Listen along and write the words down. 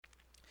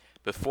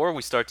Before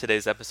we start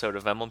today's episode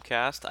of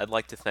Emblemcast, I'd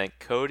like to thank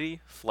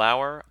Cody,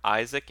 Flower,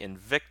 Isaac, and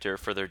Victor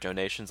for their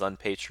donations on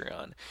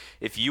Patreon.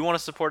 If you want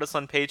to support us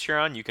on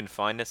Patreon, you can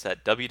find us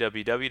at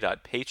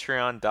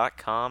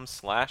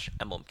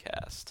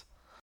www.patreon.com/emblemcast.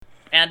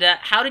 And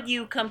how did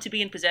you come to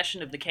be in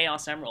possession of the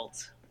Chaos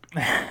Emeralds?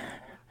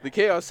 The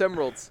Chaos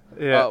Emeralds.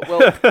 Yeah.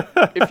 Well,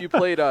 if you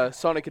played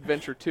Sonic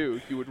Adventure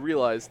 2, you would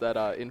realize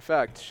that, in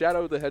fact,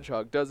 Shadow the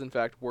Hedgehog does, in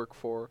fact, work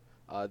for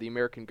the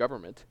American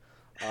government.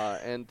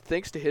 And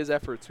thanks to his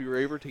efforts, we were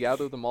able to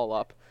gather them all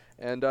up.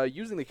 And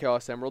using the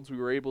Chaos Emeralds, we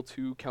were able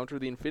to counter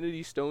the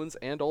Infinity Stones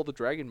and all the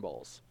Dragon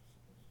Balls.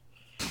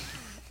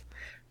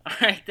 All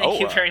right, thank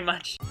you very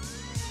much.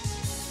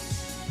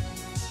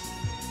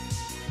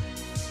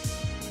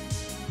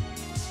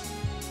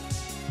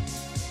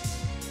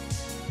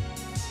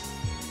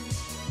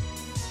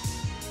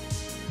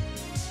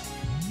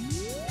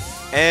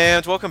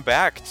 And welcome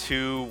back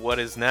to what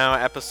is now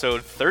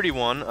episode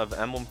 31 of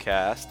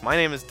Emblemcast. My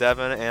name is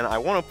Devin, and I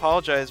want to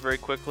apologize very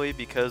quickly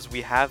because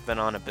we have been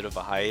on a bit of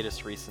a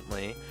hiatus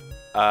recently.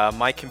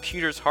 My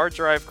computer's hard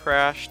drive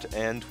crashed,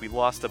 and we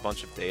lost a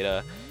bunch of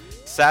data.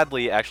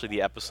 Sadly, actually,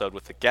 the episode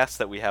with the guest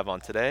that we have on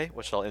today,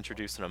 which I'll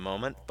introduce in a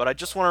moment. But I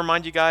just want to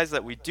remind you guys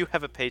that we do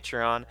have a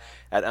Patreon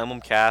at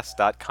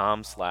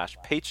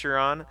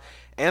emblemcast.com/Patreon.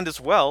 And as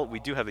well,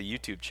 we do have a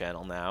YouTube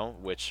channel now,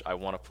 which I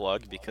want to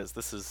plug because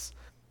this is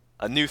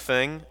a new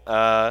thing.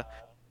 We're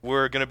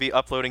going to be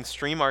uploading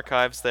stream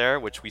archives there,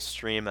 which we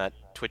stream at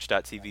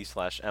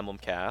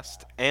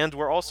twitch.tv/emblemcast. And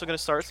we're also going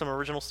to start some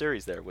original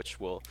series there, which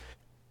will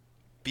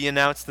be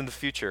announced in the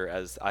future,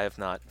 as I have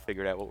not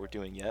figured out what we're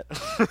doing yet.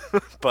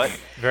 But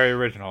Very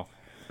original.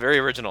 very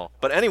original.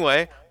 But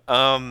anyway, We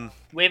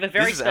have a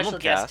very This is special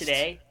guest Emblemcast.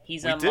 today.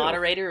 He's We a do.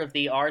 moderator of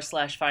the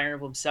r/Fire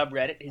Emblem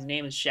subreddit. His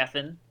name is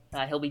Sheffin.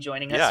 He'll be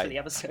joining us Yeah, for the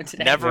episode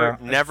today.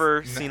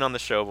 never Yeah. seen on the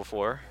show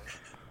before.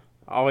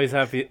 Always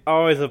happy.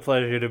 Always a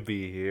pleasure to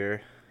be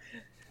here.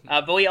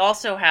 But we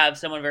also have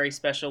someone very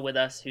special with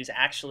us who's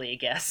actually a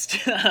guest,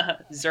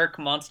 Zerk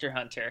Monster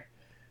Hunter.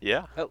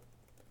 Yeah.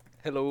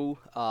 Hello.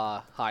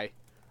 Hi.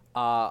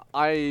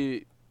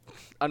 I,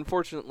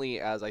 unfortunately,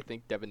 as I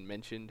think Devin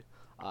mentioned,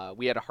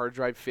 we had a hard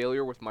drive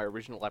failure with my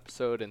original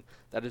episode, and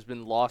that has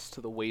been lost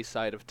to the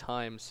wayside of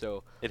time,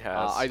 so It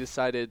has. I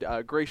decided,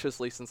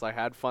 graciously, since I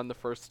had fun the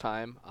first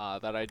time,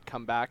 that I'd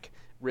come back,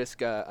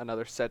 risk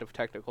another set of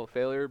technical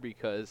failure,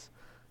 because,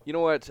 you know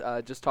what,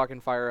 just talking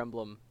Fire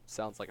Emblem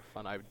sounds like a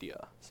fun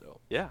idea,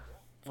 so... Yeah.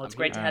 Well, it's I'm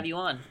great to here. have you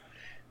on.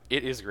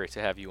 It is great to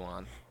have you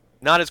on.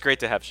 Not as great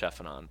to have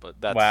Sheffin on,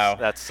 but that's Wow.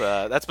 that's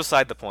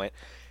beside the point.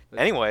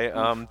 Anyway,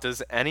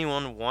 does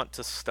anyone want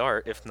to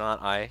start? If not,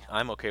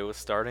 I'm okay with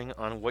starting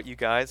on what you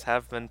guys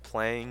have been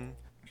playing,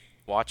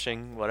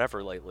 watching,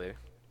 whatever lately.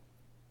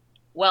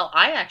 Well,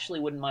 I actually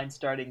wouldn't mind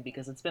starting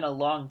because it's been a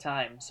long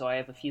time, so I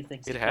have a few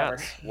things It to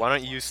has. cover. Why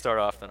don't you start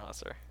off then,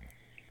 Husser?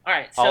 All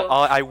right, so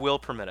I will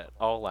permit it.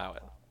 I'll allow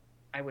it.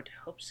 I would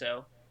hope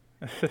so.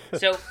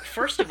 So,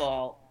 first of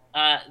all,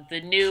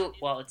 the new,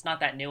 well, it's not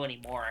that new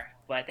anymore,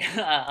 but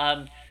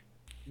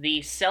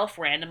the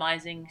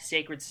self-randomizing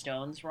Sacred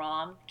Stones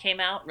ROM came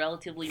out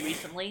relatively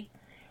recently,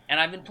 and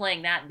I've been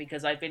playing that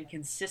because I've been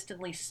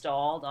consistently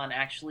stalled on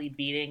actually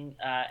beating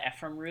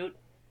Ephraim Root,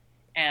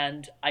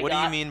 and What do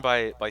you mean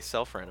by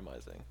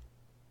self-randomizing?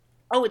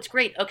 Oh, it's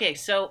great. Okay,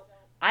 so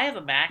I have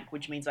a Mac,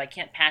 which means I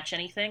can't patch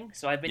anything,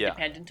 so I've been Yeah.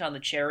 dependent on the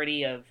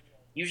charity of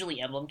usually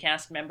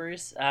Emblemcast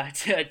members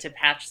to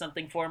patch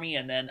something for me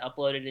and then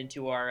upload it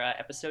into our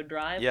episode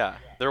drive. Yeah,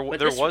 there But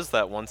there this- was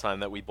that one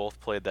time that we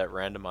both played that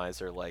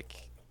randomizer, like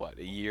what,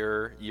 a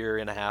year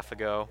and a half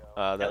ago.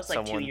 That was like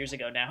someone 2 years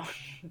ago now.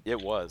 It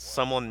was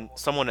someone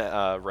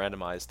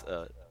randomized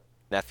an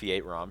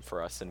FE8 ROM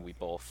for us, and we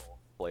both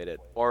played it.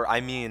 Or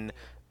I mean,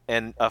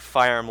 a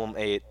Fire Emblem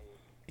 8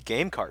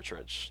 game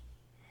cartridge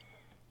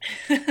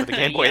for the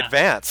Game Boy Yeah.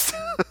 Advance.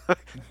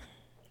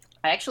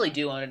 I actually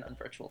do own it on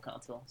Virtual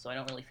Console, so I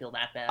don't really feel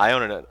that bad. I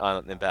own it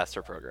on an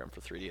ambassador program for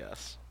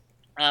 3DS.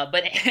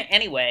 But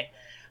anyway,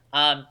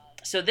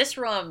 so this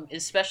ROM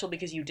is special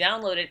because you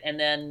download it and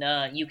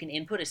then you can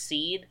input a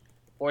seed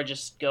or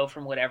just go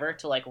from whatever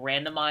to like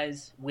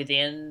randomize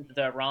within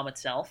the ROM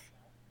itself.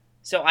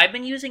 So I've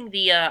been using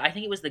the, I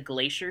think it was the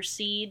Glacier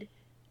seed,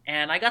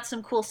 and I got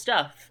some cool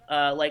stuff.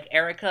 Like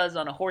Erica's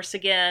on a horse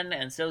again,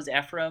 and so's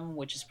Ephraim,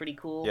 which is pretty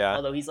cool. Yeah.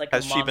 Although he's like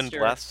Has a she monster been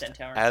blessed,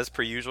 centaur. as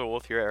per usual,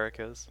 with your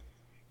Ericas?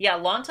 Yeah,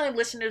 longtime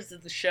listeners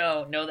of the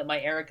show know that my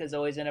Erica's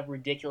always end up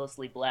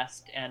ridiculously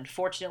blessed, and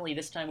fortunately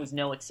this time was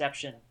no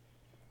exception.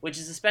 Which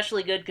is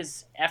especially good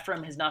because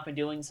Ephraim has not been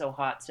doing so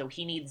hot, so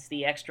he needs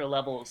the extra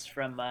levels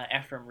from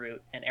Ephraim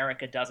Root, and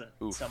Erica doesn't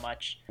Oof. so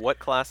much. What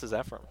class is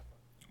Ephraim?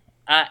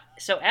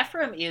 So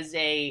Ephraim is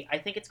I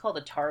think it's called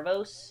a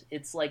Tarvos.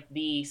 It's like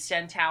the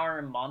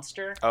centaur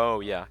monster.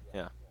 Oh, yeah.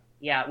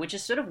 Yeah, which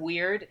is sort of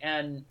weird,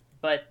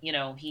 but, you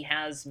know, he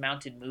has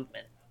mounted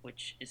movement,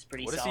 which is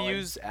pretty What does solid. he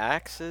use?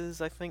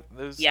 Axes, I think?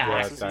 Those Yeah,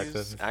 classes axes.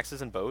 use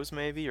axes and bows,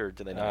 maybe? Or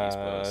do they not use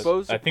bows?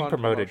 Bows I think upon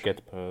promoted promotion.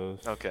 gets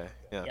posed. Okay,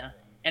 yeah. Yeah.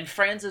 And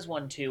Franz is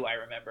one too, I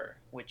remember,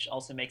 which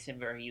also makes him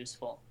very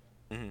useful.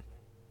 Mhm.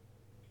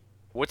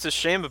 What's a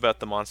shame about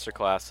the monster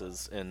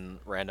classes in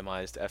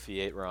randomized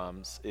FE8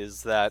 ROMs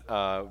is that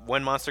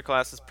when monster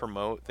classes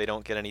promote, they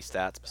don't get any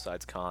stats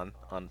besides con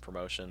on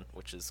promotion,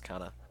 which is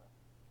kind of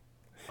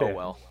oh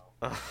well,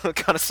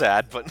 kind of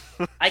sad. But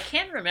I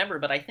can't remember,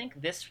 but I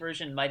think this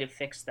version might have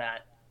fixed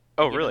that.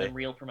 oh Giving really? them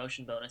real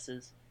promotion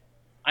bonuses.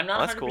 I'm not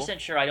Well, that's 100%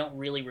 sure. I don't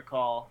really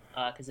recall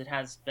because it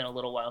has been a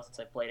little while since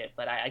I played it,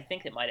 but I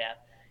think it might have.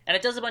 And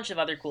it does a bunch of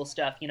other cool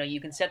stuff. You know, you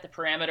can set the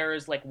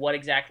parameters, like what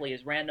exactly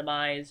is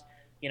randomized.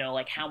 You know,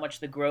 like how much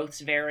the growths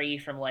vary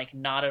from like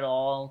not at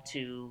all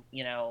to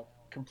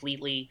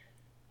completely.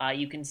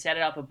 You can set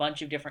it up a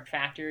bunch of different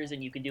factors,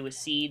 and you can do a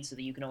seed so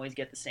that you can always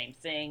get the same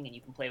thing, and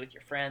you can play with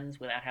your friends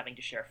without having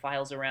to share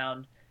files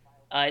around.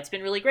 It's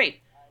been really great.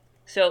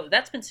 So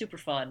that's been super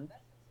fun.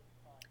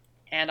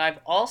 And I've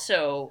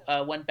also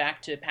went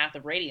back to Path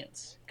of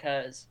Radiance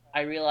because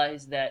I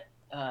realized that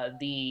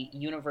the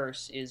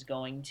universe is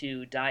going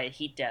to die a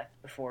heat death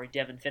before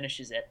Devin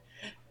finishes it.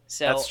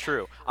 So That's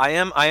true. I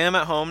am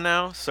at home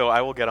now, so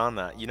I will get on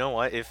that. You know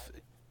what? If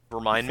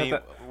remind me You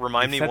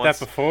said once.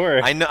 that before.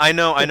 I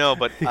know,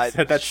 but You I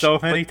said that so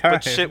many but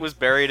times. shit was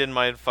buried in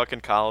my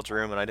fucking college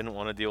room, and I didn't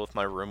want to deal with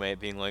my roommate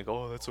being like,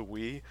 "Oh, that's a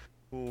Wii,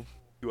 oh,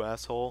 you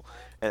asshole."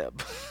 And,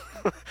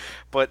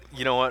 but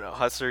you know what,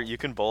 Hustler, you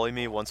can bully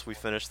me once we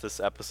finish this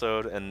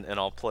episode, and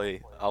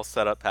I'll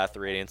set up Path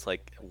of Radiance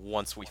like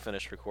once we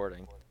finish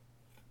recording.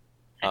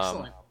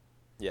 excellent.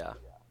 Yeah.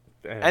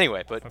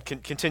 Anyway, but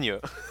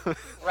continue.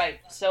 Right.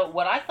 So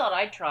what I thought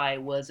I'd try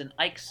was an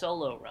Ike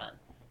solo run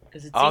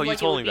because it seemed Oh, like you it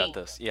told would me about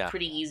be this. Yeah.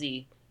 pretty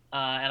easy.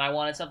 And I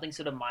wanted something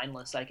sort of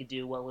mindless I could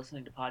do while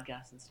listening to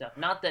podcasts and stuff.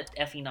 Not that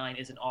FE9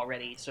 isn't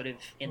already sort of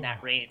in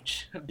that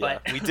range,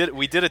 but Yeah,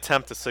 we did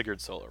attempt a Sigurd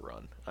solo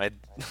run.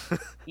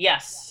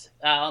 yes,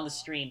 on the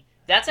stream.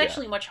 That's Yeah.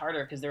 actually much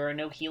harder because there are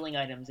no healing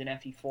items in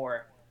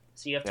FE4,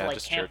 so you have to Yeah, like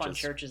just camp on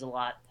churches. churches a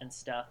lot and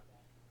stuff.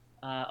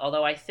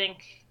 Although I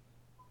think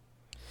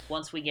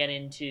once we get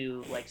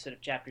into like sort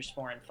of chapters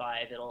 4 and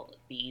 5, it'll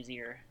be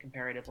easier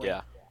comparatively.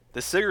 Yeah.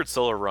 The Sigurd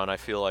solo run, I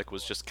feel like,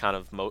 was just kind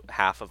of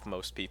half of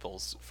most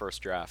people's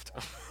first draft.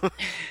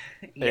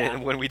 Yeah.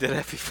 And when we did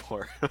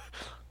FE4.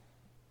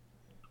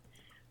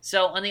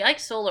 So on the Ike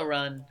solo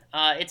run,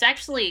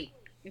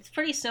 it's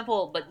pretty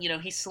simple, but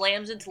he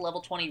slams into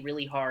level 20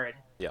 really hard.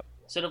 Yep.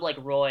 Sort of like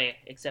Roy,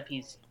 except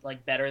he's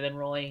like better than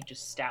Roy,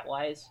 just stat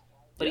wise.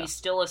 But Yeah. he's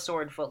still a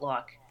sword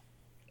footlock.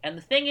 And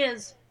the thing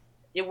is,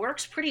 it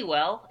works pretty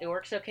well. It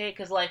works okay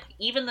because like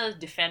even the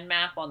defend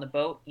map on the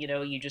boat,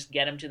 you just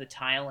get him to the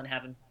tile and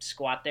have him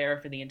squat there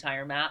for the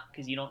entire map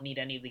because you don't need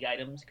any of the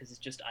items because it's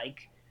just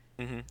Ike.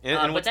 Mm-hmm. but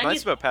And what's then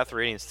nice about Path of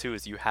Radiance too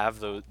is you have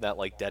that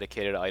like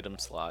dedicated item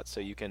slot, so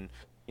you can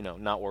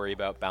not worry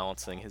about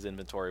balancing his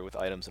inventory with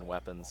items and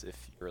weapons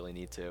if you really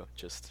need to.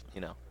 Just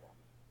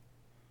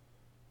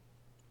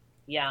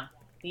Yeah.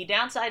 The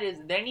downside is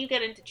then you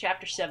get into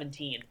chapter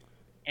 17,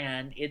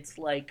 and it's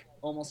like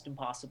almost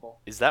impossible.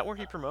 Is that where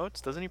he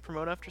promotes? Doesn't he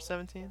promote after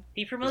 17?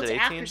 He promotes it 18?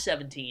 after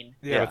 17.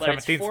 Yeah, but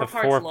it's 17's four the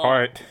parts long.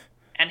 four-part.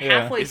 And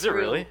Yeah. halfway Is it through,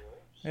 really?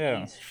 Yeah.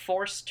 he's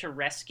forced to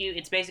rescue.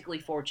 It's basically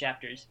 4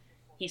 chapters.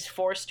 He's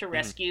forced to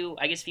rescue.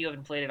 I guess if you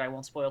haven't played it, I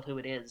won't spoil who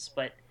it is,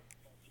 but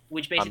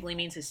which basically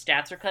means his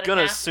stats are cut in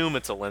Gonna half assume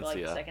it's for like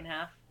the Alencia. second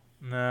half.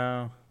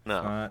 No. No.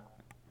 It's not.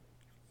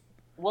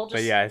 We'll just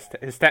But yeah,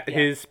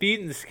 his speed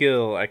and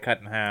skill I cut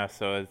in half,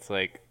 so it's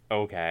like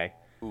okay.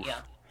 Oof.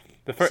 yeah.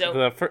 The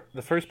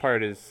first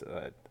part is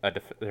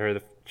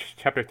the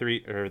chapter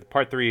 3 or the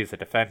part 3 is a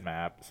defend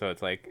map, so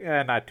it's like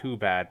not too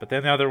bad. But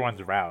then the other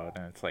one's route,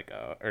 and it's like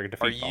or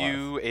defeat Are boss.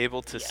 you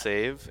able to Yeah.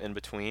 save in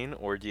between,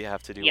 or do you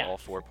have to do Yeah. all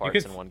 4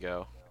 parts can in one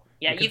go?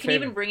 Yeah, You can you can save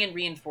even them. bring in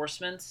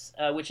reinforcements,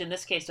 which in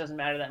this case doesn't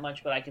matter that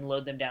much, but I can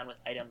load them down with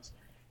items.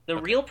 The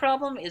real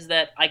problem is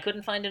that I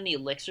couldn't find any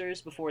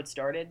elixirs before it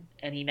started,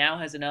 and he now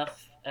has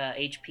enough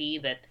HP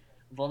that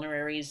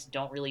vulneraries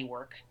don't really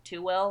work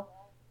too well.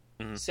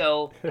 Mhm.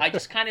 So I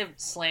just kind of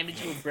slammed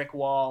into a brick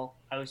wall.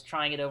 I was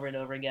trying it over and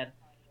over again.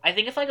 I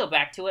think if I go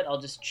back to it,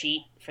 I'll just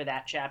cheat for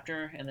that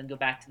chapter and then go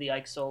back to the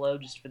Ike solo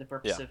just for the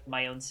purpose Yeah. of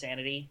my own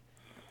sanity.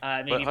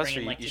 Maybe But bring Huster,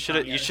 in, like, you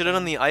Titania should or have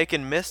done something. the Ike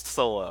and Mist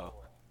solo,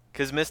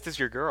 because Mist is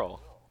your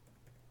girl.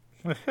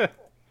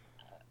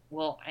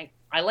 Well,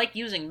 I like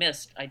using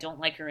Mist. I don't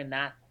like her in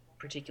that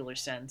particular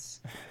sense.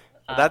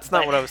 That's not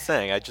but- what I was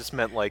saying. I just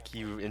meant like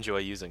you enjoy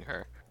using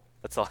her.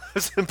 That's all I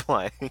was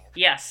implying.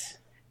 Yes,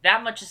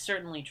 that much is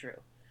certainly true.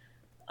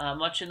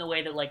 Much in the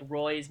way that like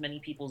Roy is many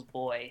people's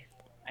boy,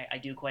 I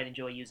do quite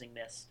enjoy using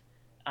Mist.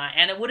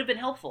 And it would have been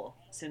helpful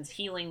since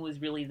healing was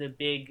really the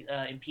big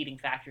impeding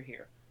factor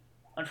here.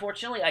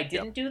 Unfortunately, I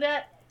didn't do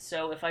that.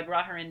 So if I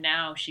brought her in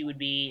now, she would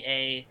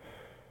be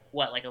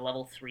like a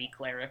level 3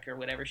 cleric or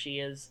whatever she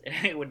is.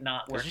 It would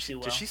not work too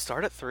well. Did she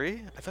start at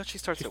 3? I thought she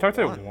starts She at starts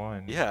 1. at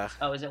 1. Yeah.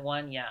 Oh, is it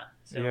 1? Yeah.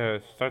 So, Yeah,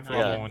 it starts Yeah.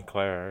 level 1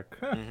 cleric.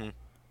 hmm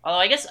Although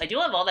I guess I do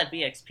have all that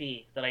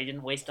BXP that I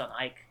didn't waste on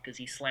Ike because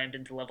he slammed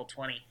into level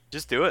 20.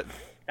 Just do it.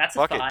 That's a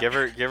Fuck it. thought. Give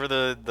her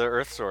the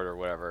Earth Sword or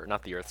whatever.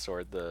 Not the Earth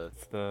Sword.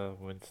 It's the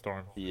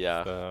Windstorm.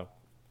 Yeah. The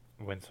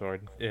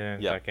Windsword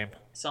in Yeah. that game.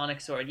 Sonic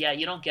Sword. Yeah,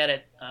 you don't get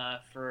it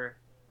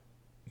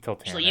until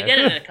Actually, Tanith. you get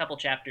it in a couple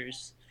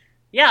chapters.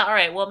 Yeah, all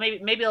right. Well,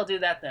 maybe I'll do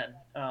that then.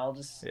 I'll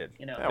just Yeah.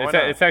 you know Yeah, why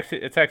It's, not?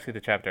 it's actually the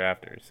chapter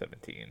after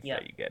 17 Yeah.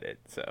 that you get it.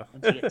 So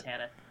once you get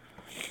Tanith.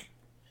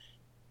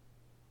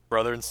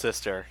 Brother and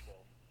sister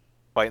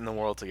fighting the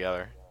world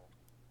together.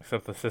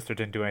 except the sister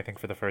didn't do anything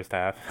for the first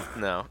half.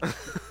 No.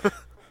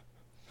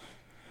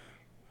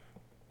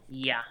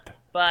 Yeah,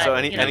 but So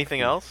you know.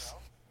 anything else?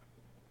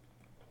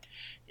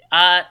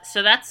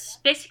 So that's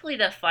basically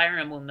the Fire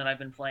Emblem that I've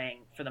been playing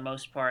for the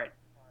most part.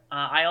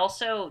 I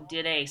also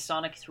did a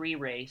Sonic 3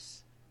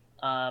 race,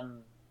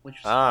 which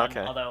was fun,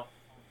 okay. although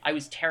I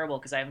was terrible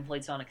because I haven't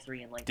played Sonic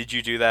 3 in like Did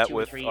you do that 2 or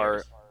with 3 our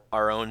years.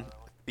 own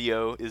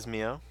Theo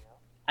Ismio?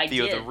 I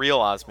Theo, did, the real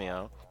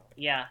Osmio.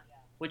 yeah,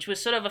 which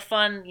was sort of a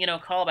fun,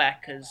 callback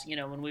because,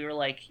 when we were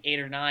like 8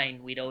 or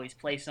 9, we'd always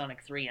play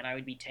Sonic 3 and I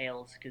would be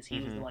Tails because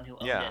he was the one who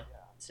owned Yeah. it.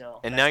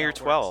 So And that's now how you're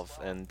it works. 12,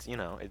 and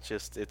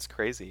it's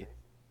crazy.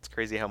 It's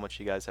crazy how much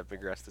you guys have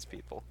progressed as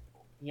people.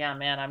 Yeah,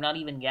 man, I'm not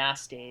even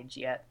gas stage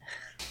yet.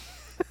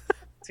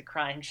 It's a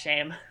crying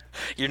shame.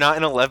 You're not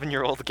an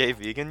 11-year-old gay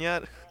vegan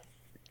yet?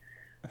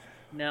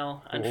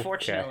 No, Okay.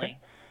 unfortunately,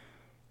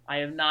 I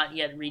have not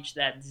yet reached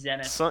that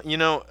zenith. So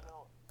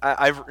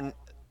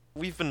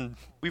we've been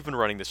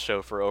running this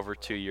show for over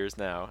 2 years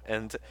now,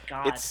 and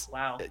God, it's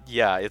wow.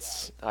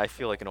 I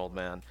feel like an old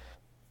man.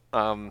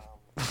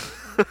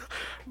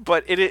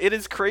 But it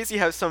is crazy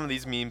how some of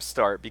these memes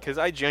start, because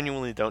I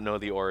genuinely don't know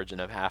the origin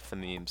of half the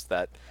memes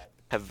that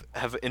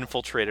have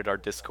infiltrated our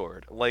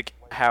Discord. Like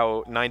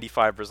how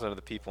 95% of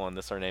the people on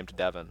this are named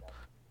Devin.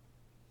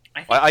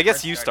 think I guess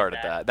Kurt you started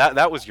that.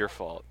 That was your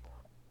fault.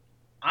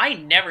 I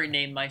never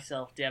named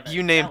myself Devin.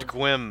 You named That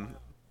was- Gwym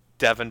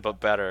Devin but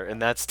better,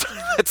 and that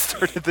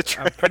started the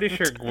trend. I'm pretty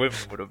sure Gwyn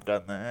would have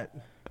done that.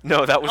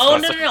 No, that was Oh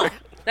not no.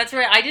 That's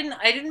right. I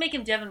didn't make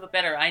him Devin but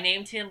better. I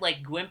named him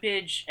like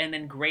Gwimpage and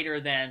then greater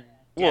than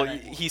Well,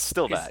 Devin. he's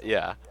still 'Cause- that,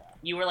 yeah.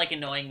 You were like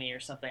annoying me or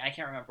something. I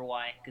can't remember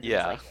why because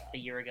Yeah. it was like a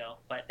year ago.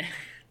 But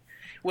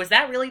was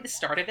that really the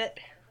start of it?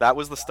 That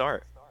was the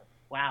start.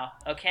 Wow.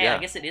 Okay, Yeah. I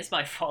guess it is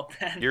my fault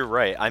then. You're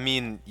right. I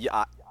mean,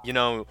 yeah,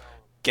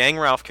 Gang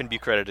Ralph can be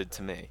credited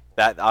to me.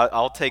 That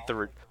I'll take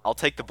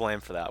the blame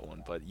for that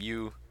one. But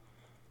you're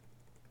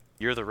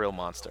the real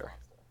monster.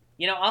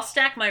 I'll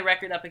stack my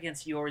record up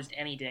against yours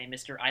any day,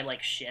 Mister. I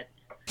like shit.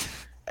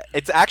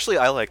 It's actually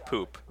I like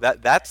poop.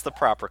 That's the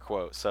proper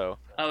quote. So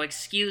Oh,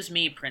 excuse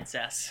me,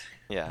 princess.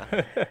 yeah.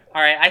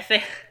 All right, I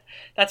think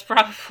that's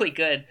probably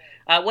good.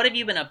 What have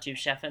you been up to,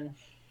 Sheffin?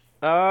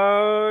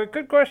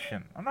 Good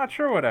question. I'm not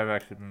sure what I've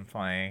actually been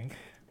playing.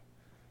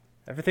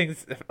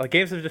 Everything's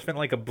games have just been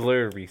like a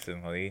blur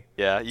recently.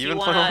 Yeah, you you've been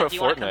wanna- playing a lot of do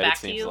you wanna come Fortnite, it back to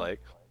seems you? like.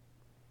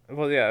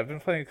 Well, yeah, I've been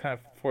playing kind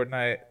of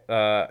Fortnite.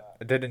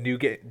 I did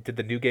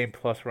the new game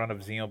plus run of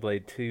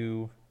Xenoblade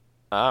 2,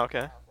 Ah,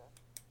 okay.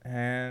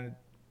 and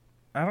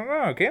I don't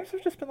know. Games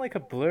have just been like a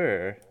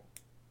blur.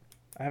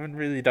 I haven't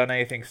really done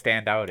anything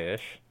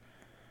standout-ish.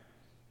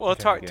 Well,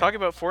 Okay, yeah. talk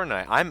about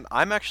Fortnite.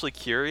 I'm actually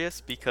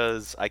curious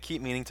because I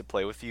keep meaning to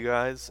play with you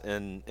guys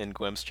in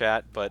Gwym's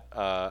chat, but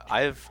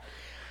I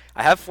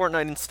have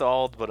Fortnite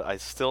installed, but I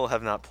still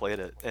have not played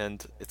it,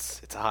 and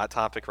it's a hot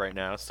topic right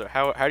now. So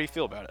how do you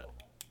feel about it?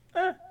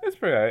 It's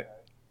pretty alright.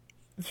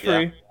 It's Yeah.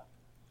 free.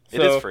 It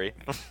So, is free.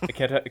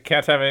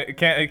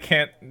 It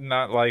can't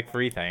not like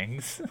free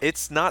things.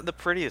 It's not the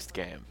prettiest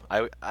game.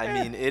 I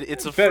mean,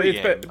 it's a better- free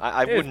it's game. be-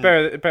 I it's wouldn't.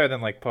 better than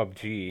like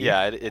PUBG.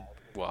 Yeah,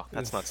 well,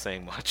 that's It's- not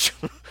saying much.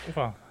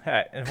 Well,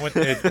 hey,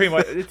 it's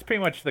pretty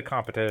much the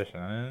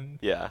competition,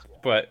 Yeah.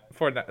 but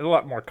Fortnite a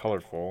lot more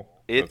colorful.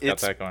 So It- it's got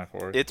it's- that going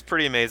for it. It's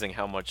pretty amazing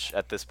how much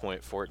at this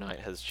point Fortnite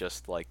has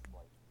just like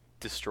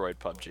destroyed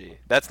PUBG.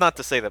 That's not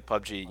to say that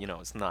PUBG,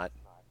 is not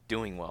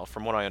doing well.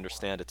 From what I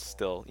understand, it's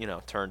still,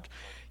 turned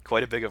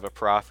quite a big of a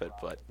profit,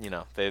 but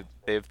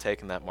they've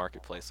taken that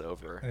marketplace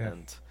over. Yeah.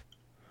 And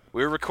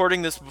we're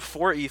recording this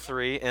before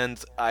E3,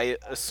 and I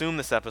assume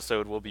this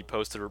episode will be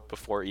posted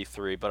before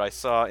E3. But I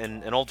saw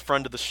an old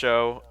friend of the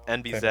show,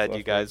 Famous NBZ, you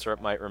last guys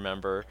might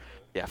remember.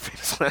 Yeah,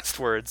 famous last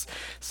words,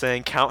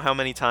 saying count how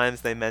many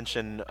times they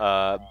mention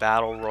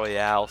Battle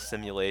Royale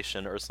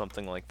simulation or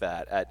something like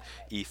that at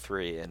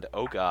E3, and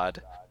oh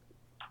god,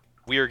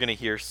 we are going to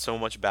hear so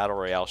much Battle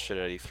Royale shit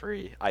at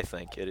E3, I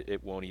think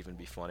it won't even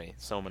be funny.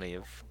 So many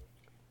of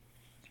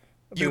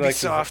It'll be like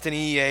Ubisoft and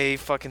EA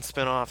fucking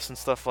spin-offs and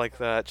stuff like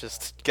that.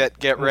 Just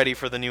get ready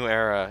for the new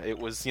era. It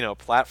was,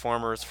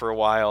 platformers for a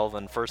while,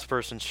 then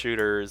first-person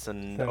shooters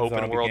and Then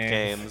open-world zombie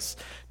games.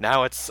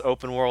 Now it's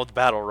open-world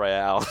Battle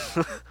Royale.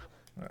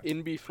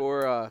 In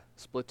before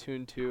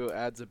Splatoon 2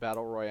 adds a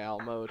battle royale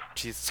mode.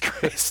 Jesus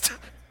Christ.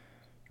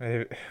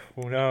 Who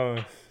knows?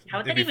 How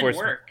would that Before even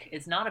work?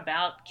 It's not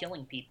about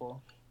killing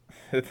people.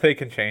 They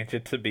can change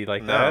it to be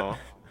like No. that.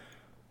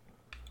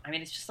 I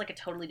mean, it's just like a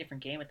totally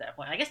different game at that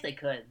point. I guess they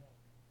could.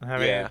 I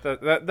mean, Yeah.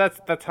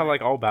 that's how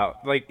like all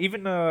about like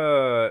even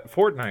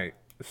Fortnite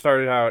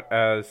started out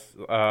as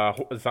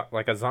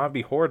like a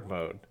zombie horde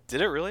mode.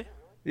 Did it really?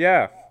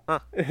 Yeah. Huh.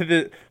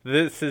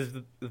 This is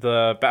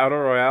the battle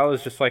royale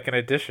is just like an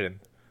addition.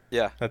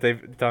 Yeah. that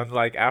they've done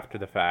like after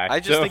the fact. I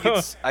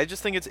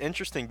just think it's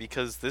interesting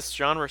because this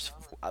genre,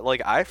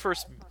 like I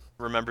first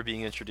remember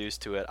being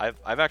introduced to it.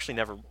 I've actually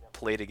never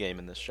played a game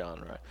in this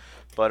genre,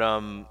 but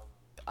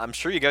I'm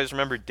sure you guys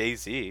remember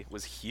DayZ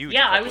was huge.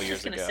 Yeah, a couple I was years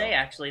just gonna ago. say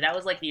actually that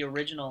was like the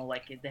original.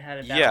 Like they had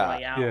a battle Yeah.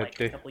 royale Yeah, like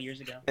a couple years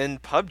ago.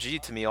 And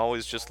PUBG to me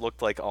always just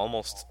looked like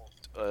almost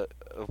a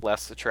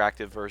less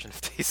attractive version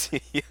of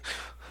DayZ.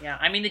 Yeah,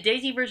 I mean the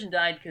DayZ version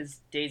died because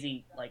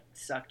DayZ like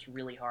sucked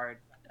really hard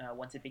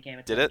once it became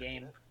its Did own it?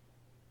 game.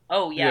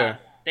 Oh yeah, Yeah.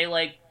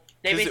 they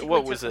basically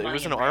What took was the it? It money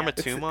was an and ran. Arma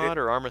 2 mod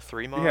or Arma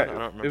 3 mod? Yeah, I don't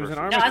remember. it was an if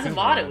Arma No, as a 2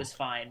 mod it mod. was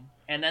fine.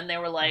 And then they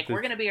were like, The-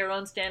 we're gonna be our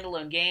own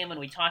standalone game, and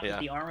we talked Yeah. with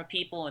the Arma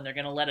people, and they're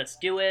gonna let us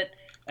do it.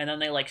 And then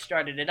they like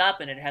started it up,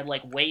 and it had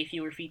like way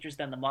fewer features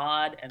than the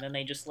mod. And then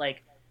they just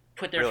like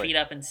put their Really? feet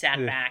up and sat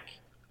Yeah. back.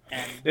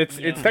 And It's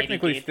you know, it's maybe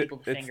technically gave people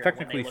the it's finger when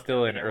technically they looked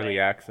still the in other early way.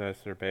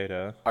 access or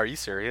beta. Are you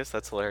serious?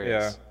 That's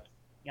hilarious.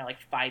 Yeah, like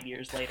 5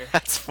 years later.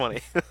 That's funny.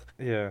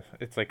 Yeah,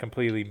 it's like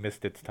completely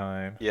missed its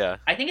time. Yeah,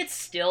 I think it's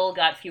still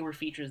got fewer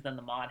features than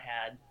the mod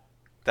had.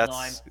 that's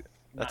I'm that's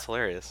not-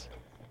 hilarious.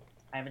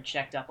 I haven't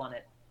checked up on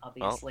it,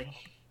 obviously.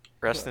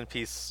 Rest in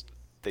peace,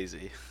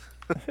 DayZ.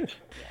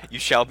 You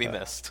shall be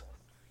missed.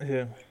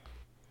 Yeah.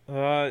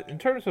 In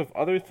terms of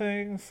other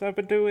things I've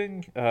been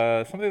doing,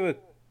 something that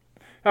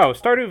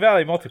Stardew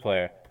Valley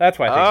multiplayer. That's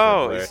why I think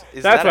Oh, multiplayer.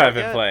 is That's that why out I've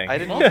been yet? playing. I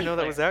didn't even know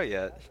that was out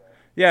yet.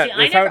 Yeah, See,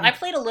 they found- I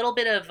played a little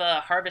bit of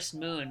Harvest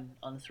Moon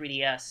on the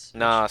 3DS.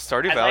 Nah,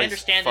 Stardew as I Valley is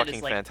understand fucking it,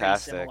 is like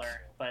fantastic. pretty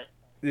similar, but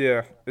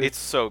yeah, It's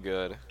so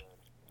good.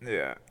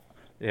 yeah.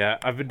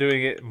 I've been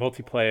doing it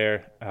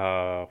multiplayer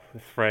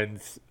with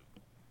friends,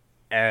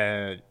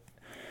 and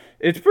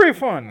it's pretty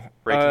fun.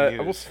 Breaking I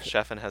will news: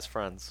 Sheffin has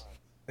friends.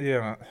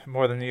 Yeah,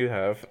 more than you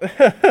have.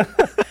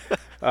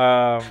 Well,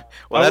 I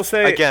will that's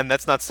say again,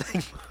 that's not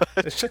saying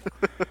much.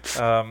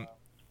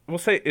 we'll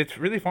say it's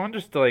really fun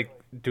just to like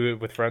do it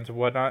with friends and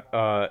whatnot.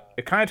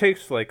 It kind of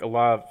takes like a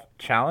lot of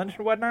challenge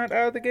and whatnot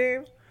out of the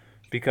game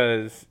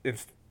because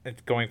it's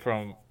going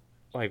from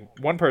like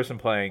one person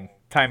playing.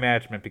 Time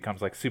management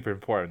becomes like super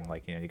important.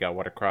 Like you got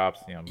water crops,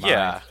 mines,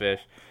 Yeah.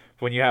 fish.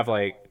 When you have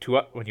like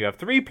when you have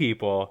 3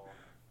 people,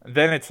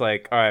 then it's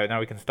like all right, now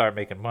we can start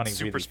making money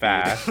Super really speed.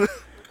 fast.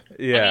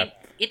 Yeah. I mean,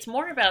 it's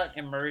more about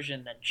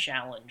immersion than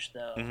challenge,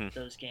 though. Mhm.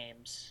 Those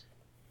games.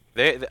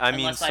 I mean,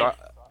 Unless I've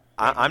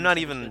I'm not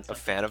something even that's a like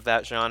fan of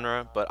that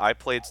genre, but I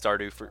played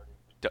Stardew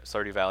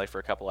Valley for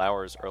a couple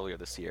hours earlier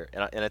this year,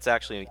 and it's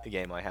actually a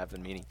game I have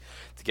been meaning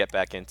to get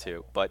back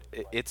into. But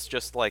it's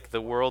just like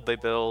the world they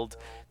build,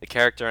 the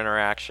character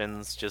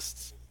interactions,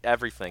 just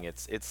everything.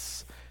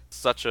 It's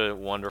such a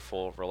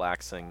wonderful,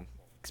 relaxing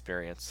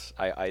experience.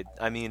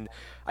 I mean,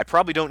 I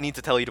probably don't need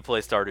to tell you to play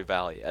Stardew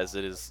Valley, as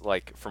it is,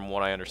 like, from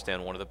what I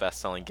understand, one of the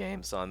best-selling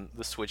games on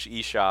the Switch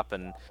eShop,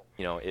 and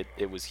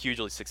it was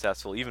hugely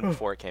successful even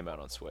before it came out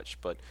on Switch.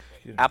 But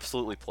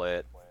absolutely play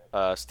it.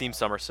 Steam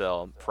Summer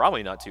Sale,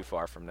 probably not too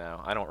far from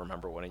now. I don't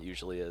remember when it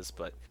usually is,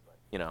 but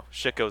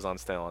shit goes on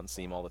sale on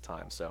Steam all the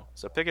time. So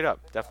pick it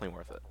up. Definitely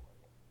worth it.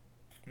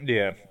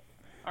 Yeah.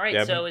 All right,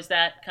 Yeah, so but- is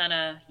that kind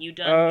of you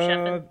done,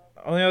 Sheffin?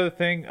 Only other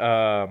thing,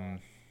 I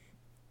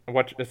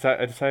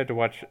decided to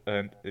watch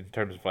in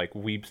terms of like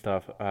weeb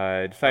stuff.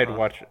 I decided to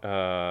watch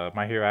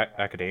My Hero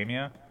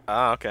Academia.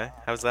 Ah, okay.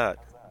 How's that?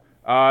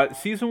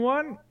 Season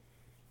 1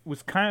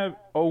 was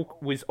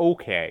was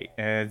okay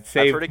and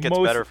saved I've heard it gets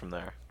most. better from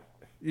there.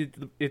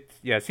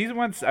 Season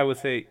 1 I would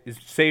say is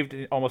saved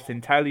almost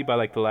entirely by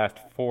like the last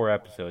 4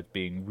 episodes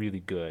being really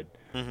good.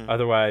 Mm-hmm.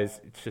 Otherwise,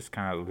 it's just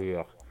kind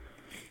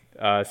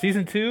of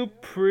Season 2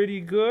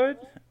 pretty good.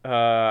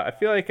 I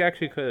feel like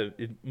actually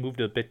it moved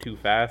a bit too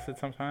fast at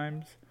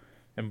sometimes,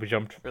 and we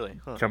jumped Really?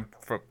 Huh. from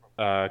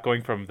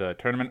going from the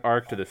tournament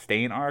arc to the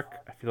Stain arc.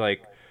 I feel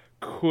like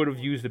could have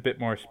used a bit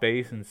more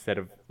space instead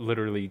of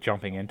literally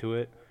jumping into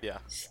it. Yeah.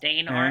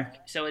 Stain arc.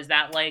 So is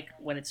that like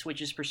when it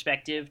switches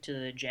perspective to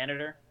the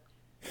janitor?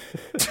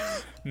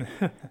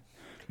 Not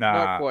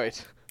Nah.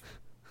 quite.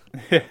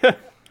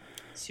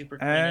 Super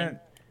cleaning. And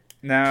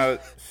now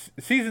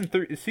season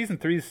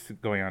 3 is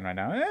going on right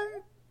now.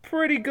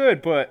 Pretty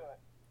good, but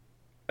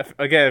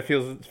again, it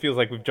feels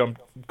like we've jumped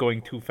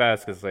going too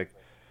fast because like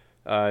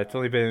it's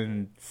only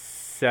been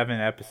 7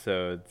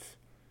 episodes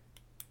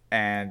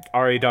and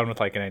already done with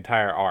like an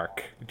entire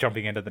arc,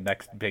 jumping into the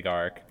next big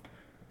arc.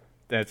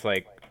 Then it's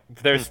like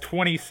there's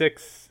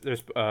 26. There's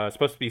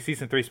supposed to be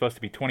season 3 is supposed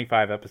to be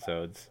 25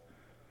 episodes.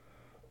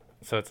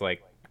 So it's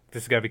like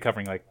this is gonna be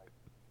covering like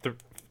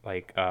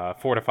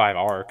 4 to 5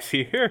 arcs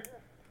here,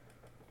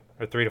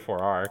 or 3 to 4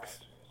 arcs.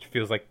 Which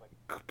feels like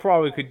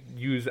probably could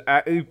use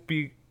it'd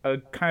be a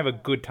kind of a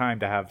good time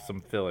to have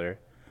some filler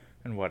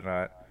and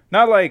whatnot.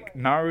 Not like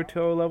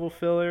Naruto level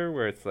filler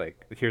where it's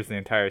like here's the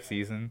entire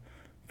season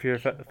pure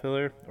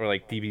filler, or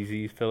like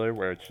DBZ filler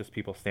where it's just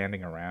people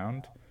standing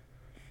around.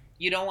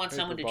 You don't want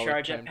someone to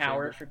Hyperbolic charge up time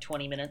power chamber. for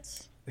 20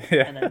 minutes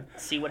Yeah. and then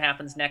see what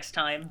happens next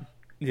time.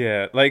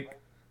 Yeah, like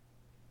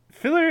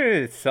filler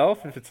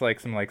itself, if it's like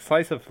some like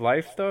slice of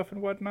life stuff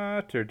and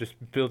whatnot, or just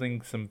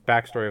building some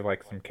backstory of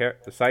like some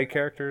side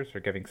characters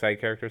or giving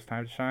side characters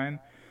time to shine,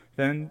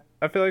 then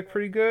I feel like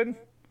pretty good.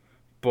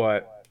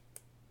 But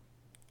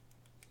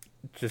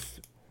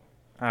just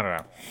I don't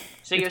know.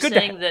 So It's you're good to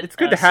saying that it's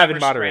good to have in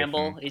Summer moderation.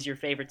 Scramble is your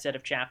favorite set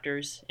of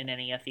chapters in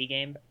any FE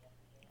game?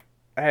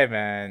 Hey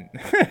man,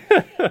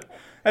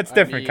 that's I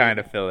different mean- kind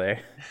of filler.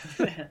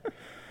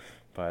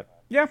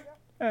 But yeah,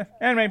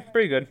 anime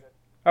pretty good.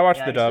 I watched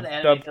Yeah, the just dub. for the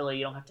anime Dub, filler,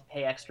 you don't have to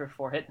pay extra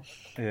for it.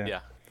 yeah. Yeah.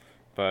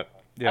 But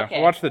yeah, Okay.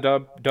 I watched the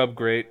dub. Dub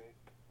great.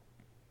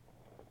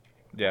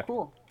 Yeah.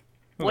 Cool.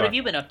 Move What on. have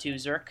you been up to,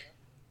 Zerk?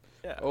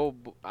 Yeah. Oh,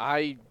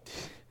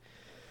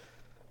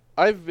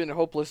 I've been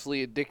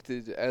hopelessly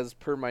addicted, as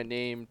per my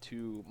name,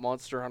 to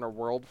Monster Hunter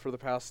World for the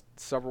past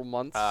several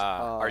months.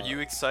 Are you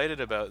excited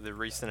about the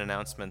recent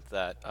announcement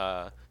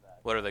that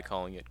what are they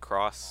calling it?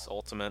 Cross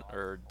Ultimate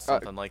or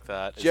something like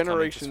that? is coming to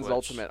Generations Switch?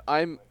 Ultimate?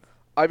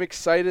 I'm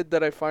excited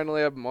that I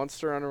finally have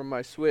Monster Hunter on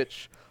my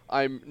Switch.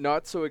 I'm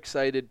not so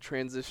excited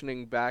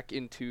transitioning back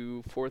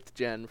into 4th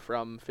gen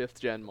from 5th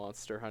gen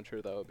Monster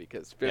Hunter, though,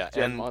 because 5th Yeah,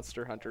 gen and-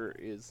 Monster Hunter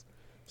is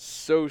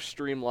so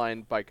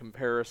streamlined by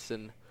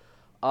comparison.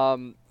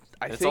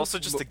 I It's think also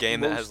just a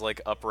game that has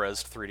like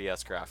up-res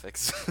 3DS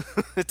graphics.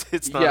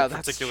 It's not Yeah, a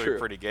that's particularly true.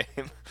 pretty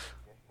game.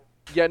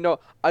 Yeah, no,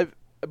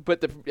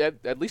 but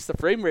at least the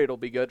frame rate will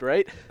be good,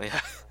 right? Yeah.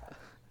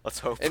 Let's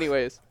hope.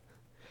 anyways,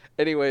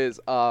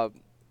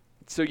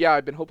 so yeah,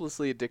 I've been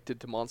hopelessly addicted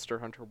to Monster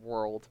Hunter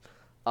World.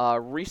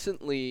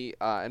 Recently,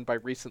 and by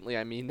recently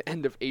I mean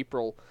end of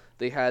April,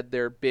 they had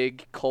their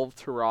big Kulve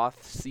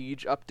Taroth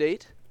siege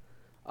update.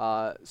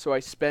 So I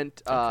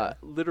spent Okay.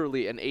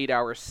 literally an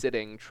 8-hour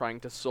sitting trying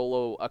to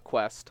solo a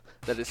quest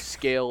that is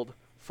scaled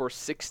for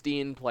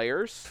 16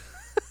 players.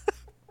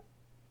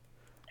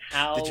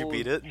 How Did you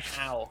beat it?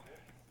 How?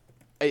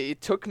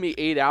 It took me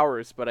 8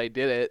 hours, but I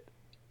did it.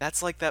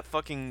 That's like that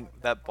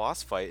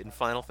boss fight in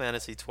Final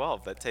Fantasy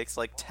 12 that takes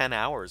like 10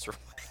 hours or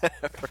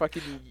whatever.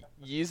 Fucking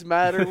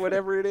Yzmat or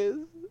whatever it is.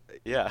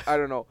 Yeah. I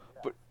don't know,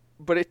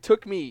 but it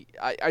took me.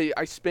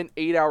 I spent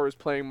 8 hours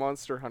playing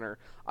Monster Hunter.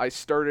 I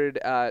started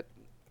at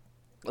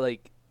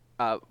like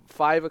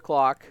 5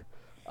 o'clock,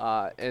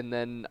 and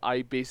then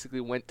I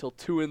basically went till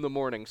 2 in the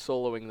morning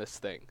soloing this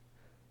thing.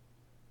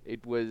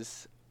 It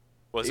was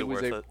Was it it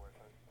was worth a- it?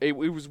 it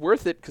was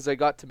worth it because I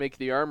got to make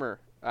the armor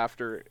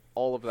after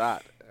all of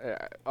that.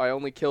 I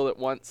only killed it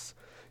once.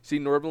 See,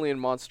 normally in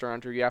Monster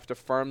Hunter, you have to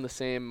farm the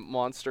same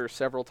monster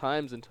several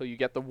times until you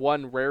get the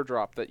one rare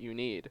drop that you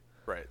need.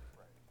 Right.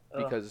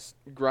 Ugh. Because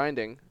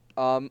grinding.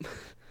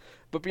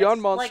 But beyond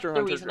That's Monster like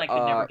Hunter, the reason I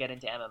could never get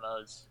into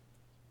MMOs.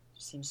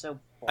 It seems so.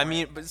 I Boring.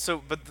 mean,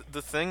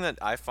 the thing that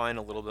I find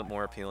a little bit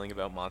more appealing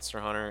about Monster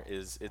Hunter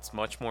is it's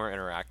much more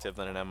interactive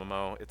than an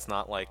MMO. It's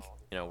not like,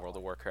 World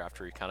of Warcraft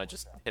where you're kind of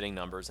just hitting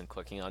numbers and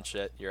clicking on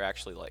shit. You're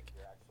actually like,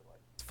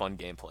 it's fun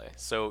gameplay.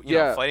 So,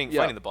 Yeah, fighting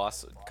yeah. the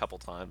boss a couple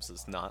times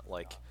is not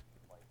like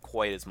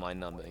quite as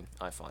mind-numbing,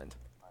 I find.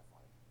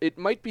 it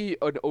might be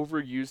an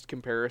overused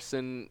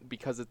comparison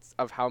because it's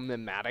of how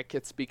mimetic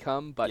it's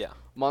become, but Yeah.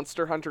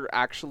 Monster Hunter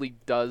actually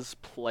does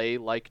play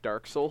like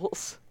Dark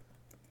Souls.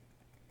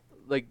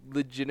 Like A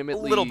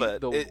legitimately, little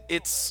bit. the-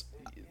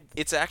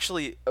 It's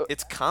actually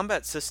its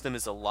combat system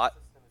is a lot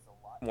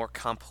more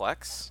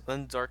complex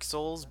than Dark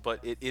Souls, but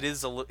it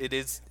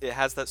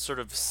has that sort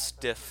of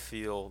stiff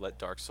feel that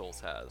Dark Souls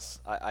has.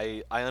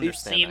 I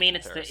understand. So you that mean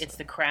comparison. it's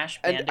the Crash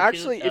And Bandicoot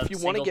actually, if of you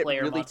wanna get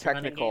single-player really Monster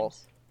Hunter technical-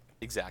 games?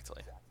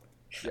 Exactly.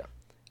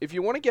 if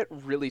you want to get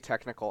really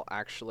technical,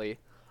 actually,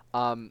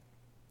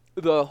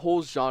 the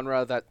whole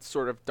genre that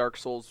sort of Dark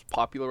Souls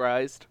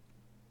popularized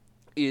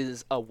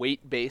is a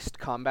weight-based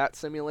combat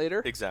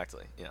simulator.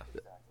 Exactly. Yeah.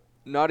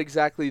 Not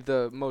exactly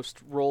the most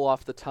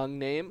roll-off-the-tongue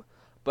name,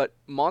 but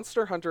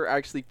Monster Hunter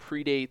actually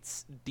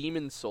predates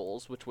Demon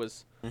Souls, which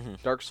was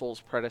Mhm. Dark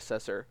Souls'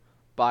 predecessor,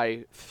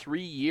 by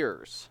 3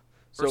 years.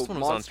 First so one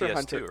Monster was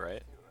on PS2, Hunter,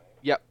 right?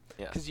 Yep.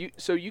 Yeah. Because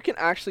you can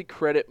actually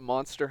credit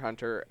Monster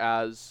Hunter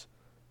as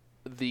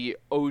the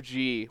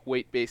OG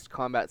weight-based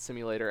combat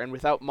simulator, and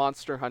without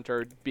Monster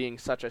Hunter being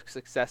such a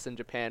success in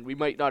Japan, we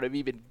might not have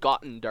even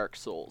gotten Dark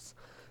Souls.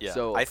 Yeah.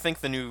 So I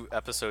think the new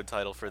episode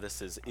title for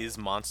this is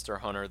Monster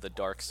Hunter: The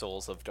Dark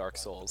Souls of Dark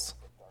Souls.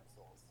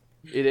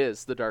 it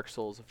is the Dark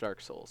Souls of Dark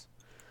Souls.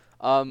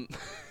 Um,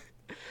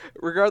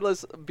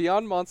 regardless,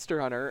 beyond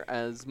Monster Hunter,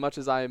 as much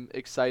as I'm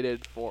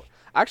excited for,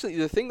 actually,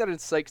 the thing that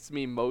excites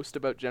me most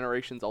about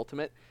Generations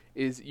Ultimate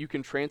is you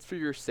can transfer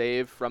your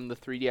save from the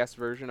 3DS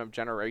version of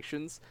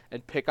Generations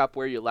and pick up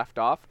where you left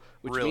off,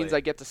 which means Really? I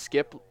get to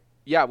skip.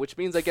 Yeah, which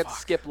means I get to Fuck.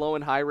 skip low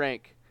and high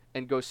rank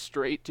and go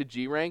straight to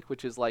G rank,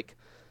 which is like,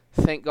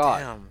 thank God.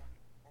 Damn.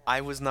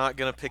 I was not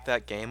gonna pick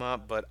that game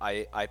up, but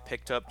I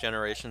picked up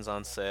Generations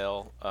on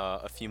sale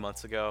a few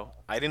months ago.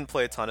 I didn't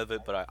play a ton of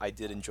it, but I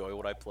did enjoy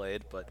what I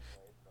played. But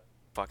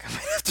fuck, I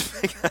might have to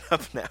pick that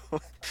up now.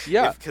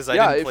 Yeah, because I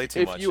yeah, didn't if- play too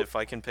if much. you- If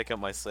I can pick up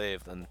my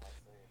save, then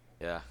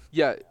yeah.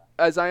 Yeah,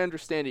 as I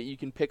understand it, you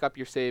can pick up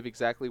your save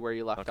exactly where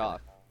you left Okay.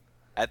 off.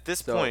 At this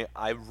So- point,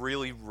 I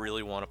really,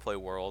 really want to play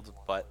World,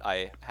 but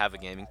I have a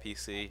gaming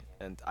PC,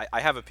 and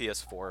I have a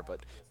PS4,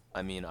 but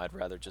I mean, I'd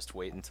rather just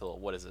wait until,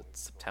 what is it,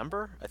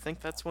 September? I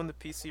think that's when the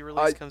PC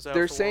release comes out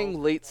They're for saying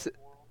World. late.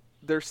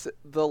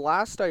 the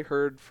last I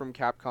heard from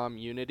Capcom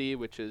Unity,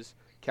 which is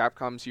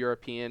Capcom's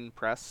European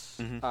press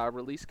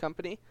release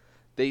company,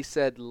 they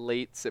said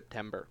late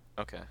September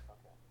Okay.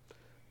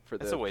 for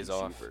the That's a ways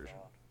PC off. version.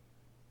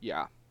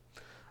 Yeah.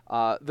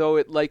 Though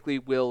it likely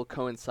will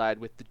coincide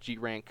with the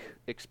G-Rank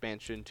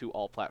expansion to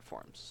all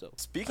platforms. So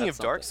Speaking that's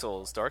of Dark something.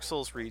 Souls, Dark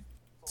Souls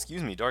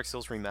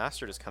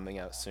Remastered is coming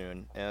out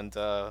soon, and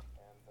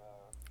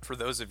for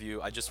those of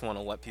you, I just want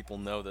to let people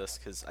know this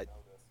because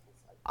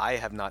I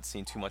have not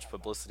seen too much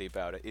publicity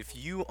about it. If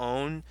you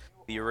own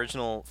the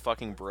original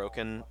fucking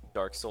broken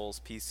Dark Souls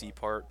PC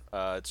part,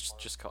 it's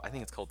just called, I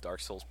think it's called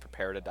Dark Souls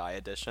Prepare to Die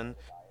Edition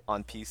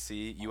on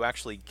PC. You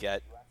actually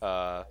get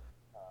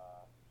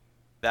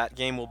that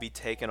game will be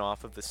taken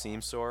off of the Steam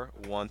store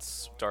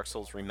once Dark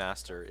Souls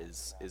Remaster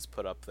is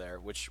put up there,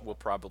 which will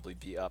probably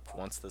be up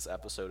once this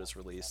episode is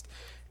released,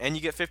 and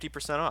you get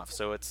 50% off.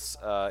 So it's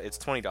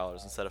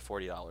 $20 instead of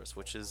 $40,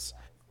 which is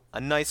a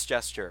nice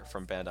gesture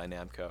from Bandai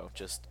Namco,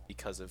 just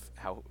because of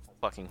how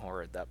fucking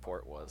horrid that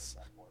port was.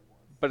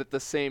 But at the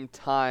same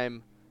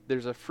time,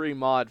 there's a free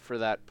mod for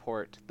that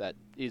port that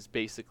is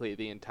basically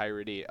the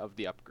entirety of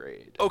the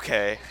upgrade.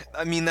 Okay,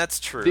 I mean that's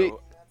true.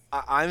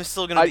 I'm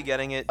still gonna be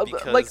getting it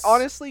because, like,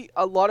 honestly,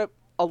 a lot of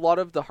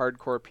the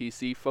hardcore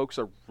PC folks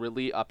are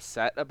really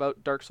upset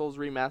about Dark Souls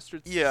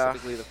Remastered. Yeah.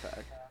 Specifically the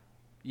fact.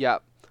 Yeah,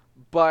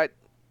 but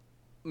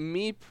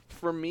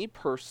for me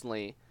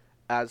personally,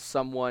 as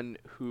someone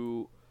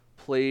who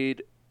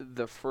played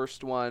the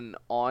first one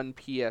on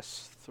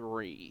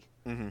PS3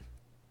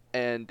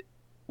 and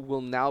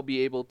will now be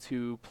able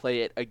to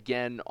play it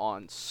again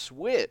on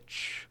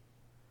Switch,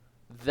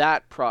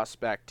 that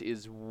prospect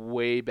is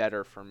way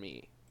better for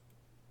me.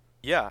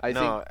 Yeah, I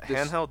no, think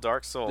handheld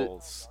Dark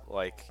Souls,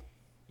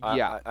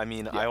 Yeah. I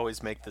mean, I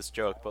always make this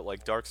joke, but,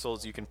 like, Dark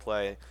Souls you can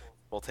play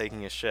while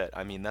taking a shit.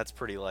 I mean, that's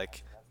pretty,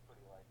 like,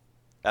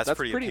 that's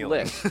pretty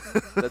appealing. lit.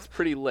 That's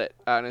pretty lit,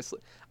 honestly.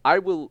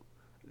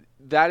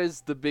 That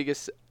is the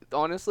biggest,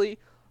 honestly,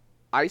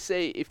 I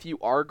say if you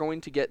are going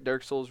to get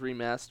Dark Souls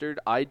Remastered,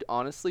 I'd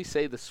honestly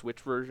say the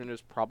Switch version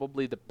is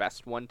probably the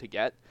best one to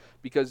get,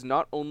 because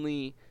not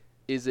only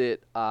is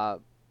it,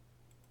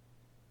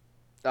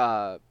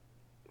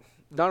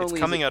 It's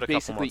coming out a couple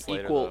basically months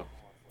later, equal. though.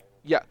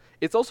 Yeah,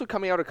 it's also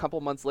coming out a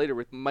couple months later,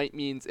 which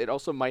means it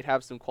also might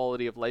have some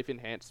quality of life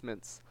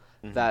enhancements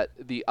that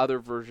the other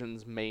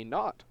versions may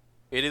not.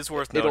 It is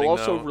worth It'll noting,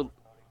 also though,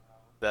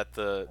 that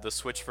the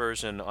Switch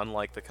version,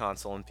 unlike the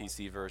console and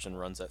PC version,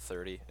 runs at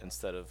 30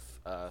 instead of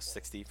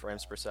 60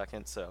 frames per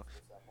second. So,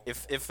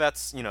 if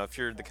that's, if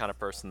you're the kind of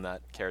person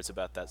that cares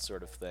about that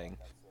sort of thing,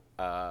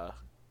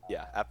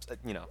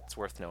 it's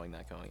worth knowing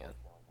that going in.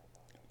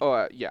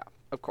 Oh, yeah,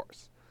 of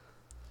course.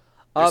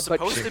 There's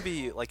supposed to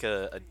be like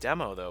a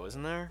demo though,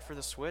 isn't there, for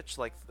the Switch?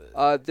 Like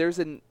there's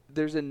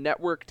a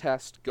network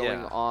test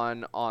going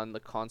on the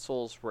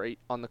consoles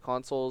on the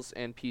consoles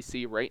and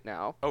PC right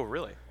now. Oh,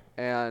 really?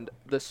 And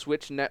the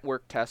Switch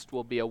network test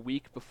will be a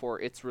week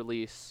before its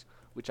release,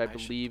 which I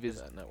believe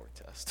is that network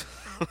test.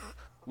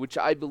 which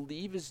I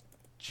believe is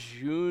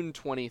June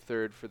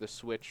 23rd for the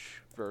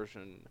Switch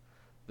version,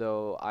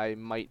 though I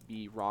might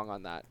be wrong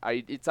on that.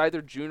 It's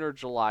either June or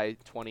July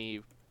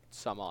 20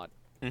 some odd.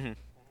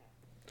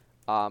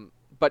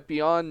 But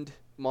beyond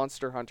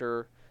Monster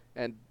Hunter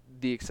and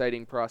the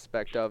exciting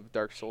prospect of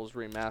Dark Souls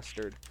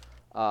Remastered,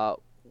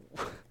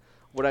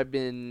 what I've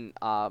been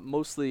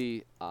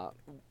mostly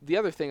the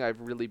other thing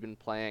I've really been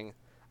playing,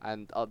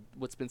 and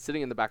what's been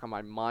sitting in the back of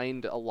my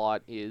mind a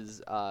lot,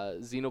 is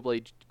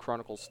Xenoblade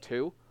Chronicles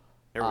 2.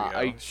 There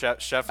we go.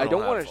 Chef I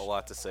don't have wanna a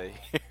lot to say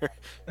here.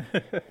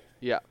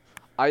 Yeah,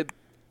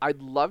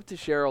 I'd love to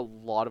share a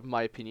lot of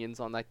my opinions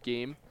on that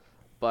game,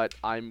 but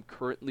I'm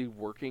currently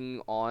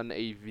working on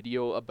a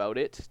video about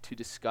it to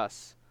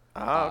discuss.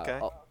 Okay.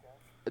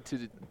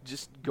 To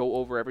just go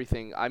over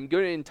everything. I'm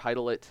going to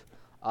entitle it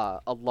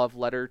A Love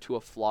Letter to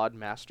a Flawed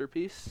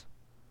Masterpiece.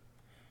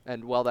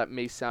 And while that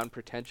may sound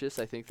pretentious,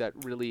 I think that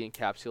really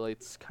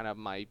encapsulates kind of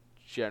my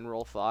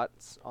general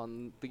thoughts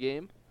on the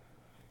game.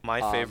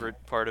 My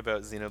favorite part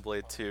about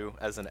Xenoblade 2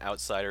 as an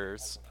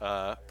outsider's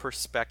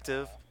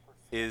perspective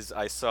is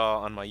I saw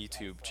on my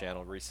YouTube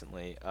channel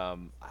recently, I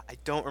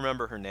don't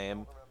remember her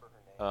name,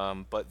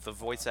 but the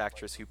voice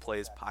actress who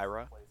plays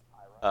Pyra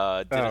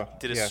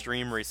did a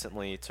stream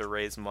recently to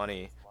raise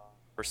money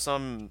for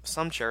some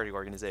charity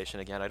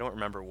organization. Again, I don't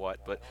remember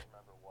what, but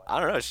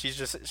I don't know. She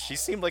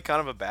seemed like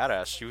kind of a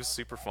badass. She was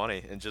super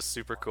funny and just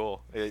super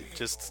cool.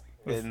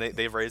 And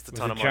they've raised a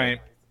ton of money.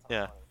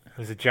 Yeah. It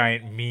was a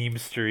giant meme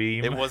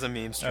stream. It was a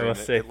meme stream.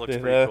 It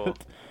looked pretty cool.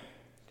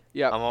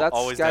 Yeah, I'm that's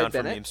always Sky down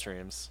Bennett. for meme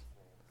streams.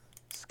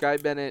 Sky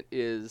Bennett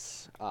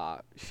is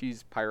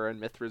she's Pyra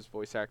and Mithra's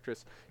voice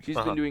actress. She's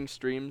been doing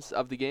streams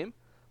of the game,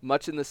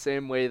 much in the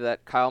same way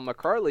that Kyle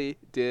McCarley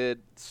did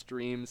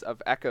streams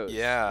of Echoes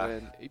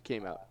when it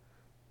came out.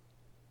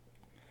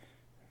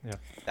 Yeah.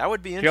 That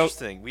would be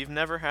interesting. We've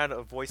never had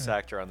a voice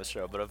actor on the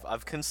show, but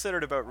I've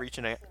considered about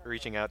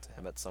reaching out to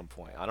him at some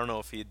point. I don't know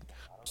if he'd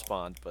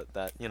respond, but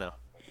that,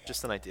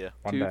 just an idea.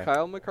 To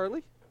Kyle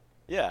McCarley?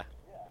 Yeah.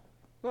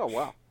 Oh,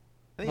 wow.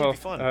 I think it'd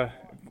be fun.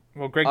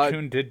 Well, Greg Uh,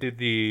 Kuhn did do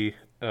the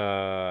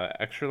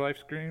extra live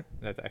stream.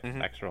 That's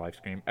Mhm. extra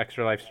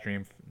live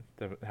stream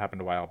that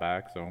happened a while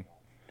back. So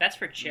That's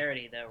for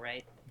charity, though,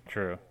 right?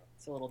 true.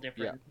 It's a little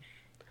different.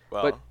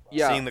 Well, but,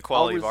 yeah, seeing the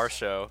quality of I'll our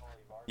show,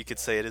 you could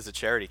say it is a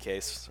charity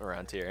case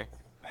around here.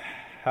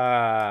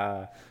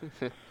 Yeah,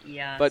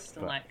 But-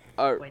 still not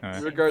uh, quite the As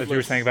same. regard- you were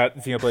Regardless- saying about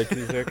Xenoblade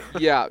 2, Zick.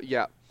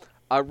 yeah.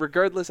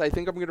 Regardless, I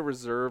think I'm going to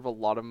reserve a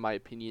lot of my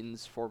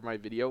opinions for my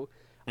video.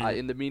 Mhm.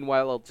 In the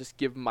meanwhile, I'll just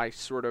give my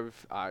sort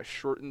of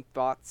shortened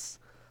thoughts.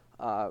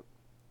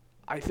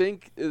 I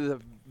think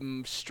the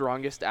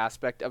strongest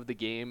aspect of the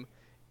game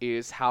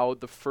is how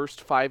the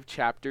first 5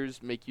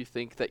 chapters make you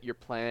think that you're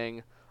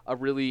playing a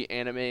really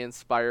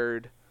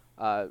anime-inspired,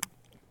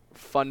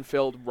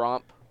 fun-filled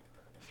romp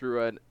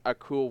through a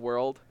cool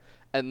world,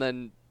 and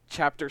then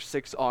chapter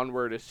 6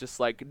 onward is just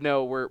like,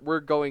 no, we're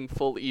going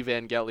full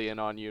Evangelion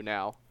on you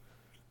now.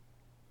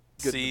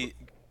 Good- See,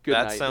 good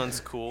that night. sounds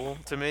cool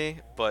to me,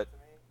 but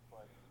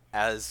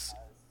as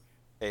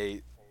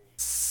a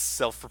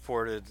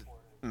self-reported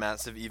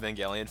massive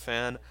Evangelion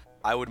fan,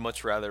 I would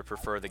much rather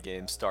prefer the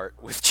game start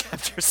with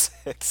Chapter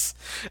 6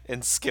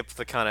 and skip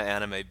the kind of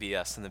anime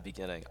BS in the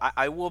beginning.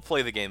 I will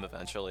play the game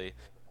eventually,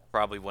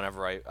 probably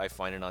whenever I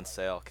find it on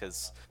sale,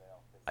 because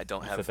I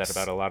don't You have... said that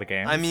about a lot of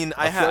games. I mean,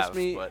 I Trust have,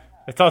 me- but...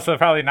 It's also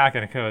probably not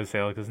going to go on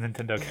sale because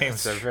Nintendo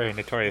games are very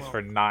notorious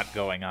for not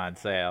going on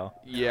sale.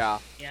 Yeah.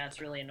 Yeah,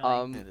 it's really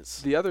annoying. It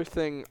is. The other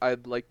thing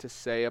I'd like to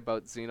say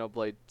about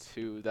Xenoblade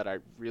 2 that I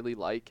really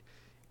like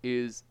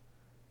is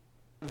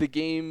the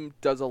game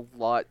does a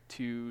lot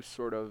to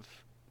sort of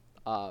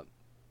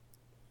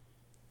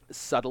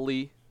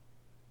subtly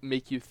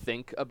make you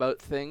think about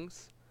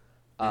things.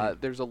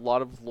 There's a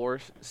lot of lore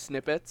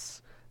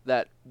snippets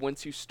that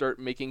once you start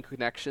making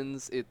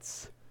connections,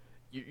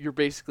 you're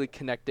basically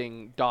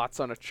connecting dots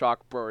on a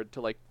chalkboard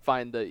to like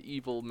find the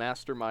evil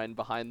mastermind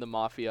behind the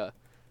mafia.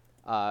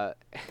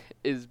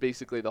 Is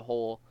basically the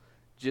whole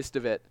gist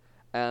of it.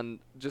 And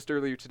just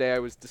earlier today, I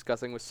was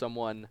discussing with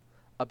someone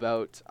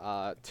about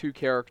 2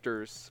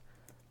 characters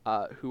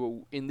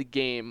who in the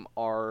game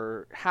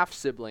are half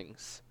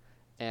siblings,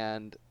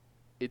 and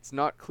it's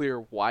not clear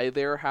why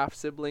they're half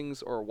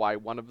siblings or why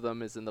one of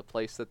them is in the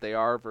place that they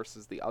are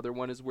versus the other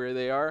one is where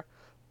they are.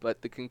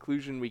 But the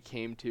conclusion we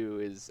came to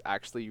is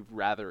actually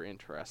rather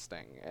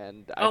interesting,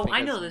 and think I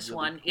that's know this really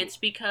one. cool. It's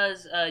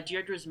because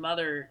Deirdre's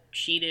mother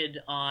cheated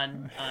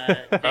on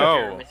Victor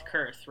Oh. with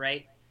Kurth,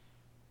 right?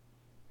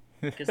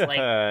 'Cause, like,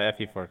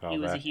 FE4 callback. He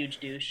was a huge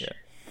douche. Yeah.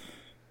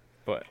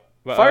 But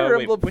Fire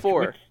wait, Emblem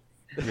 4.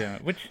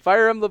 Which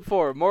Fire Emblem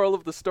 4. Moral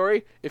of the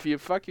story: if you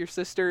fuck your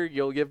sister,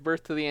 you'll give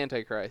birth to the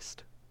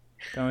Antichrist.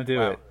 don't do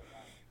Wow. it.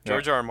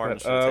 George R. R. Martin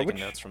But, should have taken which-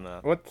 notes from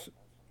that.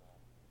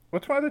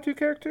 What's one of the 2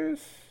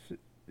 characters?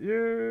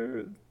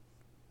 You're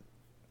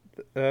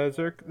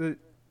Zerk.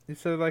 You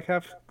said like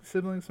half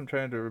siblings. I'm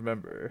trying to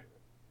remember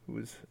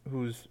who's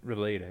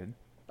related.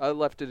 I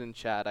left it in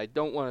chat. I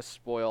don't want to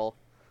spoil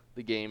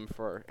the game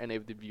for any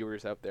of the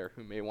viewers out there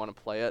who may want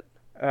to play it.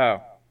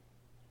 Oh,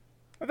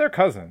 they're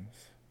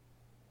cousins.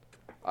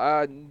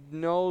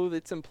 No,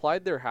 it's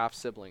implied they're half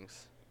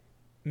siblings.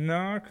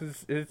 No,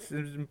 because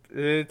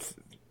it's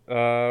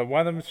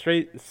one of them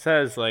straight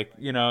says like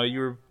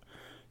you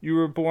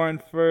were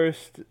born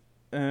first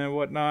and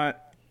whatnot.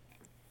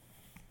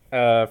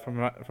 From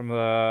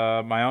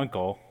my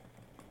uncle.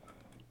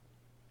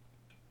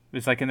 It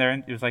was like in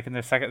their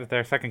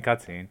second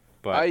cutscene.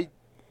 But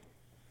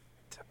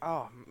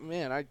Oh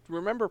man, I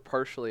remember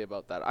partially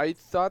about that. I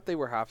thought they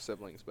were half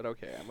siblings, but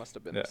okay, I must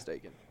have been Yeah.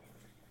 mistaken.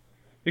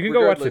 you can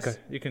go watch regardless-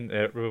 you can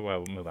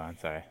well move on.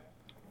 Sorry.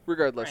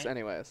 Regardless, Right.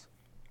 anyways,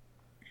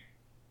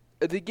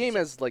 the game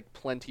has like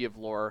plenty of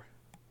lore.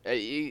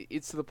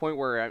 It's to the point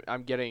where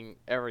I'm getting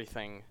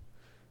everything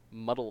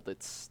muddled.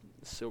 It's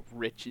so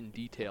rich in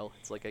detail.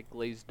 It's like a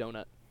glazed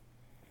donut.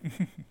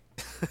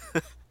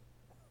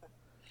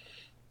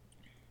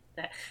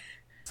 That,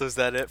 So is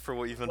that it for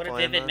what you've been what a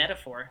playing vivid then?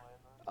 metaphor.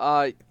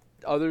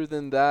 Other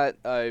than that,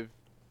 I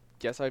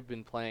guess I've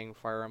been playing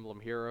Fire Emblem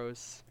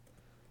Heroes.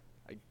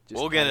 I just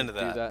We'll get kinda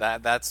into do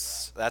that.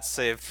 That's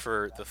saved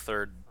for the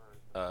third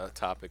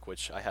topic,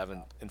 which I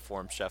haven't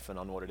informed Sheffin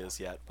on what it is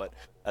yet, but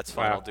that's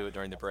fine. Wow. I'll do it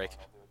during the break.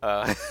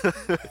 Fire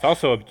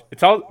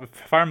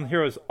Emblem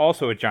Heroes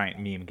also a giant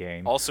meme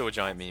game. Also a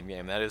giant meme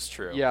game. That is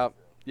true. Yeah,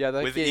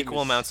 that With game equal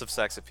is- amounts of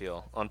sex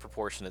appeal,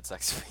 unproportionate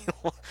sex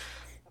appeal.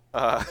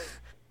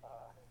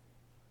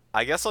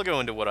 I guess I'll go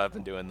into what I've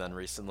been doing then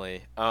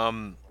recently.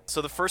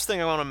 So the first thing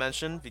I want to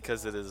mention,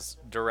 because it is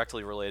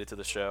directly related to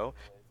the show,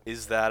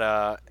 is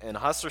that, and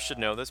Hustler should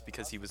know this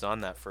because he was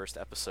on that first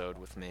episode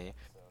with me,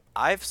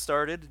 I've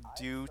started,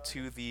 due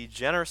to the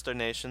generous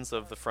donations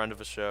of the friend of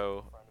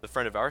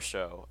our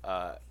show,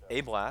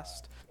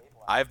 A-Blast,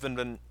 I've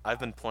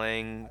been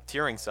playing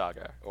Tearing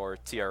Saga, or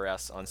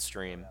TRS, on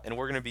stream, and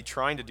we're going to be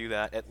trying to do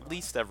that at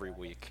least every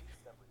week.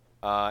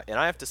 And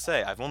I have to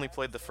say, I've only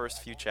played the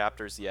first few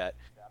chapters yet,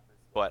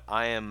 but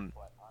I am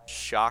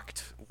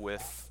shocked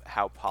with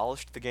how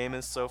polished the game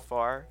is so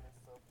far,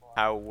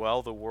 how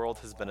well the world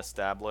has been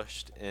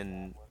established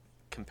in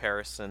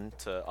comparison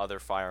to other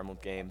Fire Emblem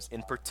games,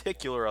 in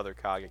particular other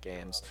Kaga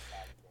games.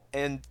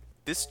 And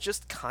this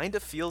just kind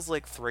of feels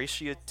like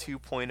Thracia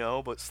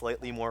 2.0, but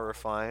slightly more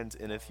refined.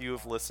 And if you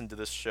have listened to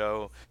this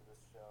show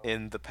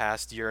in the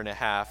past year and a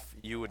half,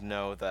 you would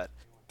know that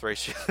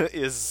Thracia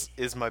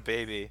is my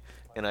baby,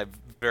 and I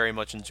very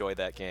much enjoy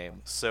that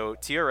game. So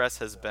TRS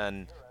has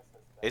been,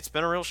 it's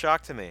been a real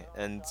shock to me,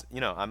 and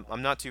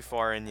I'm not too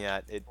far in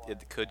yet.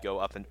 It could go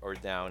up or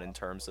down in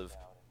terms of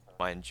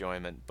my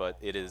enjoyment, but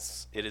it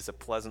is a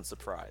pleasant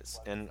surprise,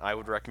 and I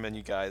would recommend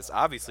you guys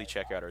obviously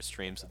check out our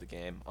streams of the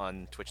game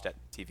on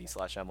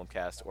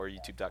twitch.tv/emblemcast or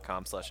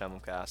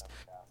youtube.com/emblemcast.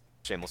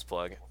 Shameless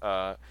plug.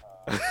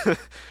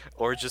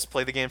 Or just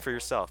play the game for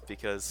yourself,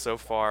 because so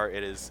far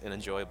it is an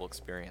enjoyable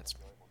experience.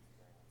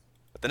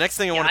 But the next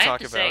thing I want to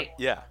talk about, say,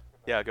 yeah,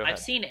 go ahead. I've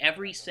seen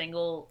every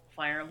single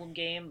Fire Emblem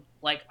game.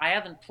 Like, I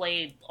haven't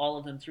played all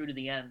of them through to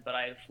the end, but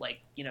I've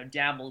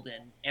dabbled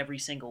in every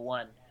single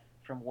one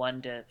from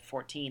 1 to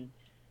 14.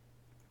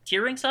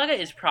 Tearing Saga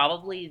is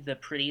probably the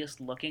prettiest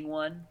looking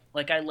one.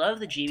 Like, I love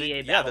the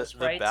GBA battle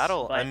sprites. The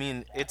battle. But I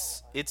mean,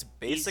 it's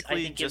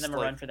basically I think give them a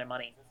run for their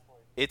money.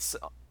 It's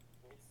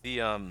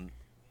the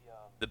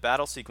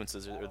battle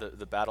sequences or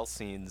the battle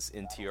scenes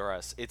in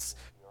TRS. It's,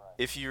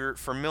 if you're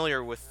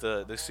familiar with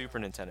the Super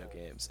Nintendo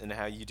games and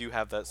how you do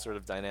have that sort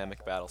of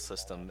dynamic battle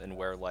system, and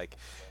where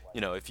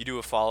if you do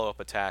a follow-up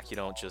attack, you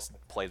don't just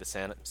play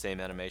the same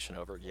animation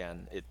over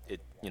again.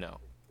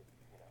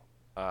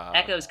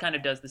 Echoes kind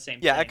of does the same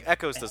thing. Yeah,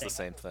 Echoes does the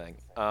same thing.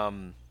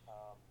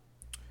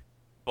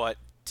 But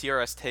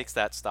TRS takes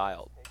that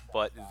style,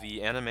 but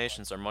the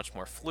animations are much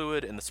more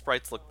fluid, and the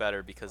sprites look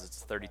better because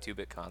it's a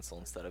 32-bit console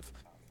instead of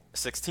a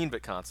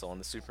 16-bit console on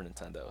the Super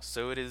Nintendo.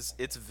 So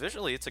it's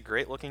visually, it's a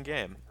great-looking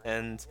game,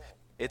 and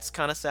it's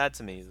kind of sad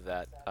to me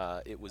that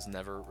it was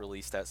never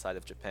released outside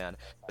of Japan.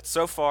 But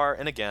so far,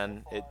 and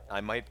again,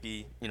 I might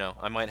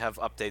have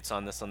updates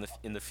on this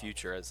in the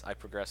future as I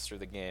progress through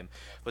the game.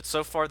 But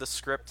so far, the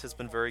script has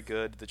been very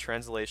good. The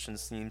translation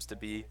seems to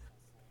be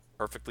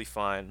perfectly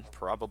fine,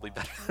 probably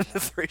better than the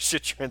Thracia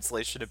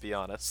translation, to be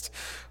honest.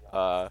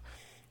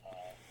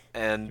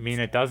 And I mean,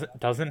 it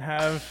doesn't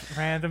have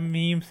random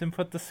memes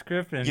input the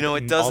script, and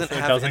it doesn't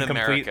have in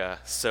America,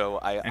 so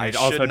it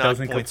also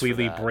doesn't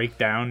completely break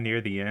down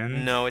near the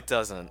end. No, it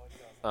doesn't.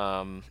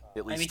 At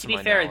least I mean, to my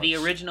be fair, knowledge. the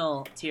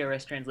original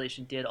TRS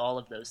translation did all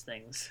of those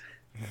things.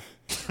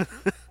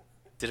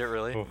 Did it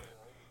really? Oh.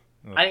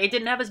 It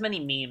didn't have as many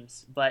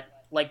memes, but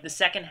the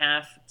second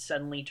half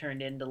suddenly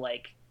turned into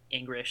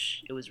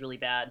English. It was really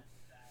bad.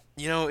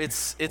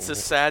 It's a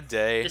sad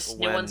day. This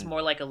new one's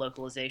more like a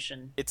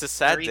localization. It's a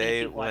sad or even day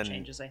a few plot when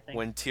changes, I think.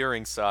 when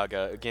Tearing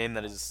Saga, a game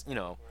that is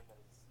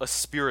a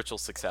spiritual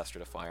successor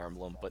to Fire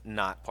Emblem, but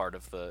not part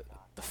of the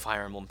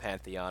Fire Emblem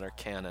pantheon or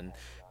canon,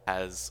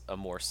 has a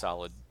more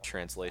solid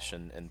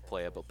translation and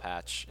playable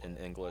patch in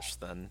English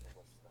than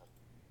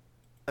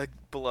a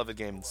beloved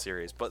game in the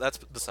series. But that's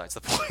besides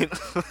the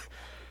point.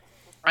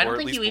 I don't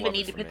think you even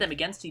need to pit them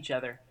against each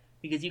other,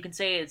 because you can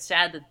say it's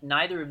sad that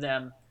neither of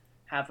them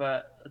have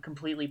a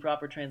completely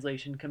proper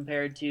translation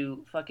compared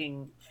to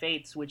fucking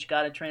Fates, which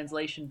got a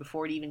translation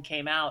before it even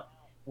came out,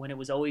 when it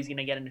was always going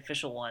to get an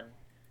official one.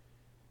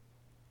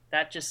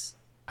 That just...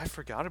 I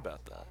forgot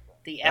about that.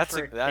 The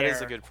effort that is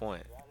a good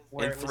point.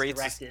 And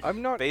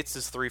Fates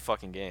is 3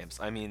 fucking games.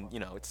 I mean,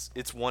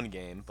 it's one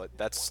game, but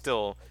that's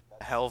still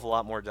a hell of a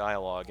lot more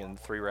dialogue in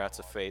 3 Rats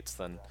of Fates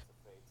than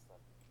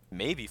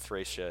maybe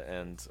Thracia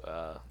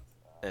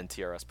and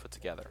TRS put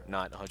together.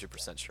 Not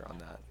 100% sure on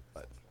that,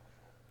 but...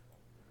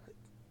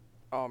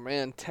 Oh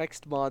man,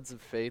 text mods of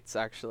Fates,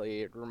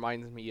 actually, it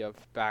reminds me of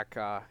back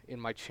in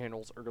my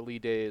channel's early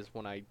days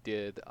when I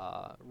did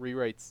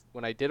rewrites.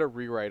 When I did a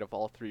rewrite of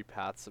all 3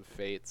 paths of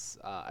Fates,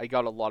 I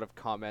got a lot of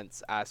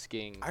comments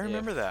asking. I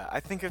remember that.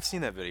 I think I've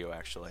seen that video,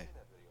 actually.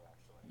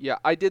 Yeah,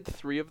 I did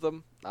 3 of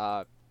them,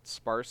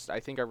 sparse. I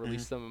think I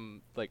released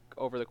them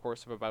over the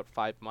course of about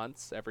 5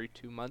 months, every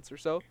 2 months or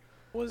so.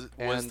 Was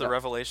the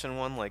Revelation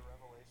one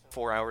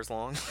 4 hours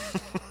long?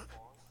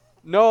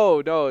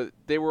 No,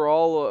 they were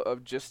all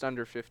of just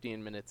under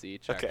 15 minutes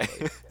each. Okay.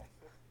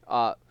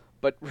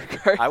 But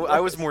regardless, I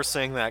was more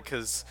saying that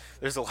because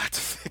there's a lot to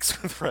fix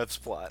with Rev's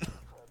plot.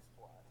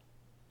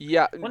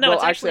 Yeah, well, no,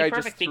 it's actually I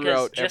perfect, just because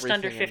out just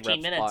under everything in 15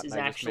 Rev's minutes plot, is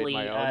and I just made actually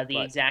my own,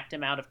 the exact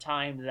amount of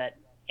time that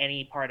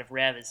any part of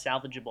Rev is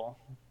salvageable.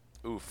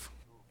 Oof.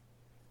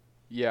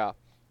 Yeah.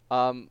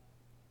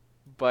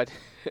 But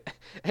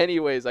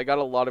anyways, I got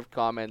a lot of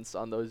comments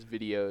on those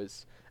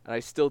videos, and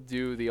I still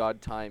do the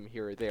odd time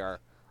here or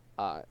there,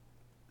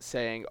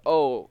 saying,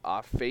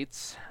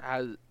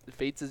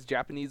 Fates'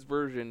 Japanese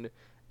version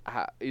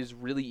is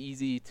really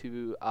easy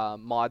to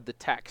mod the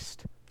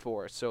text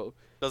for, so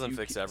doesn't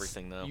fix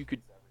everything though. You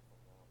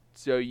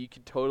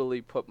could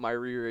totally put my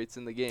rewrites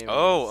in the game.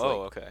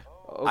 Okay.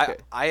 Okay.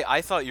 I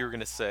thought you were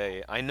gonna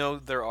say, I know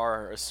there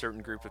are a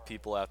certain group of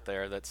people out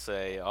there that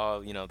say,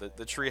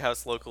 the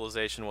Treehouse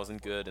localization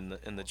wasn't good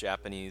and the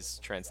Japanese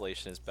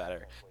translation is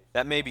better.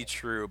 That may be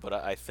true, but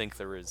I think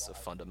there is a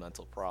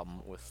fundamental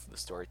problem with the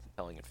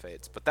storytelling in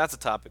Fates. But that's a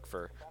topic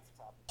for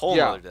a Whole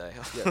Yeah. other day.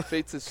 Yeah,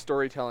 Fates'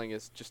 storytelling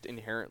is just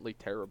inherently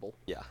terrible.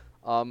 Yeah.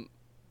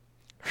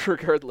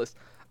 Regardless.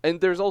 And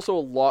there's also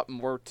a lot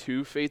more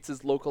to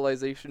Fates'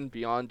 localization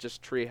beyond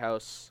just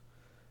Treehouse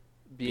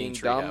being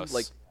dumb.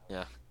 Treehouse.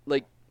 Yeah.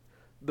 Like,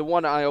 the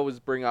one I always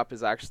bring up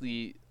is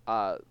actually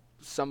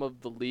some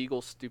of the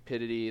legal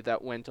stupidity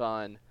that went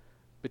on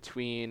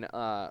between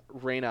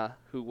Reina,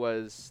 who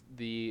was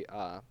the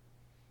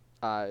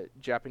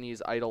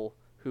Japanese idol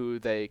who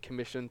they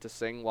commissioned to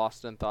sing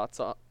Lost in Thoughts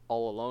All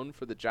Alone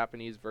for the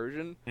Japanese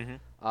version.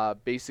 Mm-hmm.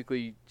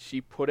 Basically,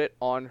 she put it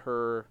on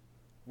her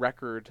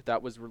record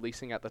that was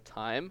releasing at the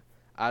time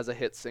as a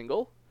hit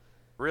single.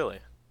 Really?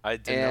 I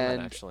didn't know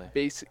that, actually.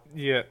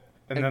 Yeah.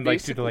 And then,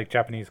 like, due to, like,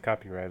 Japanese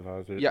copyright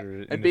laws. Yeah, or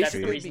and That's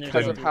basically the reason because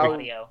there's of no how-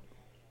 audio.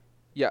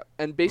 Yeah,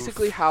 and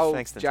basically Oof. how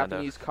Thanks, Nintendo.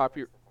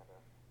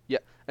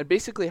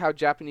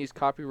 Japanese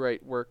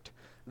copyright worked,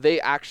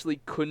 they actually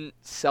couldn't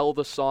sell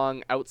the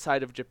song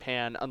outside of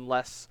Japan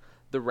unless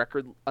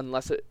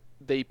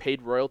they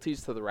paid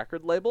royalties to the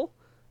record label,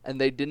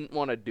 and they didn't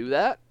want to do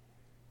that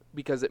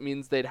because it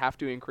means they'd have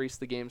to increase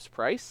the game's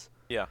price.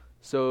 Yeah.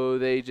 So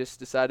they just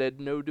decided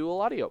no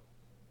dual audio.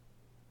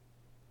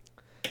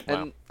 Wow.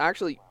 And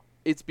actually,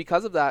 it's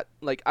because of that,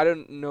 like, I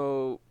don't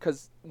know,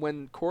 because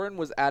when Corrin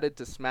was added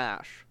to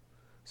Smash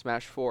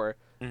 4,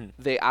 Mhm.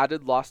 they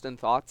added Lost in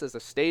Thoughts as a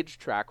stage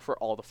track for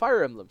all the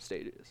Fire Emblem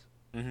stages.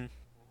 Mm-hmm.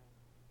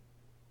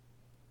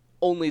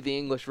 Only the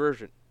English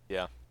version.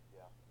 Yeah.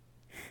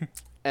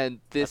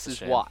 And this That's a is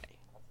shame. why.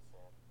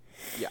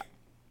 Yeah.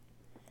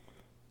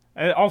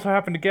 And it also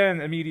happened again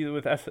immediately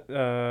with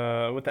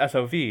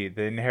SOV,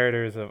 the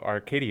Inheritors of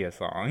Arcadia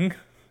song.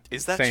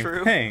 Is that Same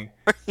true? thing.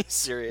 Are you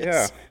serious?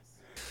 Yeah.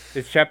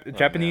 It's Oh,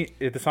 Japanese.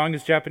 The song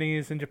is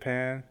Japanese in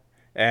Japan,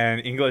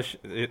 and English,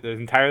 an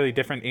entirely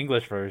different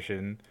English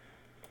version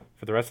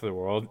for the rest of the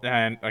world.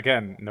 And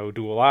again, no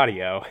dual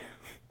audio.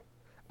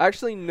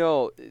 Actually,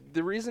 no.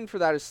 The reason for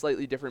that is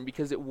slightly different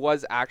because it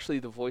was actually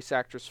the voice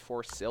actress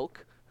for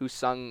Silk who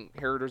sung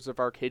Inheritors of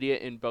Arcadia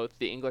in both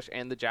the English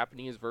and the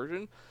Japanese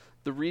version.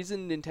 The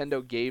reason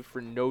Nintendo gave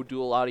for no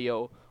dual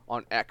audio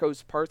on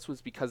Echo's parts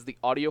was because the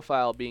audio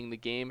file, being the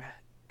game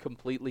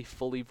completely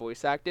fully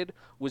voice acted,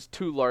 was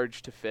too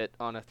large to fit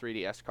on a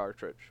 3DS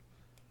cartridge.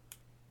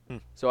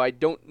 So I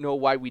don't know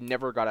why we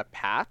never got a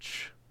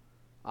patch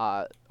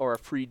or a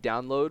free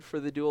download for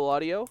the dual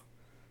audio,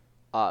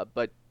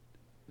 but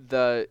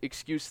the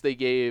excuse they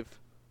gave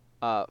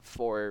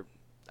for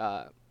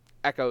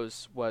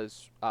Echoes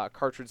was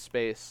cartridge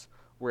space,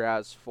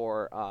 whereas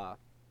for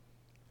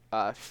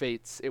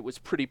Fates, it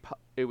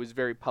was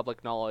very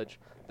public knowledge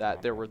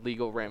that there were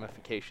legal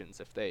ramifications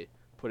if they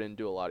put in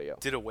dual audio.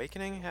 Did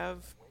Awakening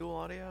have dual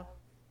audio?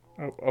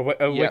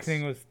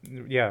 Awakening was,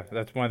 yeah,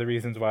 that's one of the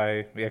reasons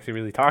why we actually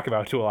really talk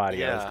about dual audio,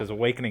 is Yeah. because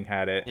Awakening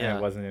had it, Yeah. and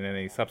it wasn't in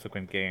any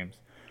subsequent games.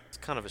 It's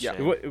kind of a Yeah.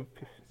 shame.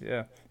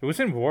 It was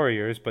in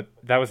Warriors, but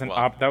that was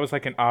that was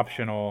like an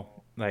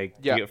optional, like,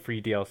 Yeah.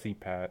 free DLC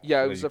pack. Yeah,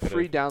 it that was you a could've-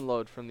 free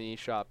download from the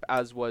eShop,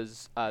 as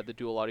was the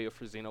dual audio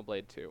for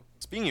Xenoblade 2.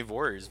 Speaking of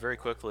Warriors, very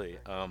quickly,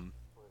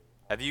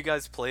 have you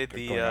guys played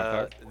Going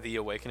off the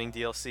Awakening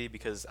DLC?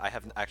 Because I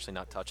have actually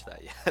not touched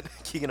that yet.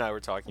 Keegan and I were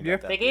talking Yeah.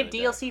 about that. They the gave other day.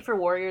 DLC for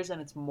Warriors and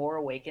it's more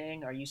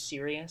Awakening. Are you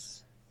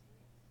serious?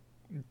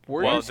 Well,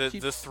 Warriors the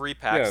keeps- 3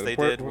 packs Yeah, they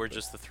War- did were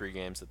just the 3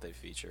 games that they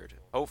featured.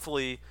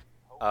 Hopefully,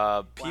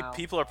 Wow.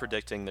 people are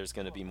predicting there's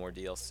going to be more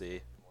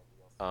DLC.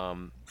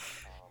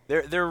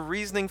 Their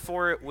reasoning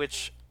for it,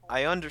 which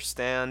I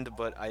understand,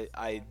 but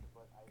I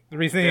The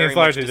reasoning very is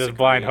largely much just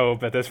blind disagree.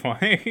 hope at this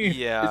point.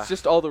 yeah. It's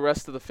just all the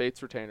rest of the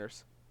Fates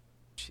retainers.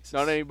 Jesus.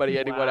 Not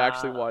anyone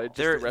actually Wow. wanted. Just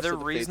Their the rest of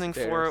the reasoning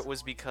Fates for retainers. it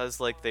was because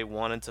like they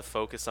wanted to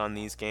focus on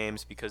these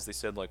games because they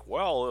said like,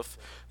 well, if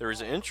there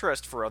is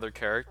interest for other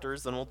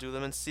characters, then we'll do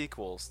them in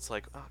sequels. It's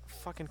like, oh,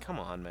 fucking come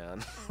on,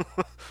 man.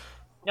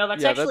 No,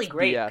 that's Yeah, actually that's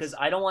great BS. because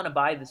I don't want to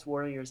buy this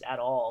Warriors at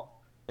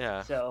all.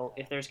 yeah. So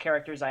if there's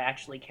characters I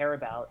actually care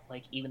about,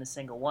 like even a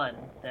single one,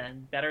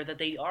 then better that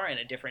they are in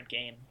a different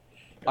game.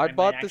 that I might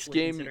bought this actually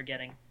game- consider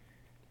getting.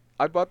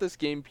 I bought this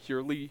game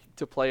purely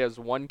to play as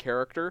one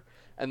character,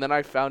 and then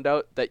I found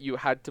out that you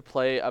had to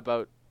play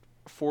about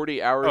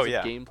 40 hours Oh, of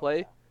yeah.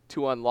 gameplay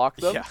to unlock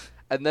them. Yeah.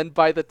 And then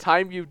by the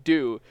time you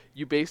do,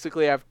 you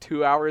basically have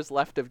 2 hours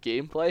left of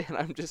gameplay, and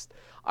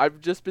I've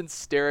just been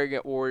staring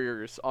at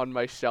Warriors on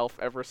my shelf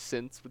ever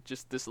since with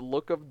just this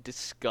look of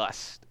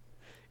disgust.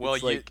 Well,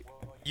 It's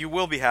you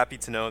will be happy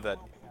to know that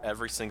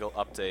every single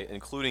update,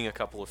 including a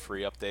couple of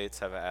free updates,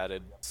 have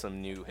added some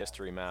new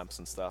history maps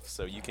and stuff,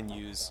 so you can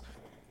use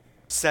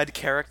said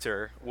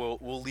character. We'll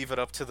leave it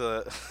up to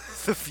the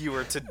the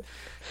viewer to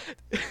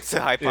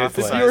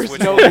hypothesize viewers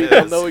which know one it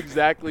they'll is. know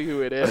exactly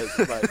who it is,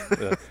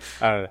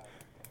 but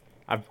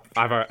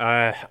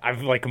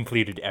I've like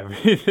completed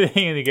everything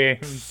in the game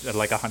at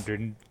like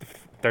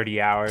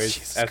 130 hours.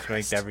 Jesus That's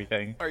Christ. ranked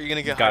everything. Are you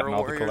gonna get Gotten Hyrule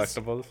all the Warriors?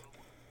 collectibles.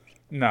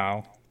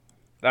 No,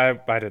 I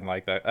didn't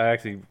like that. I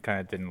actually kind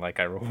of didn't like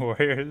Hyrule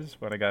Warriors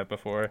when I got it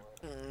before.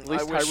 at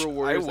least Hyrule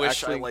Warriors I wish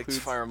actually I liked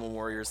includes... Fire Emblem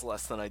Warriors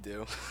less than I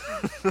do.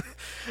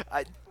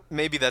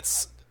 Maybe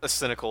that's a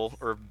cynical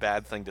or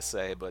bad thing to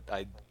say, but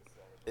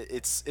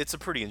it's a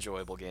pretty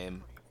enjoyable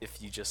game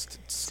if you just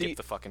skip See-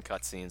 the fucking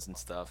cutscenes and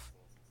stuff.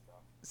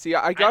 See,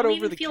 I I got don't over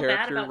even the feel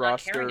bad character about not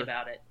caring roster.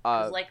 about it.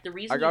 'Cause, like, the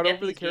reason I got you get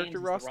over the these games character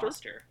is roster. the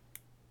roster.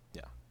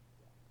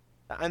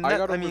 And I that,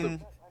 got I over the-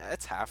 mean,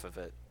 that's half of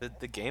it.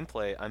 The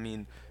gameplay, I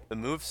mean, the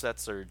move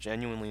sets are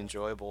genuinely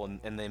enjoyable,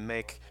 and they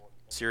make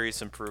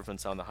serious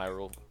improvements on the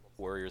Hyrule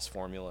Warriors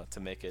formula to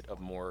make it a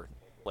more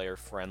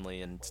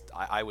player-friendly and,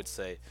 I would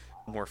say,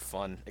 more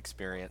fun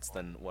experience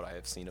than what I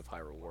have seen of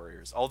Hyrule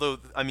Warriors. Although,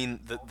 I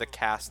mean, the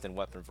cast and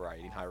weapon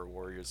variety in Hyrule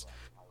Warriors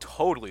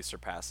totally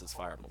surpasses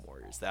Fire Emblem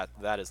Warriors.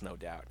 That is no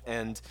doubt.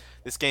 And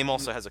this game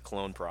also has a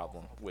clone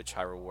problem, which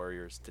Hyrule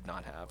Warriors did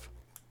not have.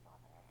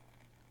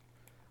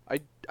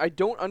 I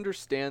don't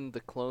understand the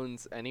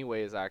clones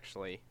anyways,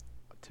 actually,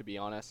 to be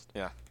honest.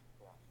 Yeah.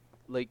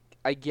 Like,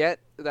 I get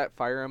that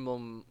Fire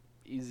Emblem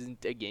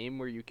isn't a game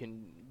where you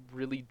can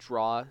really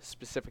draw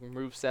specific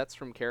move sets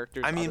from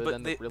characters I mean, other but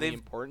than the really they've-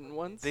 important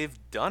ones. They've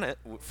done it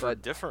for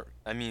But- different.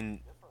 I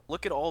mean,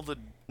 look at all the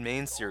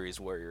main series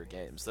Warrior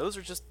games. Those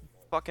are just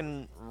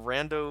fucking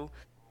rando,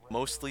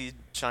 mostly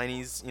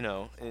Chinese,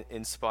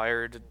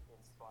 inspired,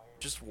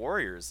 just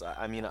warriors.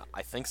 I mean,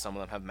 I think some of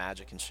them have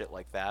magic and shit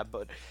like that,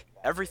 but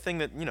everything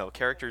that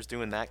characters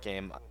do in that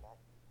game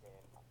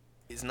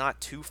is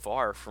not too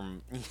far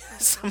from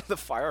some of the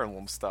Fire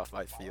Emblem stuff.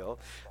 I feel,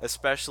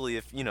 especially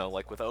if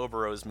like with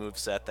Obero's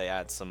moveset, they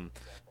add some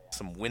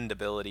wind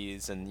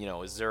abilities, and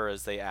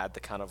Azura's they add the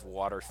kind of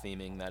water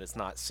theming that is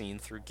not seen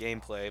through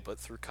gameplay but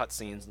through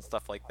cutscenes and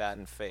stuff like that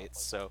in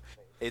Fates. So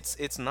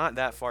it's not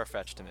that far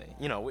fetched to me.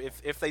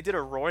 If they did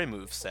a Roy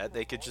moveset,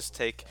 they could just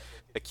take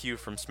a cue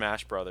from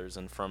Smash Brothers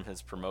and from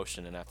his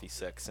promotion in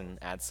FE6 and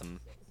add some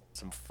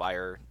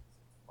fire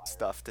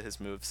stuff to his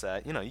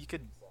moveset. You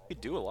could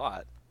do a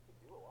lot.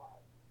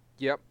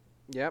 Yep,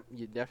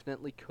 you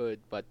definitely could,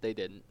 but they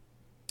didn't.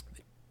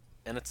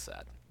 And it's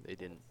sad. They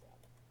didn't.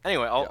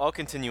 Anyway, Yep. I'll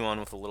continue on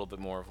with a little bit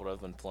more of what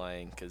I've been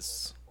playing,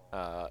 because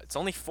it's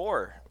only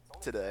 4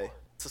 today.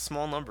 It's a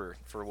small number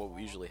for what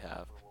we usually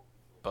have.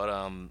 But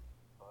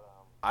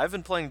I've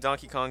been playing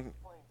Donkey Kong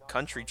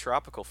Country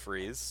Tropical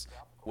Freeze,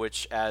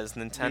 which, as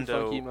funky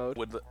Nintendo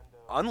mode.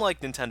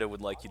 unlike Nintendo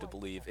would like you to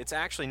believe, it's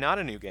actually not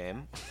a new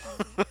game.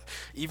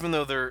 Even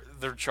though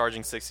they're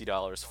charging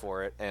 $60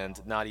 for it,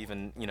 and not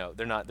even,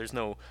 there's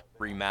no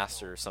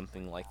remaster or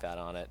something like that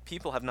on it.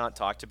 People have not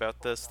talked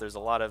about this. There's a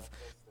lot of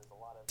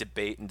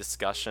debate and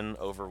discussion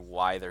over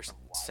why they're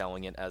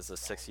selling it as a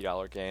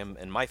 $60 game,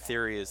 and my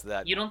theory is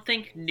that You don't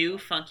think new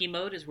funky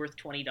mode is worth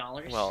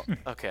 $20? well,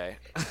 okay.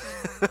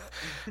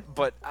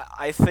 But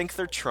I think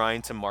they're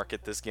trying to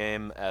market this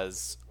game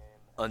as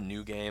a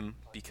new game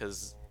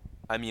because,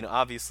 I mean,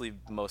 obviously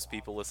most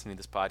people listening to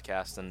this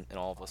podcast and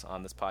all of us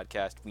on this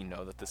podcast, we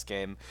know that this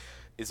game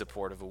is a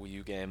port of a Wii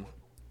U game.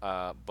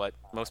 But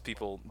most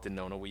people didn't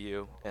own a Wii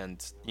U,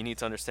 and you need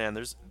to understand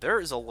there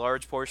is a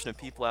large portion of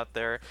people out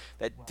there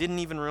that didn't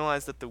even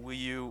realize that the Wii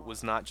U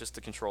was not just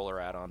a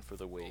controller add-on for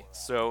the Wii.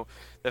 So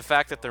the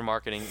fact that they're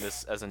marketing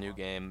this as a new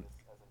game,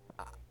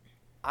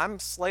 I'm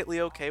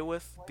slightly okay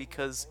with,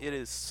 because it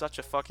is such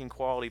a fucking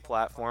quality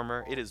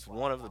platformer. It is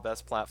one of the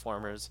best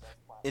platformers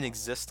in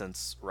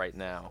existence right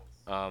now.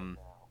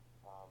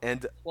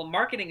 And Well,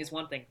 marketing is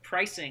one thing.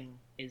 Pricing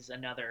is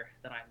another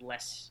that I'm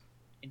less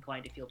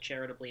inclined to feel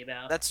charitably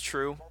about. that's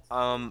true.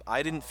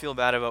 I didn't feel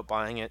bad about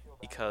buying it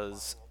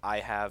because I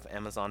have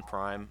Amazon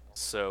Prime.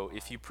 So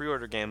if you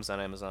pre-order games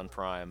on Amazon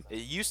Prime, it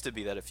used to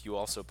be that if you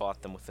also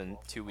bought them within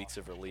 2 weeks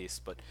of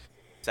release, but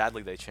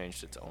sadly they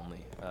changed it to only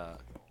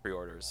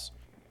pre-orders.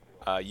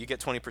 You get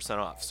 20%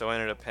 off. So I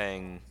ended up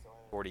paying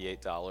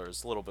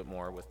 $48, a little bit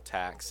more with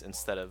tax,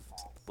 instead of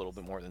a little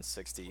bit more than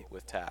 $60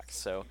 with tax.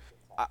 So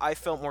I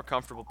felt more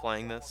comfortable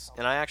playing this,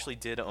 and I actually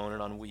did own it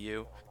on Wii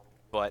U.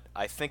 But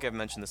I think I've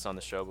mentioned this on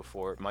the show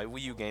before. My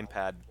Wii U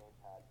gamepad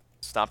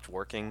stopped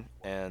working,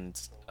 and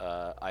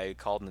I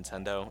called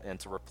Nintendo, and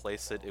to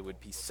replace it, it would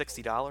be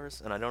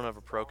 $60, and I don't have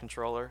a Pro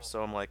controller,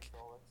 so I'm like,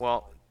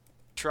 well,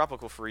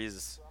 Tropical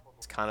Freeze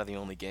is kind of the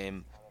only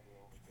game.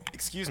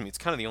 Excuse me, it's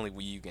kind of the only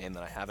Wii U game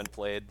that I haven't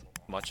played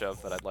much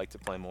of that I'd like to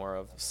play more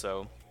of.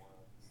 So,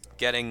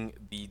 getting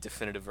the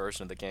definitive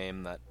version of the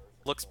game that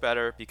looks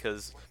better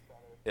because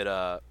it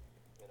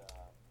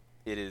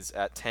is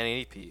at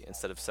 1080p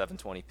instead of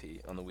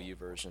 720p on the Wii U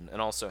version,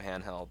 and also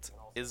handheld,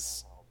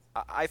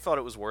 I thought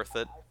it was worth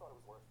it.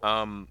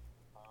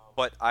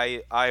 But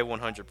I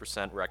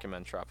 100%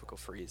 recommend Tropical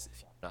Freeze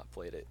if you've not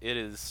played it. It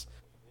is,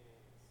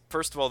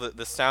 first of all, the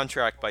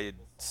soundtrack by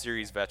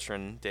series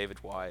veteran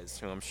David Wise,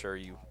 who I'm sure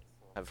you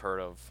have heard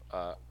of,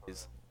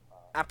 is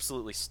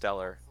absolutely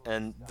stellar,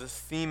 and the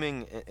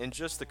theming and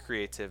just the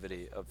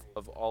creativity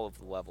of all of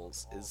the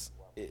levels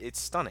it's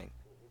stunning.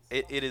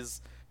 It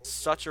is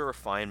such a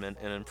refinement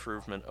and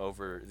improvement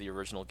over the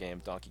original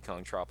game, Donkey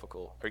Kong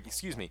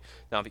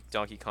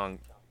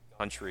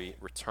Country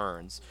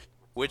Returns,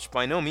 which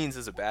by no means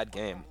is a bad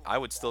game. I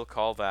would still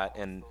call that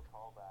an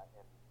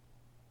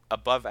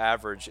above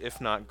average,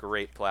 if not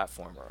great,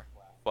 platformer.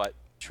 But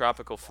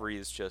Tropical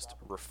Freeze just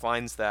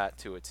refines that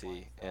to a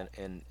T, and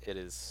it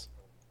is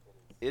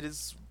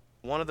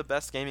one of the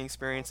best gaming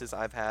experiences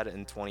I've had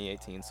in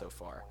 2018 so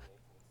far.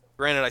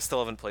 Granted, I still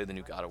haven't played the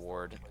new God of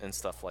War and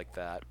stuff like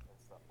that,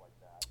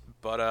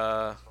 but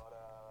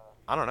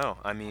I don't know.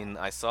 I mean,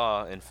 I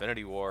saw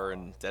Infinity War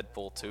and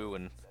Deadpool 2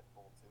 and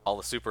all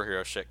the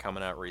superhero shit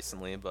coming out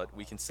recently, but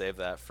we can save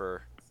that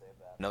for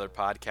another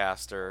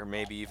podcast or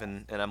maybe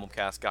even an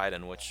Emblemcast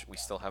Gaiden, which we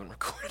still haven't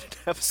recorded an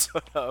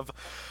episode of.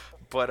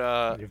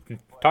 But You've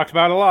talked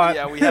about it a lot.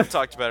 yeah, we have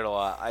talked about it a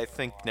lot. I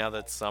think now that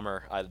it's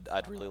summer,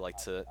 I'd really like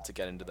to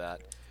get into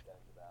that.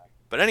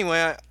 But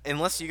anyway,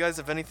 unless you guys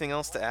have anything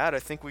else to add, I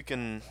think we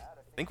can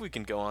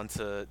go on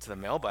to the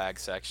mailbag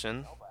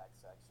section.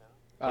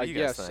 What do you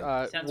guys Yes.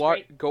 think? Sounds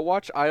great. Go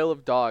watch Isle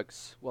of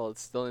Dogs while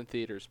it's still in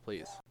theaters,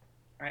 please.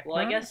 All right. Well,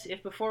 I guess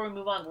if before we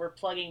move on, we're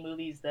plugging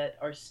movies that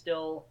are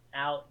still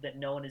out that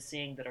no one is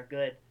seeing that are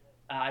good.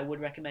 I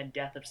would recommend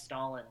Death of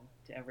Stalin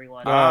to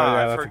everyone. yeah,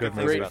 I've that's heard a good good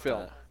things movie. about Great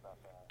film.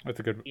 that. It's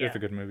a good. Yeah. It's a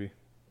good movie.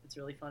 It's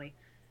really funny.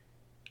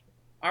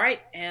 All right,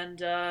 and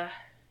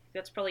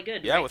that's probably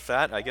good. Yeah, right? with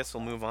that, I guess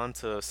we'll move on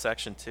to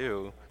section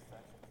 2.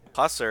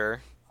 Husser,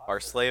 our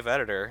slave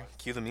editor,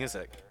 cue the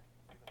music.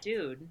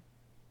 Dude.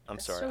 I'm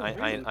That's sorry. so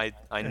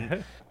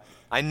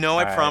I know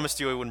I Alright. promised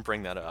you I wouldn't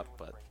bring that up,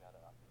 but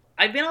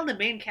I've been on the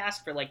main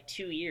cast for like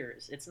 2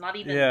 years. It's not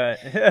even.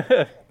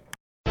 Yeah.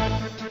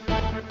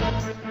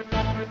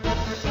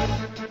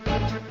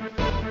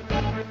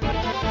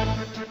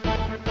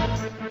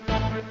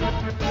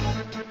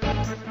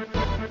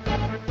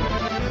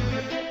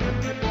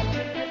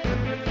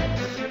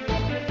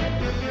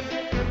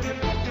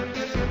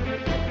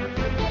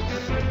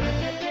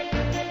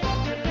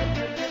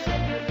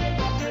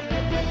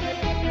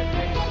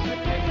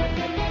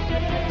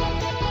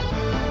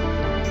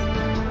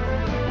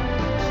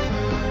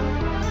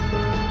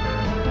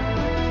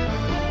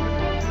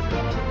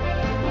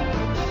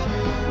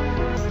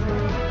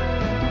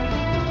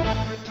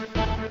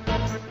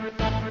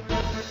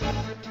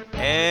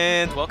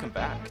 And welcome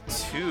back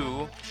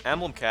to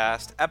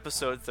Emblemcast,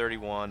 episode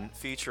 31,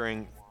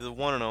 featuring the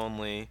one and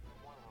only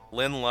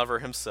Lynn Lover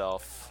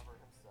himself,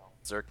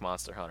 Zerk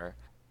Monster Hunter.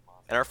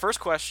 And our first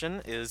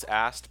question is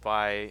asked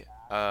by,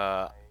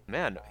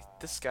 man,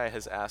 this guy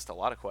has asked a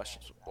lot of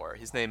questions before.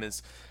 His name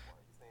is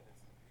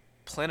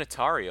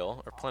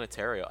Planetarial, or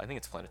Planetario, I think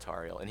it's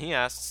Planetarial, and he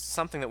asks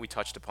something that we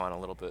touched upon a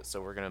little bit, so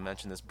we're going to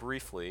mention this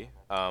briefly.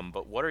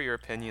 But what are your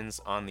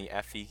opinions on the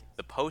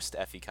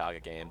post-Effie Kaga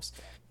games,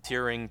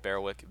 Tearing,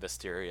 Bearwick,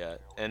 Visteria?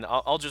 And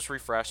I'll just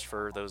refresh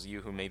for those of you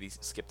who maybe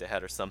skipped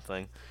ahead or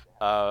something.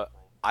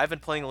 I've been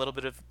playing a little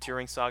bit of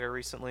Tearing Saga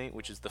recently,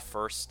 which is the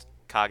first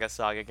Kaga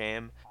Saga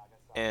game,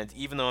 and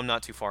even though I'm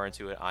not too far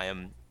into it, I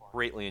am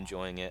greatly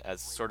enjoying it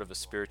as sort of a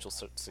spiritual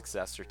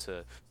successor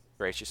to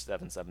Gracious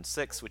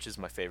 776, which is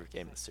my favorite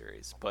game in the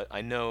series. But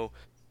I know,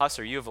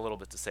 Husser, you have a little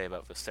bit to say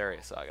about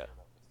Visteria Saga.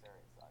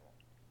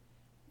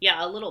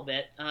 Yeah, a little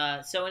bit.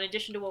 So in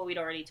addition to what we'd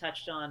already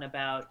touched on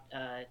about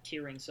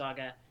Tearing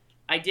Saga,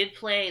 I did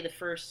play the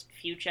first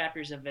few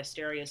chapters of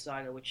Visteria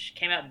Saga, which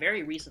came out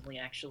very recently,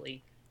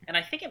 actually. And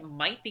I think it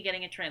might be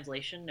getting a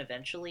translation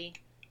eventually,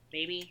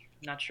 maybe.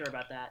 I'm not sure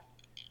about that.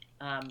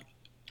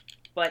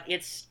 But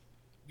it's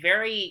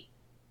very,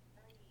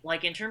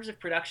 like, in terms of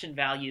production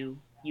value,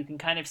 you can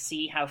kind of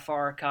see how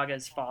far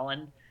Kaga's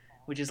fallen,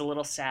 which is a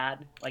little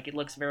sad. Like, it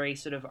looks very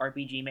sort of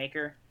RPG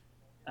Maker,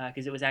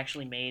 because it was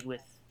actually made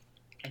with,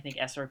 I think,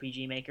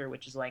 SRPG Maker,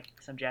 which is, like,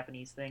 some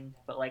Japanese thing.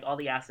 But, like, all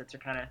the assets are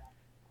kind of...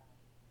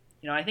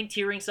 You know, I think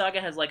Tearing Saga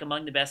has, like,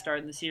 among the best art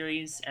in the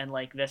series, and,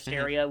 like,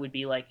 Visteria would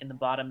be, like, in the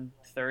bottom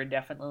third,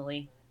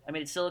 definitely. I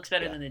mean, it still looks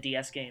better than the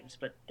DS games,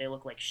 but they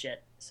look like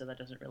shit, so that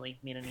doesn't really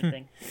mean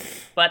anything.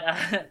 But,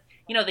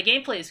 you know, the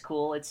gameplay is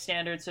cool. It's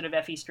standard sort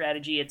of FE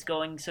strategy. It's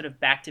going sort of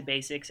back to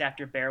basics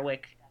after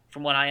Bearwick,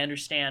 from what I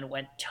understand,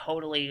 went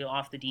totally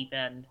off the deep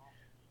end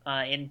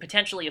in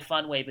potentially a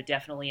fun way, but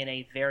definitely in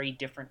a very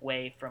different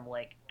way from,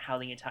 like, how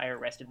the entire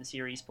rest of the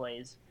series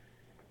plays.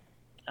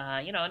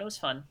 You know, and it was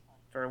fun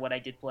for what I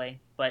did play,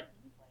 but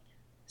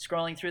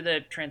scrolling through the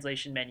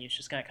translation menus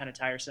just got kind of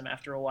tiresome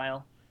after a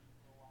while.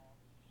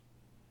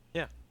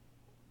 Yeah.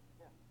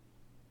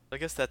 I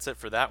guess that's it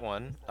for that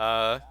one.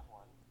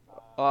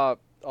 All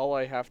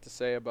I have to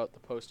say about the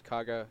post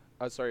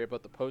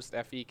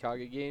FE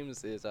Kaga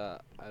games is the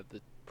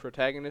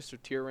protagonist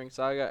of Tearing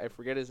Saga. I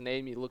forget his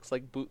name. He looks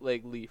like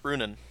Bootleg Leaf.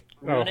 Runen.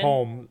 Oh, Runen?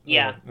 Holmes.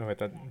 Yeah. Oh, no, wait,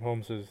 that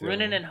Holmes is. the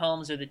Runen other and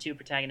Holmes are the two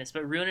protagonists,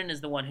 but Runen is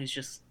the one who's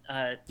just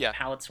Yeah.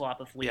 palette swap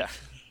of Leaf. Yeah.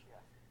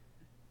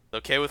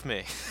 Okay with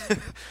me.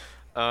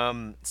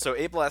 So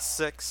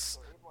Ablast6,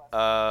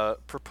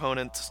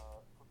 proponent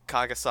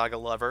Kaga Saga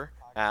lover,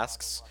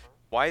 asks,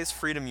 why is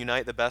Freedom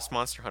Unite the best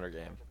Monster Hunter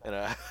game? And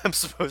I'm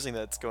supposing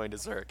that's going to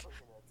Zerk.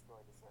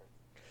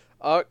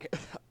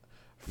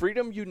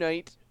 Freedom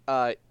Unite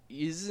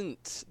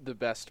isn't the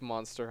best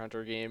Monster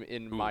Hunter game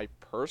in my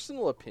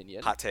personal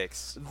opinion. Hot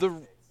takes.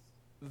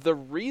 The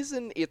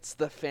reason it's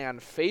the fan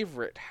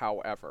favorite,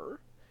 however,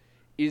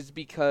 is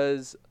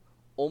because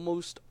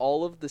almost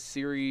all of the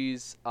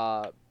series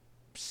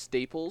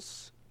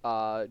staples.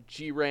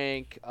 G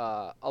rank,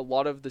 a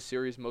lot of the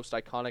series' most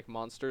iconic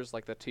monsters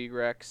like the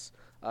Tigrex,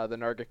 the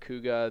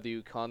Nargacuga,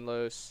 the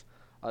Uconlos,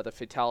 the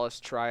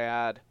Fatalis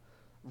Triad,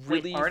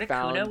 really Wait, Articuno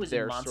found was in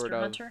their Monster sort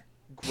of Hunter?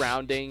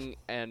 grounding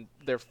and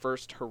their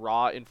first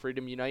hurrah in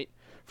Freedom Unite.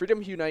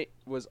 Freedom Unite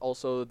was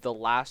also the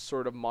last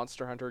sort of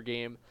Monster Hunter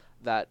game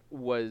that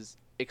was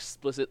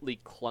explicitly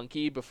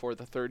clunky before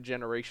the third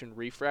generation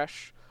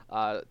refresh.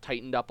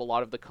 Tightened up a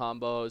lot of the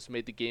combos,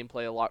 made the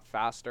gameplay a lot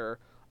faster,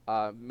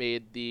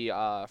 made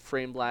the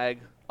frame lag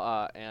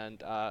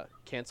and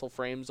cancel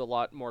frames a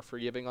lot more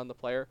forgiving on the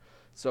player.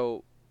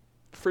 So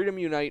Freedom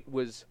Unite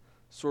was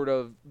sort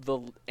of the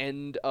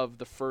end of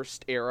the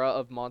first era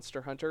of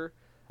Monster Hunter,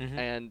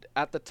 and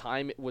at the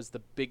time it was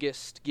the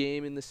biggest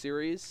game in the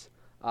series.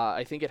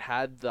 I think it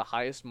had the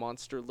highest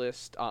monster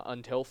list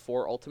until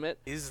 4 Ultimate.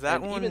 Is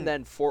that and one? Even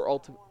then, 4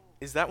 Ultimate.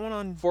 Is that one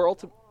on 4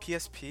 Ultimate.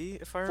 PSP?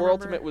 If I 4 remember.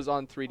 Ultimate was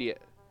on 3D.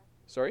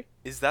 Sorry.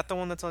 Is that the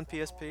one that's on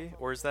PSP,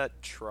 or is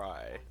that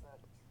Try?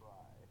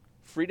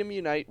 Freedom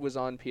Unite was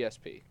on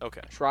PSP.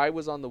 Okay. Try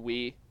was on the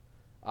Wii.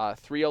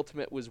 3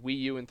 Ultimate was Wii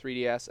U and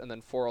 3DS, and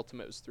then 4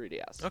 Ultimate was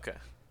 3DS. Okay.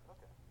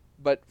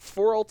 But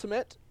 4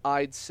 Ultimate,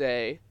 I'd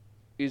say,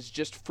 is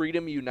just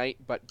Freedom Unite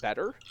but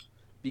better,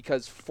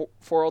 because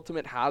 4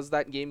 Ultimate has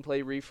that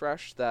gameplay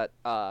refresh that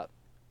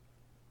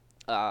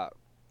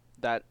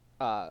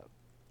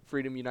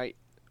Freedom Unite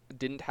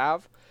didn't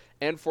have,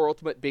 and 4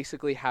 Ultimate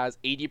basically has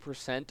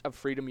 80% of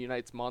Freedom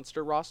Unite's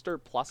monster roster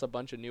plus a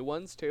bunch of new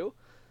ones too.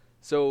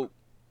 So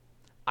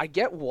I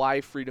get why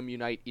Freedom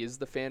Unite is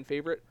the fan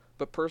favorite,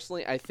 but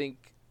personally I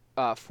think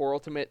 4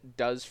 Ultimate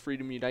does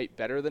Freedom Unite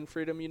better than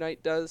Freedom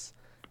Unite does,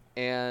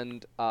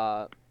 and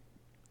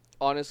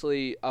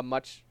honestly,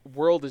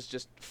 World is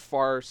just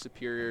far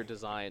superior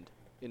designed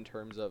in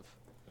terms of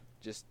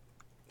just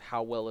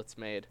how well it's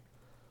made.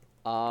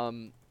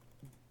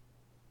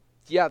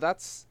 Yeah,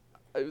 that's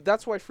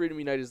why Freedom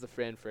Unite is the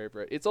fan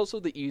favorite. It's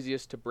also the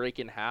easiest to break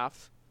in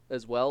half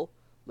as well.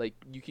 Like,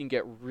 you can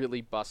get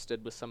really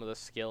busted with some of the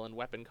skill and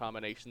weapon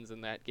combinations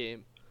in that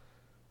game.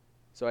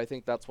 So I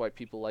think that's why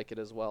people like it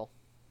as well.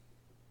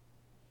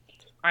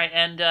 All right,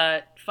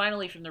 and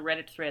finally from the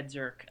Reddit thread,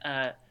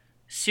 Zerk,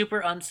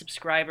 Super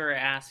Unsubscriber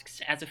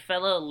asks, as a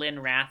fellow Lynn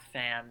Rath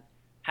fan,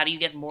 how do you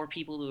get more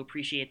people to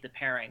appreciate the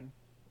pairing?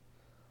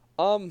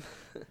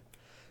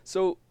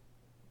 So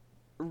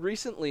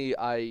recently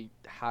I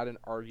had an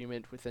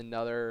argument with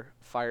another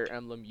Fire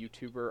Emblem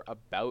YouTuber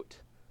about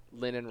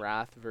Lynn and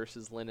Wrath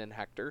versus Lynn and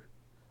Hector.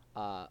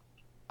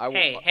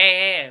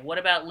 Hey, what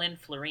about Lynn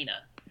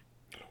Florina?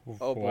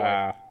 Oh boy.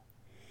 Wow.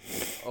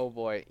 Oh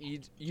boy.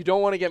 You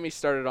don't want to get me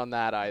started on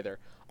that either.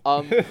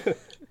 Oh.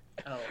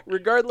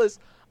 Regardless,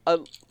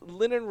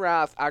 Lynn and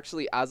Wrath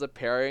actually as a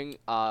pairing,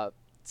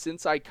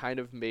 since I kind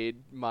of made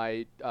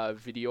my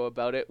video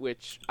about it,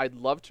 which I'd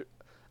love to...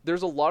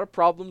 There's a lot of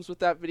problems with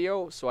that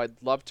video, so I'd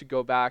love to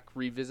go back,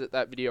 revisit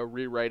that video,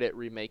 rewrite it,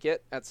 remake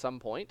it at some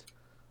point.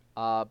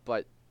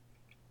 But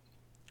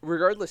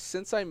regardless,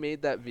 since I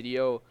made that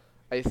video,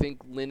 I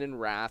think Lynn and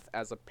Wrath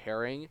as a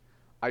pairing,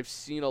 I've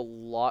seen a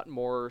lot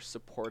more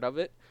support of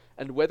it.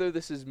 And whether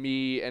this is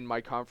me and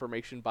my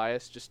confirmation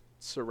bias just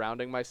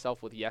surrounding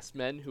myself with yes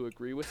men who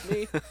agree with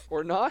me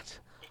or not,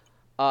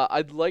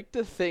 I'd like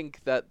to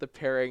think that the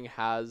pairing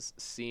has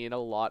seen a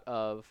lot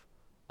of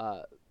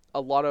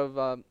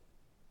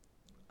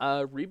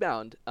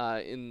rebound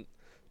in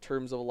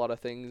terms of a lot of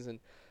things, and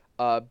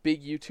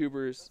big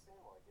YouTubers.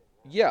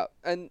 Yeah,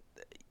 and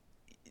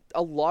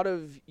a lot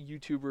of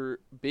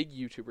big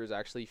YouTubers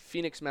actually.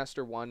 Phoenix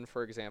Master 1,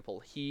 for example,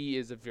 he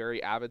is a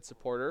very avid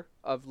supporter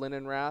of Lynn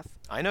and Wrath.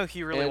 I know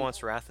he really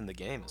wants Wrath in the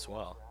game as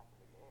well.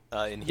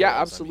 In yeah,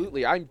 Heroes,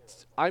 absolutely. I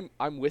mean.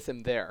 I'm with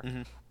him there.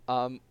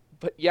 Mm-hmm.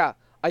 But yeah,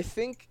 I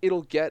think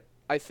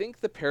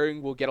the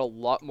pairing will get a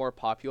lot more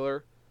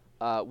popular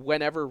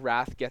whenever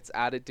Wrath gets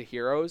added to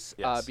Heroes,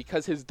 Yes.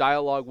 because his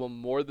dialogue will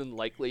more than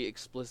likely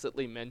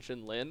explicitly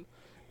mention Lynn,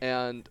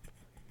 and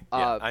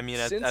Yeah, I mean,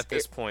 at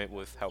this point,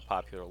 with how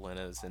popular Lynn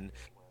is and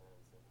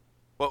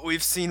what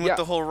we've seen with Yeah.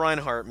 the whole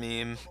Reinhardt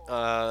meme,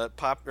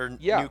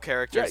 Yeah. new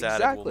characters Yeah, added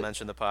exactly. will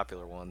mention the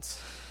popular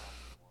ones.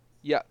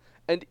 yeah,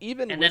 and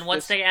even And with then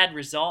once this, they add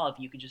Resolve,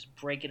 you can just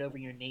break it over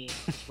your knee.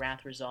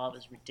 Wrath Resolve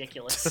is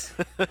ridiculous.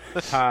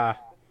 Ha.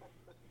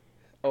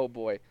 oh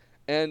boy,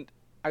 and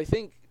I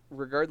think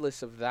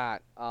regardless of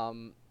that,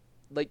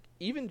 like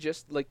even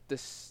just like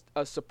this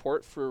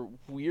support for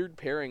weird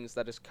pairings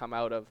that has come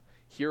out of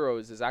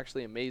Heroes is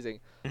actually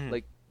amazing. Mhm.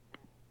 Like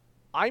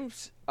I'm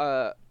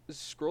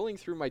scrolling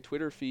through my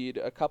Twitter feed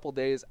a couple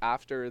days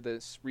after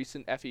this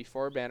recent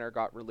FE4 banner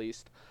got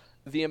released.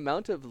 The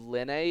amount of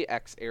Linne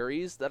x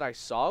Ares that I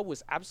saw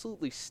was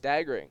absolutely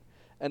staggering.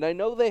 And I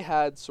know they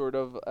had sort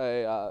of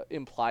a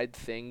implied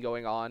thing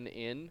going on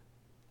in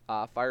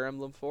Fire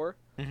Emblem 4,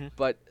 Mhm.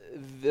 but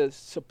the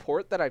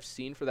support that I've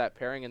seen for that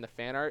pairing in the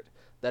fan art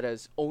that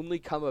has only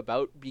come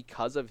about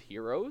because of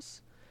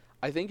Heroes,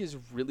 I think is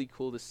really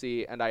cool to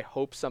see, and I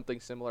hope something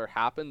similar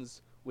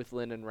happens with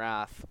Lynn and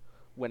Wrath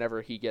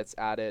whenever he gets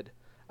added.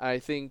 I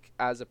think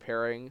as a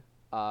pairing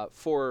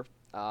for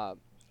the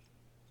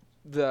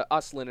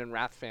Uslin and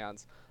Wrath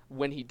fans,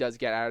 when he does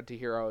get added to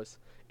Heroes,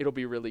 it'll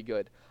be really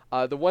good.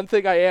 The one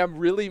thing I am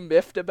really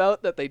miffed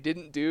about that they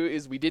didn't do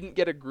is we didn't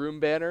get a Groom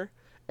banner,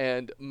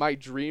 and my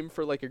dream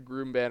for like a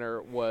Groom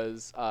banner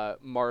was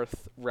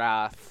Marth,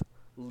 Wrath,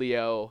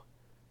 Leo,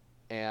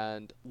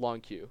 and Long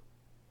Q,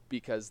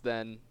 because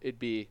then it'd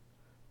be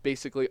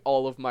basically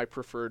all of my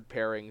preferred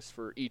pairings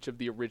for each of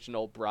the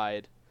original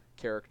Bride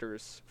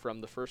characters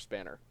from the first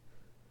banner.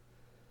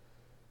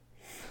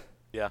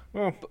 Yeah.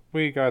 Well,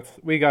 we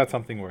got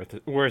something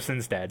worse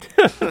instead.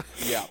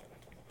 Yeah.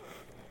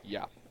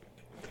 Yeah.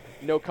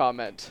 No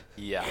comment.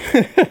 Yeah.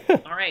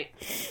 All right,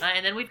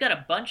 and then we've got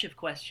a bunch of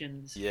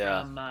questions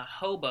Yeah. from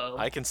Hobo.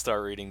 I can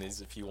start reading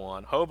these if you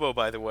want. Hobo,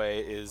 by the way,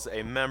 is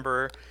a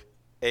member,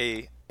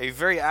 a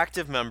very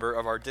active member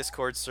of our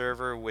Discord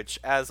server, which,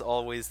 as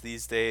always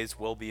these days,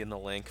 will be in the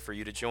link for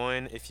you to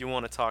join. If you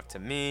want to talk to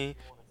me,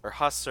 or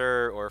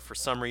Husser, or for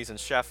some reason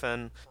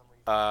Sheffen,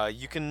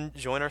 you can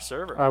join our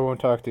server. I won't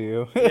talk to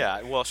you.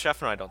 Yeah, well,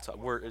 Sheffen and I don't talk.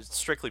 We're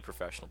strictly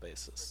professional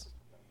basis.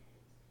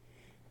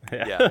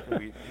 Yeah,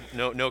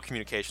 no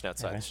communication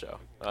outside the show.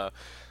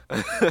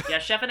 Yeah,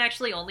 Sheffen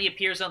actually only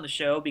appears on the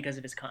show because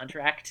of his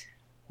contract.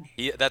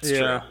 Yeah, that's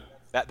Yeah.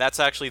 true. That's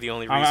actually the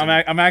only reason.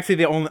 I'm actually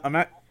the only.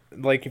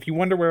 Like, if you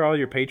wonder where all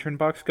your patron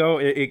bucks go,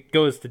 it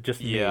goes to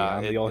just me. Yeah,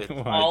 I'm the only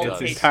one. all It's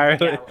pays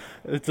entirely. out.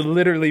 It's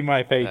literally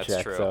my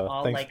paycheck. true. So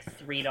All thanks. like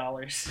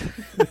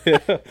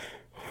 $3.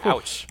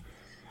 Ouch.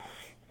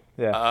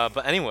 Yeah.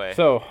 But anyway.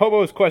 So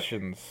Hobo's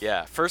questions.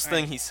 Yeah, first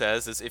thing he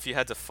says is, if you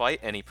had to fight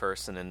any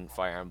person in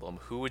Fire Emblem,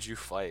 who would you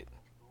fight?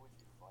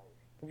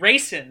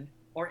 Raisin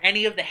or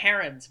any of the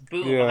herons.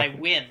 Boom, Yeah. I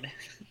win.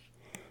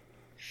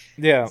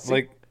 Yeah,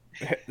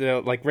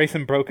 like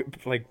Raisin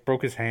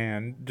broke his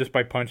hand just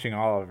by punching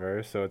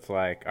Oliver. So it's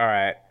like, all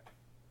right,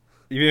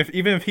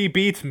 even if he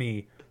beats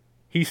me,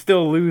 he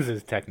still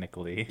loses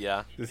technically.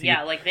 Yeah.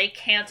 Yeah, like they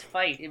can't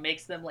fight. It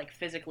makes them like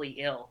physically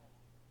ill.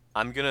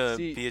 I'm gonna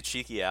See- be a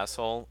cheeky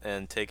asshole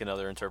and take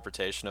another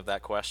interpretation of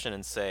that question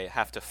and say,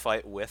 have to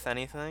fight with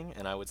anything,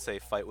 and I would say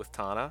fight with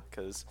Tana,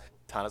 because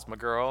Tana's my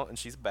girl, and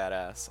she's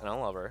badass, and I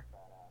love her.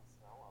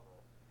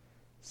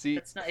 See,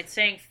 It's not. It's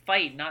saying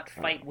fight, not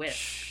fight with.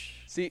 Shh.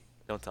 see,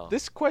 Don't tell him.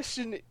 this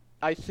question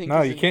I think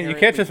No, is you can't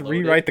inherently just loaded.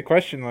 rewrite the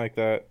question like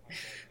that.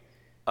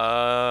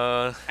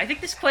 I think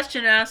this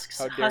question asks,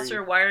 How dare Husser,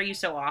 you. why are you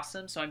so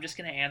awesome? So I'm just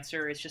gonna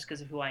answer. It's just because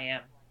of who I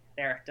am.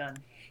 There, done.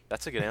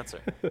 That's a good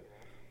answer.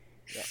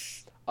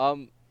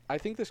 I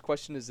think this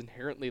question is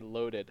inherently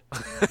loaded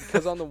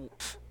because on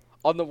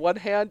the one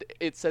hand,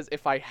 it says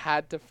if I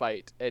had to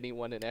fight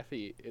anyone in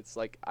FE, it's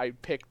like I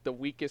picked the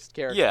weakest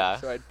character. Yeah.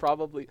 So I'd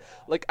probably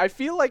I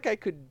feel like I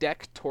could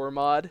deck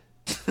Tormod.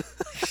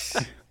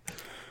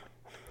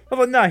 Oh,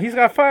 but no, he's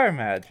got fire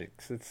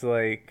magics. It's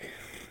like,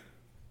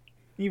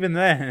 even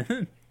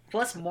then.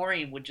 Plus,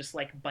 Maureen would just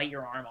like bite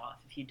your arm off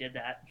if you did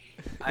that.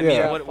 I Yeah. mean,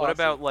 Yeah, what possibly.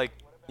 about, like,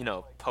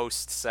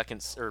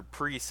 post-second, or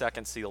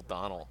pre-second seal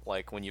Donald,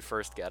 like, when you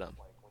first get him?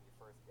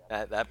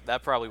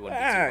 That probably wouldn't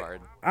be too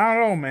hard. I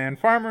don't know, man.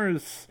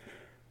 Farming's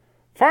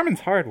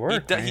hard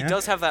work. He man.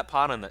 does have that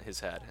pot on his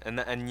head, and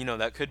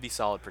that could be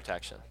solid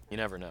protection. You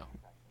never know.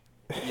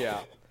 Yeah,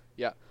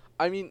 yeah.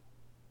 I mean,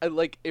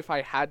 if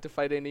I had to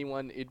fight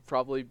anyone, it'd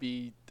probably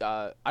be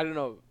I don't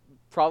know,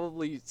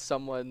 probably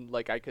someone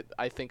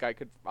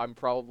I'm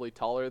probably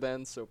taller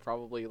than, so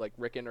probably like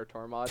Rickon or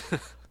Tormod.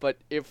 But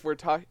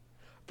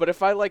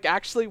if I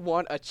actually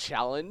want a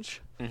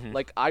challenge,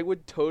 Mhm. I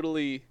would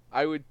totally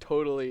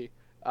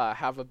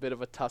have a bit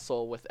of a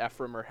tussle with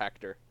Ephraim or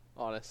Hector.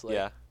 Honestly,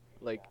 Yeah,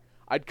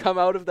 I'd come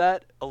out of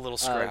that a little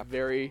scrap.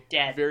 very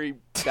Dead. very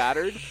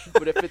battered.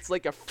 But if it's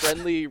like a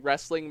friendly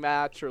wrestling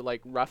match or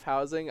like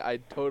roughhousing,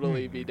 I'd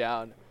totally be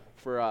down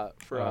for a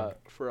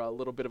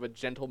little bit of a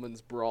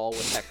gentleman's brawl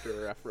with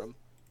Hector or Ephraim.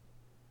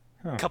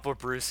 Couple of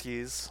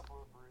brewskis.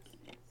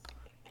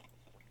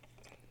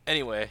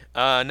 Anyway,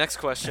 next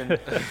question.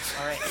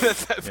 All right.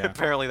 Yeah.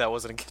 Apparently that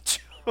wasn't a good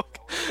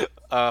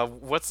joke.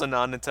 What's a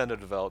non-Nintendo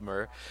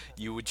developer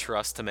you would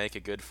trust to make a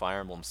good Fire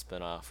Emblem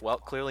spin-off? Well,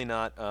 clearly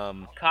not.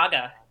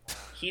 Kaga,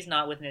 he's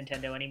not with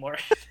Nintendo anymore.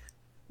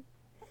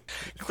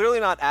 Clearly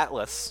not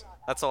Atlas.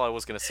 That's all I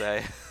was gonna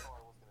say.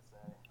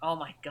 Oh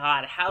my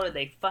god, how did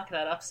they fuck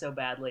that up so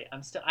badly?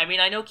 I mean,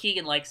 I know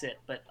Keegan likes it,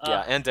 but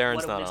Yeah, and Darren's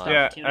what a not missed on.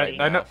 Yeah, opportunity.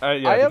 I know. I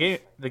Yeah,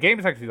 have- the game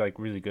is actually like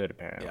really good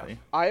apparently.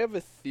 I have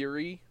a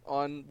theory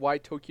on why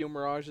Tokyo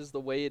Mirage is the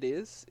way it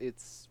is.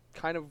 It's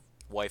kind of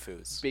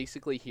Waifus.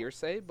 basically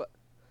hearsay,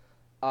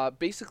 but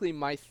basically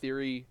my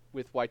theory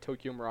with why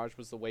Tokyo Mirage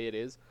was the way it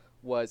is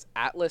was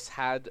Atlas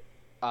had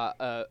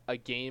a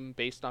game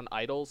based on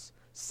idols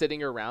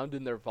sitting around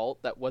in their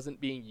vault that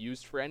wasn't being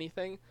used for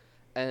anything,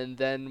 and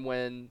then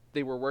when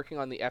they were working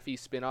on the FE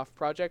spin-off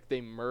project, they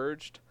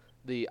merged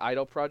the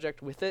idol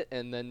project with it,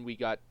 and then we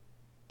got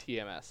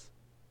TMS.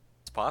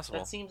 It's possible.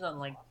 That seems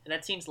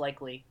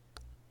likely.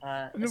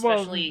 Well,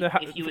 Especially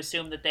if you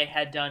assume that they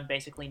had done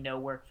basically no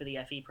work for the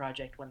FE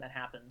project when that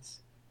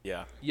happens.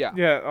 Yeah. Yeah.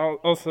 Yeah.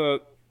 Also,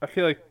 I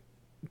feel like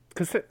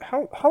Because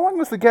how long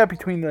was the gap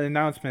between the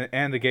announcement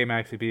and the game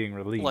actually being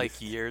released?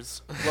 Like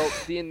years. Well,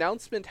 the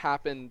announcement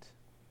happened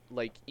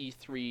like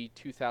E3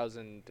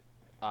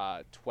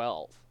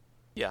 2012.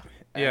 Yeah.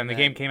 Yeah, and the then-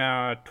 game came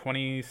out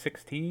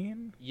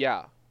 2016.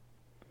 Yeah.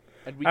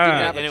 And we I don't didn't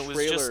know. have a And it was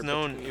trailer just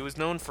known. between- It was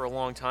known for a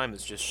long time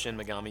as just Shin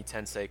Megami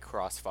Tensei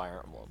Cross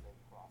Fire Emblem.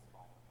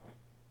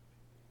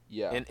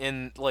 Yeah.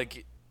 And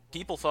like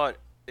people thought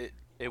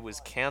it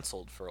was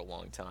canceled for a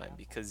long time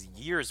because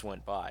years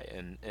went by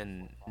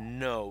and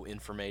no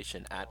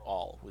information at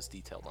all was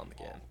detailed on the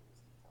game.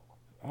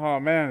 Oh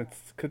man,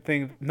 it's a good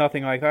thing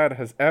nothing like that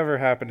has ever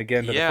happened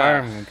again to Yeah. the Fire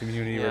Emblem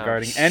community Yeah.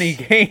 regarding any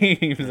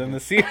games in the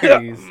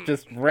series.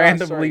 Just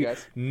randomly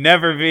guys.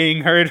 never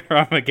being heard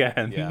from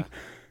again. Yeah.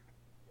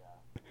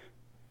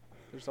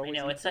 There's I always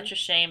know, it's E3. such a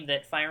shame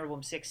that Fire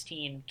Emblem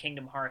 16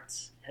 Kingdom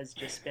Hearts has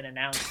just been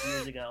announced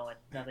years ago and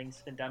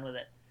nothing's been done with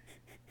it.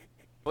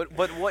 But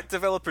what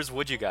developers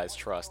would you guys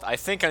trust? I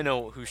think I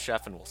know who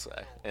Sheffin will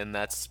say, and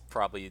that's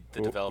probably the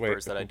Wait,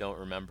 developers that I who? don't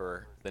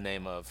remember the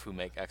name of who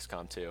make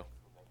XCOM 2.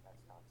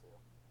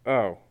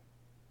 Oh.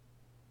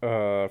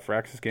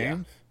 Firaxis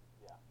Games?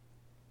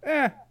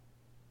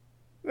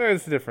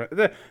 There's different.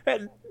 I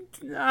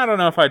don't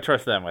know if I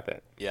trust them with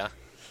it. Yeah.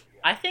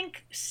 I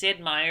think Sid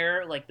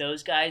Meier, like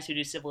those guys who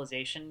do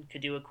Civilization,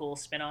 could do a cool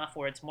spin-off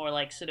where it's more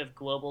like sort of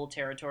global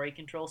territory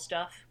control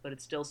stuff, but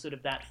it's still sort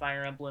of that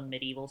Fire Emblem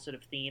medieval sort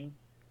of theme,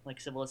 like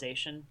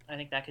Civilization. I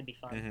think that could be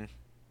fun. Mhm.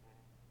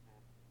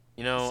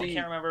 You know, I See-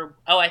 can't remember.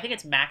 Oh, I think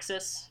it's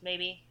Maxis,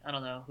 maybe. I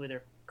don't know who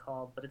they're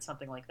called, but it's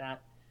something like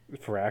that.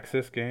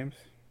 Firaxis Games?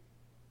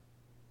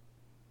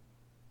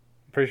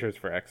 I'm pretty sure it's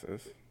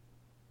Firaxis.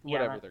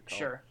 Whatever Yeah, they're called.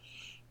 Sure.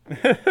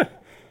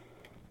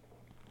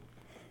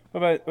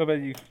 What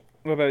about you?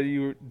 What about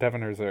you,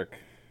 Devin or Zerk?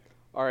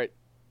 All right.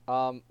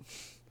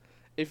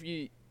 If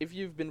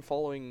you've been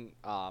following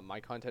my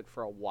content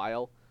for a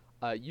while,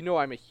 you know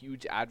I'm a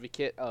huge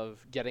advocate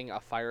of getting a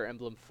Fire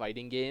Emblem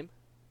fighting game,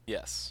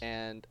 yes.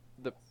 and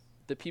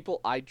the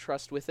people I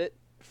trust with it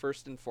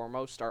first and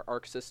foremost are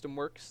Arc System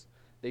Works.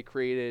 They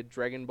created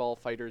Dragon Ball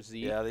Fighter Z,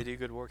 Yeah, they do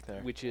good work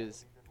there. which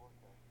is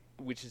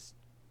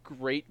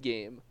great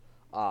game.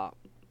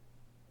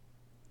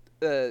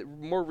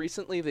 More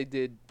recently, they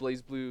did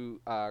Blaze Blue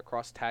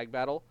Cross Tag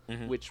Battle,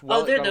 Mhm. which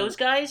Oh, they're got a- those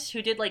guys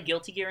who did like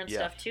Guilty Gear and Yeah.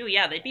 stuff too.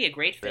 Yeah, they'd be a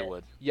great They fit.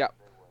 would. Yeah,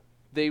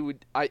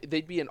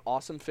 they'd be an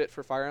awesome fit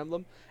for Fire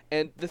Emblem.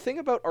 And the thing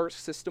about Arc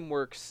System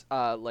Works,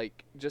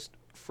 like just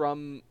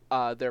from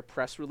their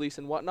press release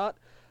and whatnot,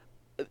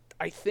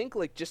 I think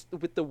like just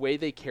with the way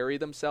they carry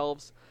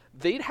themselves,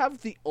 they'd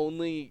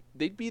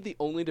be the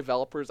only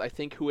developers I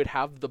think who would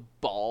have the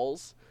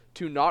balls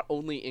to not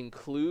only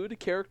include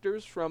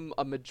characters from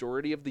a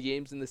majority of the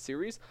games in the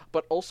series,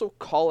 but also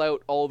call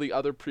out all the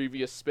other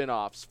previous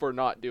spin-offs for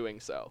not doing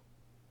so.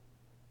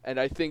 And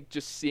I think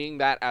just seeing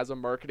that as a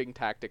marketing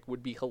tactic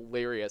would be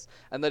hilarious,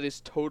 and that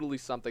is totally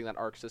something that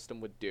Arc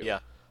System would do. Yeah.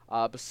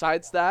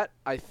 Besides that,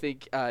 I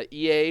think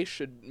EA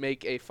should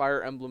make a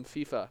Fire Emblem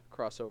FIFA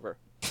crossover.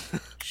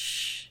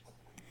 Shh.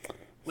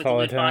 With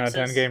Solid loot 10 out of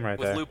 10 boxes game right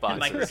With there. loot and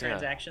boxes. Yeah.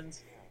 microtransactions.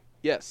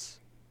 Yes.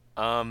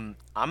 I'm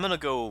gonna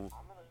go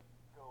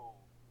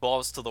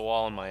balls to the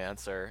wall in my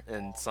answer,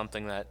 and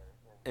something that,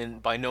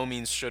 and by no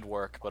means should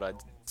work, but I'd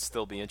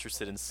still be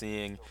interested in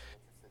seeing.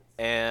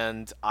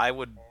 And I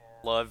would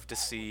love to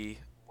see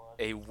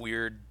a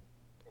weird,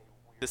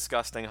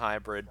 disgusting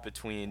hybrid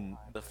between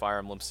the Fire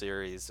Emblem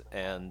series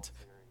and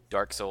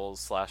Dark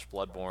Souls /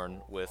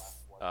 Bloodborne with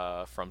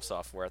From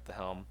Software at the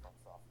helm.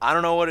 I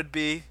don't know what it'd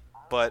be,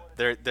 but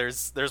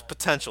there's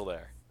potential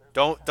there.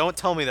 Don't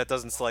tell me that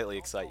doesn't slightly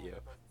excite you.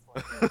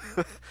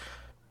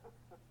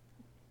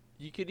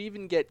 You could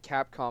even get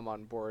Capcom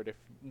on board if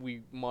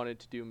we wanted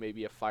to do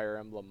maybe a Fire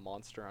Emblem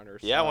Monster Hunter.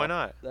 Yeah, why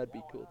style. not? That'd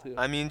be cool too.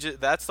 I mean,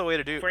 that's the way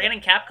to do If we're it.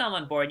 getting Capcom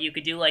on board, you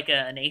could do like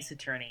an Ace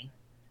Attorney.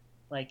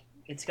 Like,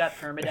 it's got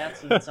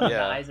permadeaths and someone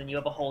Yeah. dies, and you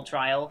have a whole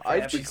trial for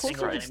I'd every be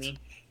single closer to enemy.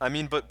 I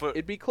mean, but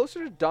It'd be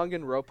closer to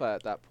Danganronpa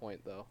at that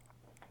point, though.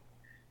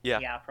 yeah.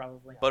 Yeah,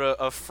 probably. But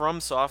a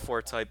From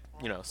Software type,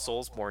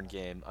 Soulsborne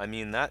game. I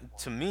mean, that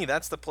to me,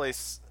 that's the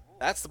place.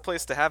 That's the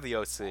place to have the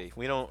OC.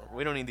 We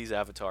don't need these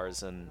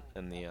avatars in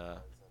the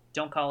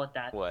Don't call it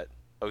that. what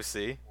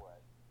OC.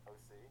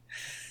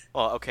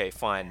 Well, okay,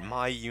 fine.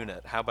 My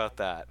unit. How about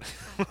that?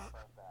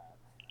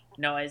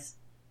 No, it's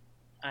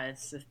a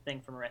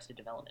thing from Arrested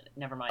Development.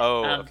 Never mind.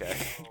 Oh, okay.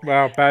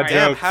 Wow, bad Alright.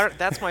 Damn, jokes.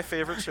 that's my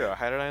favorite show.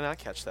 How did I not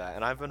catch that?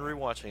 And I've been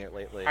rewatching it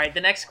lately. All right,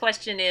 the next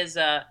question is,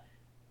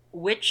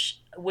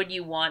 which would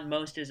you want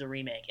most as a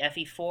remake?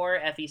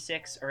 FE4,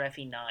 FE6, or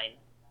FE9?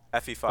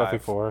 FE5.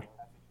 FE4.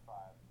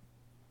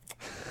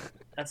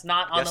 That's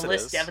not on Yes, the it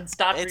list, is. Devin.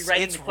 Stop It's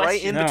rewriting it's the right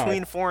question. in No.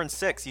 between 4 and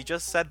 6. You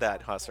just said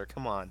that, Husser.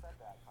 Come on.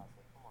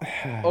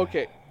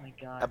 Okay. Oh my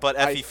god. But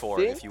I FE4,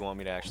 think- if you want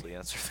me to actually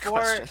answer the 4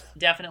 question.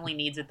 definitely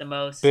needs it the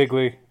most.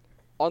 Bigly.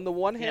 On the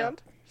one Yeah.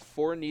 hand,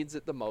 4 needs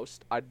it the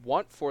most. I'd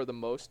want 4 the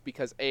most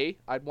because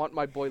I'd want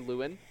my boy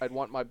Lewin, I'd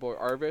want my boy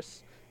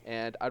Arvis,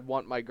 and I'd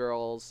want my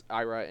girls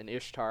Ira and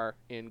Ishtar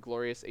in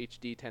glorious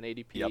HD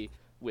 1080p Yep.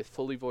 with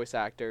fully voice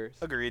actors.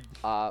 Agreed.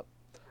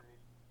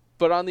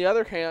 But on the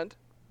other hand,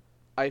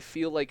 I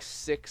feel like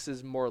 6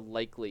 is more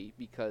likely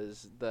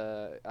because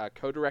the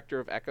co-director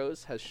of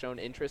Echoes has shown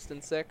interest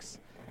in 6,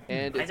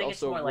 and I it's think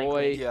it's also more Roy.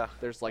 likely. Yeah.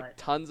 There's like But-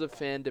 tons of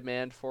fan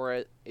demand for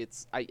it.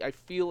 I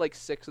feel like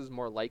 6 is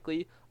more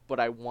likely, but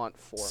I want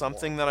 4.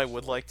 Something more, that I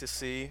would personally. like to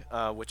see,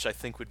 which I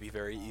think would be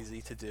very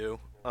easy to do,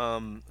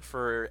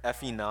 for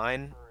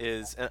FE9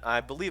 is, and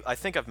I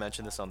think I've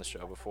mentioned this on the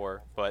show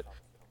before, but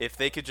if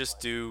they could just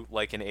do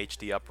like an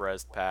HD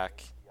upres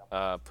pack,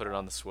 put it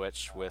on the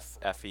Switch with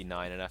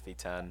FE9 and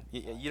FE10,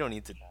 you don't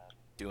need to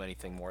do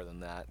anything more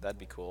than that. That'd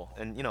be cool.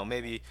 And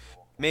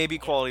maybe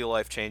quality of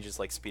life changes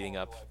like speeding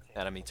up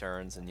enemy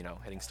turns and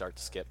hitting start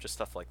to skip, just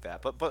stuff like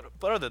that. But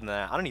other than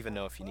that, I don't even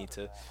know if you need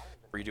to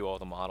redo all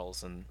the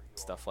models and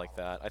stuff like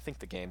that. I think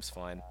the game's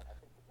fine.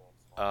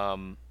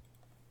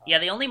 Yeah,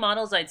 the only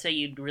models I'd say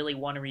you'd really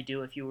want to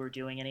redo if you were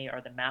doing any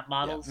are the map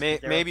models. may-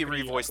 'cause they're maybe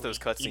pretty revoice ugly, those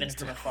cutscenes even too.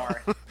 from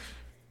afar.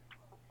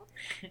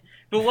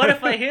 But what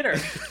if I hit her?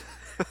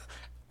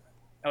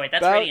 Oh wait,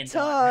 that's About Radiant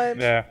Dawn. time.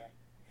 Yeah.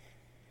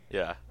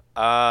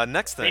 Yeah.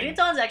 Next thing. Radiant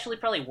Dawn's actually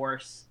probably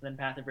worse than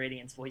Path of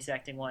Radiance voice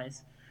acting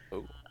wise.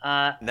 Oh.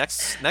 Uh,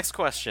 Next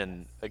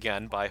question,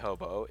 again by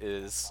Hobo,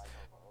 is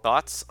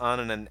thoughts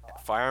on an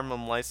Fire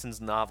Emblem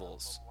licensed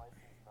novels?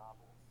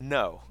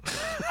 No.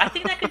 I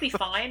think that could be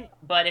fine,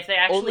 but if they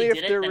actually Only if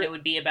did it, they're then re- it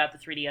would be about the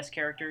 3DS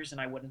characters,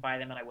 and I wouldn't buy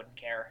them, and I wouldn't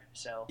care.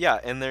 So Yeah,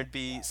 and there'd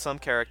be some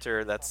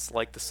character that's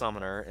like the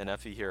Summoner in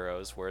FE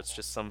Heroes, where it's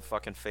just some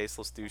fucking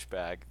faceless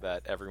douchebag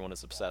that everyone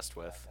is obsessed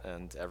with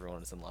and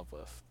everyone is in love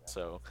with.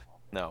 So,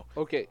 no.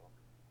 Okay,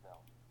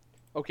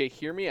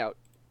 hear me out.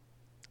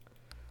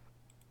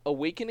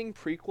 Awakening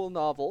prequel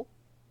novel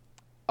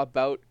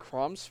about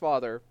Crom's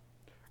father,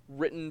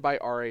 written by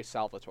R.A.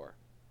 Salvatore.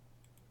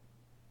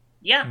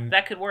 yeah, Mm.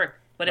 that could work.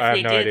 But if I have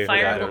they no idea did who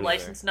Fire that Emblem is.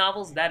 licensed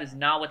novels, that is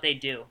not what they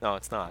do. No,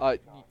 it's not.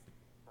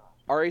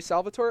 R.A.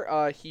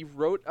 Salvatore, he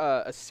wrote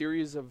a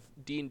series of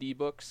D&D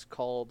books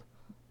called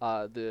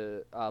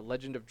the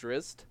Legend of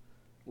Drizzt,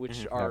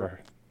 which are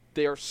Never.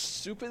 they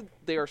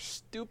are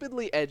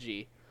stupidly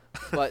edgy,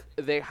 but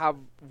they have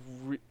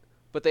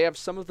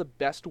some of the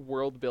best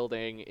world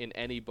building in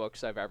any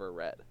books I've ever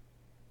read.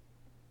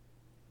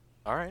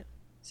 All right.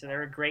 So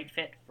they're a great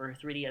fit for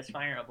 3DS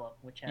Fire Emblem,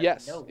 which has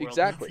Yes, no world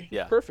exactly. building.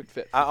 Yeah. Perfect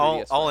fit. For I'll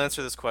 3DS I'll Fire.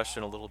 answer this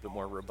question a little bit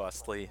more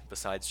robustly,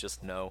 besides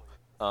just no.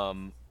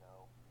 And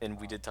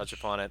we did touch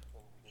upon it.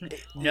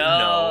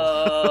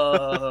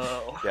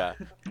 No. Yeah.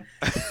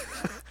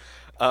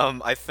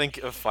 I think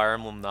a Fire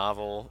Emblem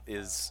novel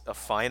is a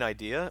fine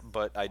idea,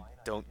 but I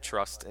don't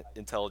trust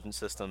Intelligent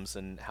Systems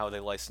and how they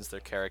license their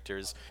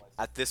characters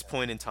at this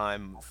point in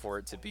time for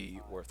it to be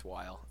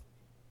worthwhile.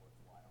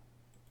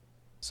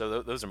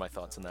 So those are my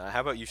thoughts on that. How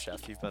about you,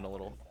 Chef? You've been a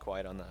little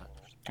quiet on that.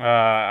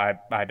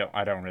 I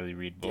don't really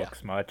read Yeah.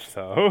 books much,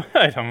 so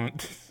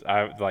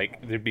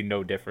there'd be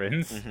no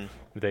difference Mhm.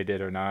 if they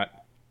did or not.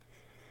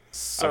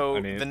 So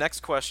I mean- the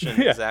next question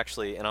Yeah. is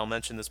actually, and I'll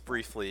mention this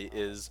briefly,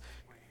 is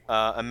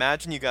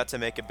imagine you got to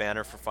make a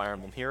banner for Fire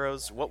Emblem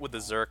Heroes. What would the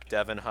Zerk,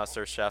 Devin,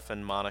 Husser, Chef,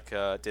 and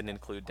Monica, didn't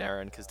include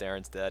Darren because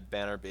Darren's dead,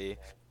 banner be?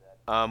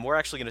 We're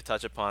actually going to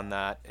touch upon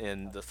that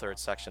in the third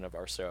section of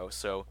our show,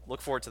 so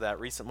look forward to that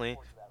recently.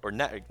 Or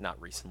not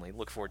recently.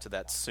 Look forward to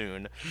that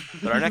soon.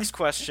 But our next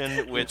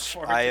question, which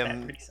forward I to that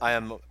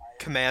am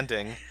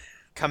recently.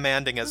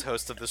 commanding as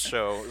host of the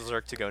show,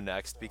 Zerk to go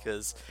next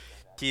because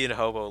he and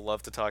Hobo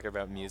love to talk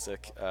about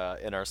music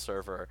in our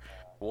server.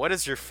 What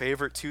is your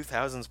favorite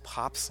 2000s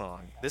pop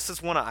song? This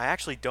is one I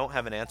actually don't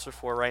have an answer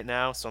for right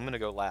now, so I'm gonna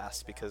go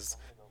last because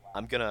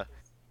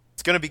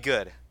it's gonna be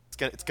good.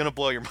 It's gonna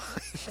blow your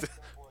mind.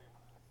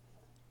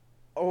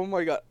 Oh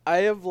my god, I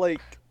have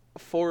like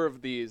 4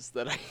 of these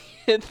that I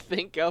can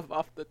think of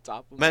off the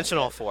top of my Mention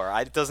all head.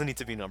 4. It doesn't need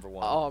to be number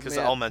 1 Oh, because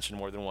man. I'll mention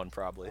more than one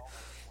probably.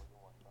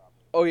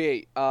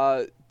 Okay,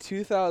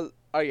 2000.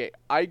 Okay,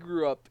 I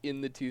grew up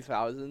in the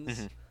 2000s,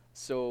 Mhm.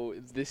 so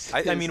this.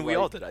 I is mean, we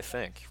all like- did, I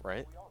think,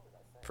 right?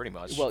 Pretty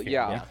much. Well,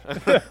 yeah.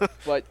 Yeah.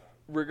 But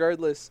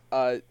regardless,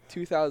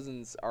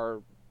 2000s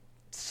are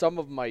some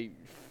of my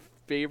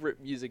favorite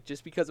music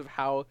just because of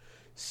how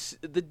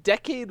the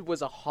decade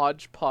was a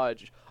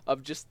hodgepodge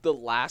of just the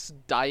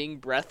last dying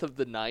breath of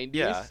the 90s.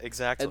 Yeah,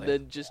 exactly. And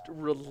then just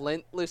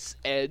relentless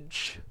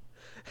edge.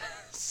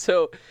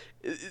 So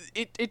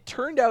it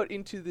turned out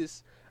into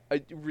this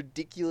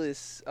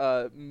ridiculous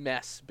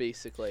mess,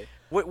 basically.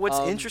 What's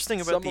interesting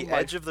about some the of my-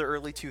 edge of the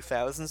early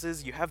 2000s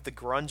is you have the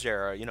grunge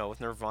era,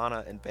 with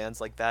Nirvana and bands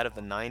like that of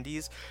the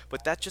 90s,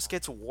 but that just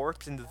gets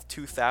warped into the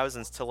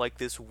 2000s to like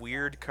this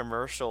weird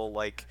commercial,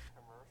 like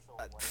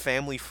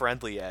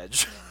family-friendly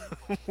edge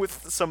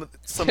with some of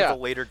Yeah. the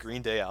later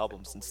Green Day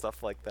albums and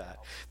stuff like that.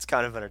 It's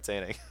kind of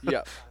entertaining.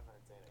 Yeah.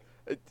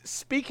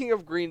 Speaking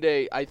of Green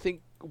Day, I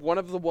think one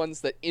of the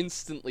ones that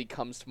instantly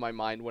comes to my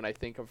mind when I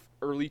think of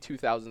early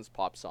 2000s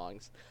pop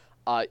songs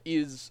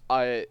is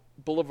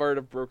Boulevard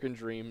of Broken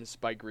Dreams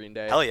by Green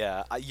Day. Hell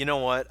yeah. You know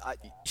what?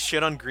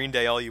 Shit on Green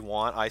Day all you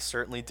want. I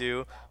certainly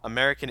do.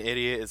 American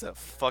Idiot is a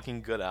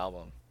fucking good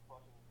album.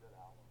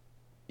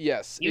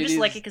 Yes, You it just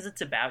like is- it because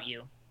it's about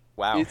you.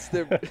 Wow. It's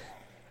the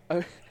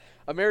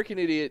American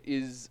Idiot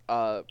is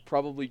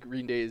probably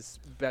Green Day's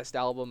best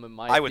album in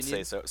my opinion. I would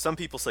say so. Some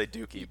people say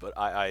Dookie, but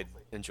I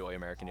enjoy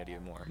American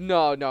Idiot more.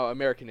 No,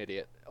 American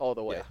Idiot all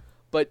the way. Yeah.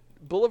 But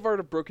Boulevard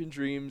of Broken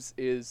Dreams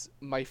is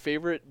my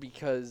favorite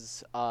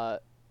because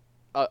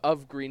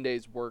of Green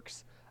Day's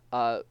works.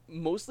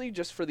 Mostly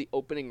just for the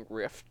opening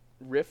riff.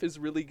 Riff is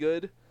really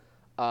good.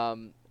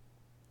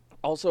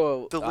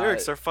 Also, The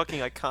lyrics are fucking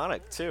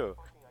iconic too.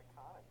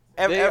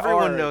 They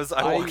Everyone are. knows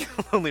I walk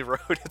a lonely road.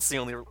 It's the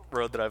only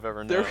road that I've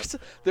ever known.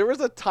 There was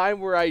a time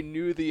where I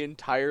knew the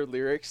entire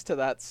lyrics to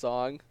that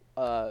song,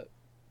 and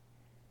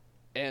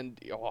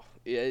it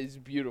is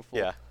beautiful.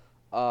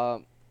 Yeah.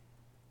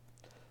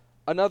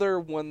 Another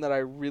one that I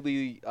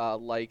really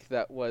like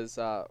that was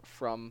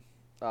from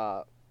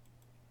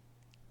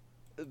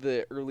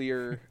the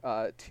earlier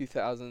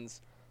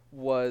 2000s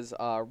was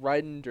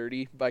 "Ridin'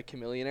 Dirty" by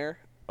Chameleonaire.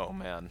 Oh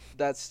man.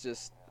 That's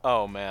just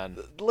Oh man.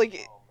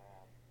 like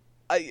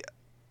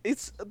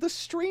it's the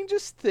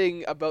strangest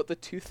thing about the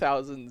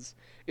 2000s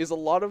is a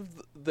lot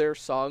of their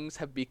songs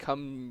have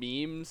become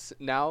memes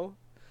now,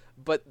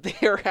 but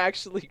they are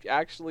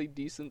actually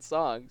decent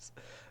songs,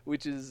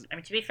 which is I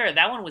mean, to be fair,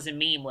 that one was a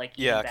meme. Like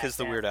Yeah, back because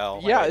the then. Weird Al.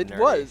 yeah, Red it Nerdy.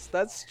 was.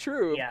 That's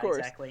true, Yeah, of course.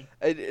 exactly.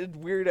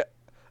 Weird.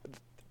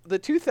 The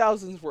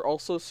 2000s were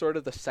also sort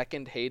of the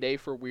second heyday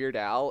for Weird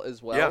Al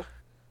as well.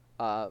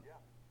 Yeah.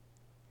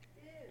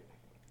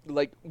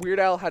 Like Weird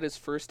Al had his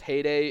first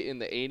heyday in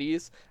the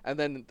 80s, and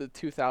then the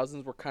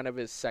 2000s were kind of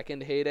his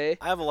second heyday.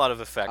 I have a lot of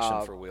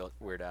affection for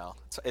Weird Al.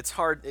 It's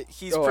hard.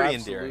 He's pretty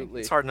endearing. Absolutely.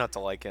 It's hard not to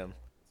like him,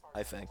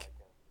 I think.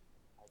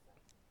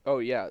 Oh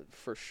yeah,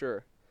 for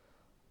sure.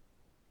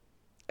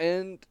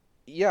 And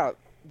yeah,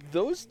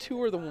 those two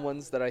are the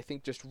ones that I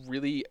think just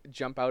really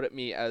jump out at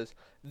me as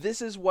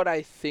this is what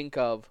I think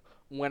of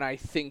when I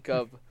think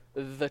of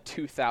the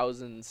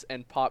 2000s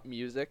and pop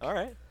music. All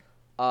right.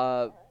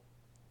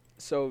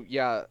 So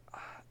yeah,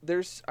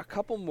 there's a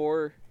couple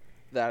more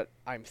that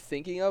I'm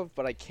thinking of,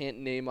 but I can't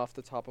name off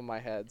the top of my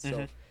head. So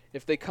Mhm.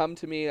 if they come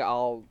to me,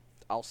 I'll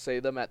say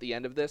them at the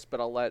end of this, but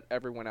I'll let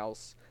everyone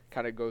else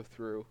kind of go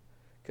through,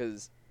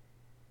 because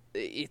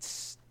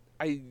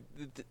I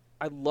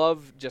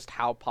love just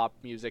how pop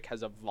music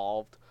has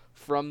evolved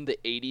from the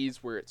 80s,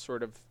 where it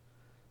sort of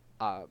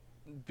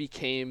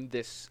became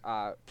this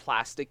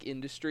plastic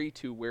industry,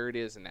 to where it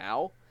is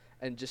now,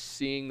 and just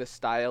seeing the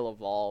style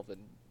evolve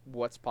and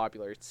what's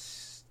popular.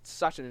 It's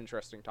such an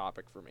interesting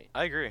topic for me.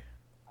 I agree.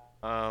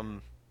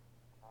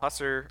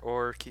 Husser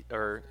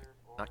or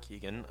not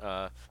Keegan.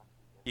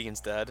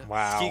 Keegan's dead.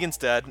 Wow. Keegan's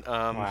dead.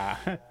 Wow.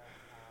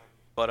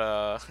 But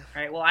All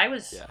right. Well, I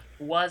was Yeah.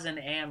 and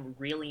am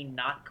really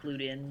not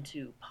clued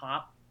into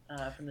pop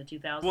from the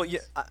 2000s. well, yeah.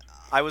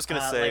 I was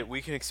gonna say like-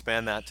 we can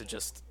expand that to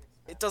just.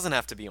 It doesn't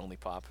have to be only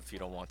pop if you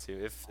don't want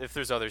to. If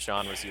there's other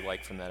genres you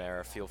like from that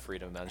era, feel free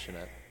to mention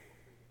it.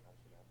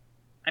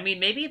 I mean,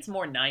 maybe it's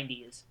more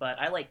 90s, but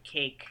I like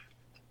Cake,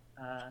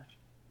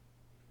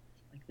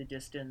 like The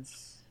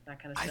Distance, that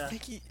kind of I stuff.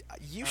 think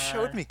you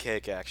showed me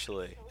Cake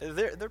actually.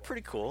 They're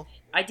pretty cool.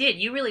 I did.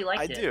 You really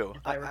liked I it. do.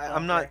 if I recall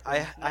I'm not.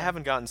 correctly. I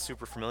haven't gotten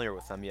super familiar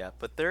with them yet,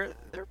 but they're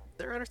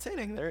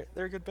entertaining. They're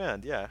a good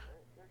band. Yeah.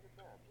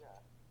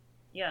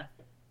 Yeah.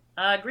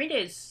 Green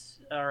Day's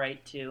all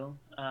right too.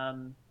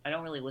 I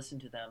don't really listen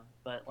to them,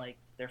 but like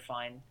they're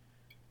fine.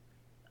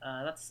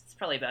 That's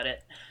probably about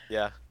it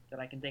Yeah. that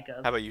I can think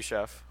of. How about you,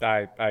 Chef?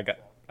 I got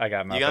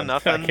nothing. You got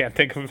nothing? I can't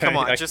think of Come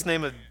any. on, just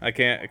name a. I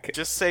can't.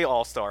 Just say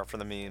All Star for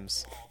the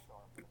memes.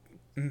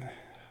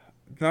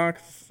 No,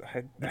 'cause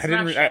I not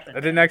didn't. Chef I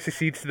didn't actually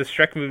see the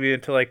Shrek movie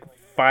until like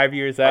 5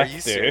 years Are after. you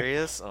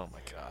serious? Oh my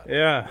god.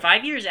 Yeah.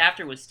 5 years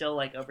after was still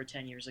like over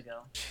 10 years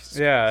ago. Jesus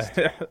Yeah.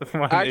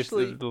 Christ.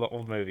 Actually- it's the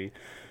old movie.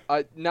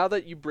 Now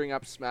that you bring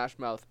up Smash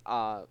Mouth,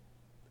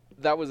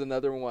 that was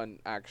another one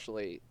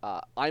actually.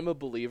 "I'm a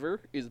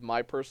Believer" is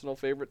my personal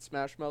favorite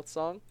Smash Mouth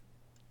song.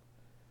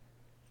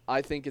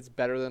 I think it's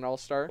better than All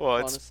Star. Well,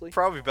 it's honestly.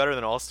 probably better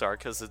than All Star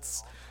because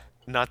it's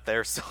not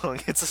their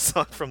song. It's a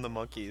song from the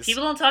Monkees.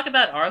 People don't talk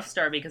about All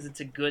Star because it's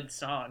a good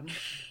song.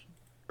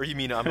 Or you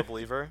mean I'm a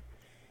Believer?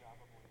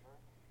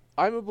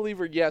 "I'm a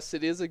Believer." Yes,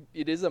 it is a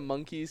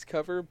Monkees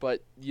cover,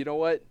 but you know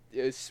what?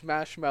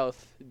 Smash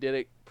Mouth did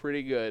it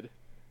pretty good.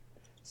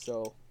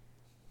 So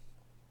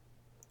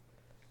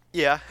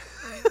Yeah.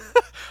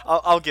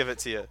 I'll give it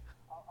to you.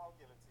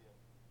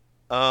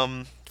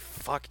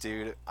 Fuck,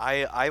 dude.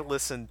 I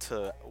listen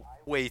to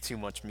way too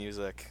much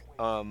music.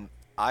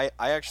 I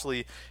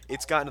actually,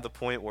 it's gotten to the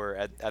point where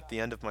at the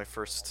end of my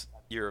first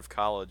year of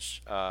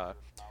college,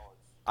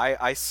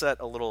 I set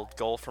a little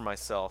goal for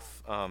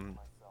myself.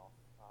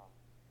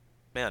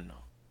 Man,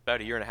 about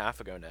a year and a half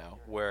ago now,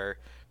 where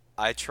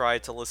I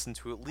tried to listen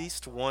to at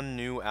least one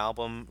new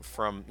album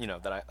from,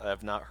 that I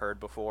have not heard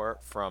before,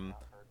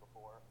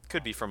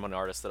 could be from an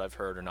artist that I've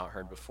heard or not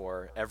heard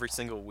before, every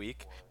single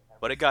week.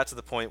 But it got to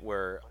the point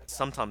where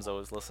sometimes I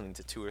was listening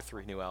to 2 or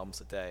 3 new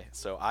albums a day.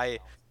 So I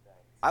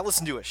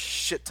listen to a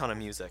shit ton of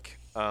music.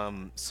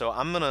 So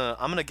I'm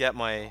gonna get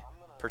my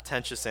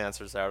pretentious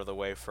answers out of the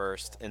way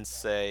first and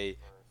say,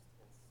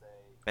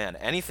 man,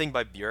 anything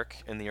by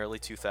Björk in the early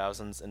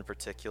 2000s in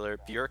particular.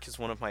 Björk is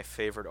one of my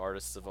favorite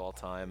artists of all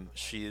time.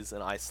 She's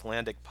an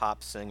Icelandic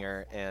pop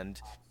singer, and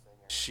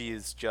she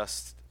is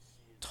just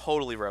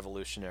totally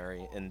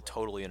revolutionary and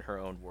totally in her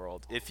own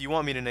world. If you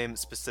want me to name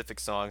specific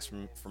songs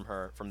from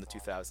her from the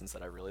 2000s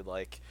that I really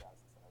like,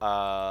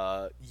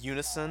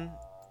 Unison,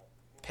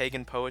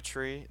 Pagan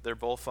Poetry, they're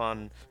both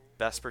on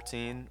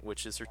Vespertine,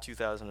 which is her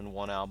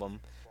 2001 album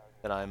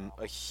that I'm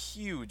a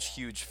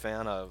huge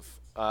fan of.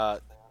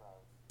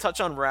 Touch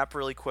on rap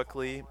really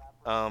quickly.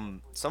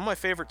 Some of my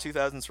favorite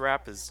 2000s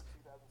rap is,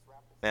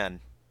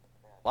 man,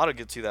 a lot of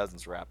good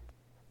 2000s rap.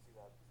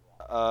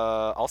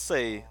 I'll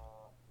say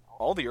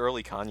all the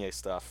early Kanye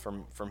stuff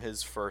from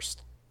his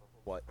first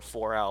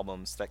 4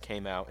 albums that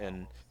came out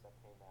in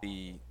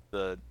the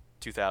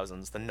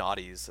 2000s, the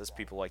noughties as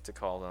people like to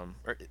call them.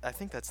 Or I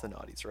think that's the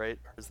noughties, right?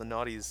 Or is the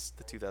noughties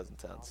the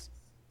 2010s?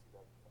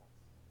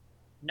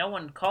 No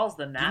one calls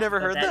them that. You never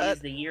but heard that? that?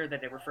 Is the year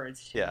that it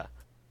refers to. Yeah.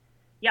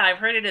 Yeah, I've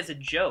heard it as a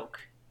joke.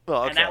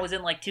 Well, okay. And that was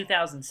in like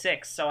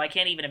 2006, so I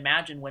can't even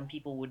imagine when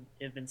people would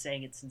have been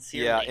saying it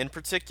sincerely. Yeah, in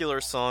particular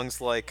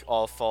songs like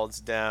All Falls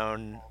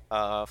Down,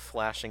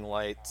 Flashing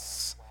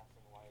Lights,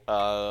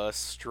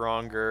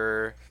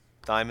 Stronger,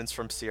 Diamonds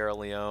from Sierra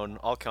Leone,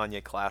 all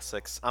Kanye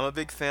classics. I'm a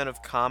big fan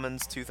of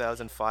Common's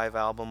 2005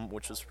 album,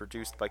 which was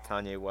produced by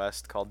Kanye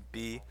West, called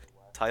B.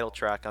 Title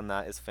track on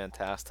that is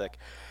fantastic.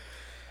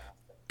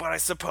 But I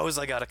suppose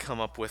I gotta come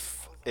up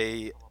with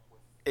a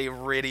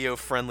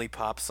radio-friendly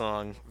pop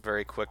song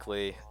very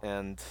quickly,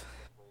 and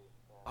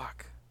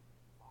fuck,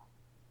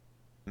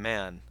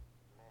 man,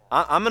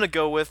 I'm gonna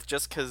go with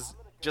just cause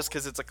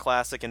it's a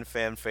classic and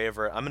fan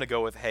favorite. I'm gonna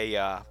go with Hey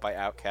Ya by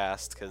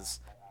Outkast, cause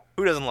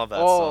who doesn't love that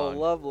song? Oh,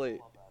 lovely.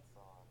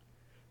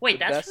 Wait,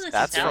 The that's best- from the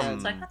That's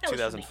 2000s? from I thought that was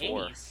from the 2004.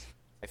 80s.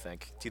 I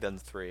think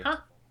 2003. Huh?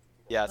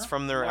 Yeah, it's Well,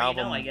 from their the more you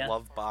know, album I guess.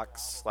 Love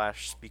Box /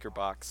 Speaker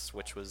Box,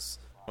 which was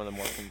one of the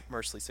more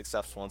commercially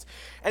successful ones.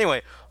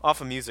 Anyway,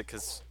 off of music,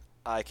 because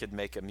I could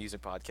make a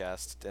music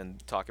podcast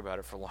and talk about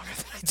it for longer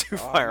than I do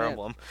Fire man.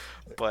 Emblem.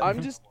 But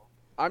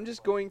I'm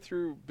just going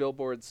through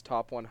Billboard's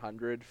top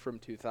 100 from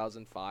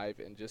 2005,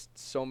 and just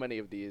so many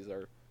of these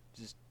are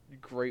just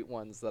great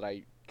ones that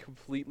I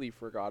completely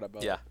forgot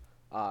about. Yeah.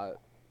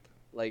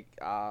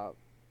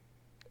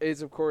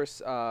 Is of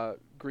course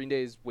Green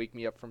Day's "Wake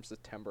Me Up from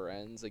September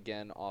Ends"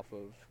 again off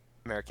of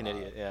American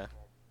Idiot, yeah.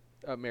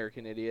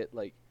 American Idiot.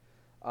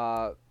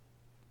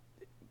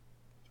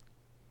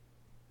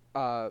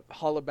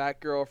 Holla Back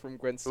Girl from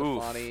Gwen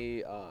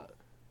Stefani.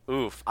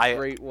 Oof.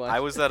 Great one. I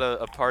was at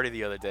a party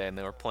the other day, and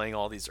they were playing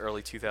all these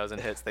early 2000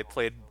 hits. They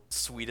played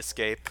Sweet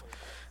Escape.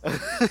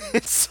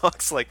 It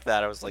songs like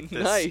that. I was like,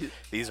 Nice.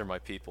 these are my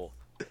people.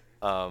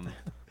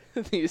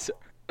 These.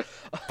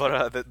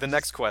 But the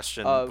next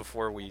question, Uh,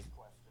 before we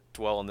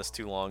dwell on this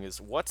too long, is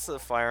what's a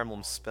Fire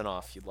Emblem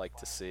spin-off you'd like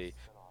to see?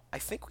 I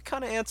think we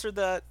kind of answered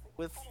that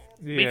with...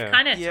 We've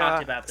kind of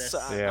talked about this. so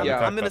Yeah, Yeah.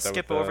 I'm going to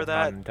skip over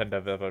that.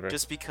 Nintendo developer.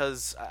 Just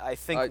because I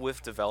think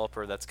with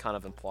developer, that's kind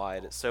of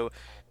implied. So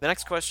the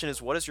next question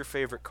is, what is your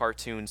favorite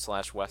cartoon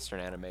 / Western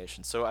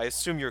animation? So I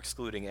assume you're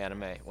excluding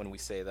anime when we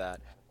say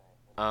that.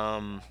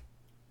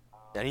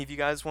 Any of you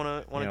guys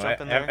want to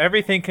jump in there?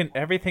 Everything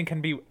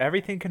can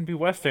be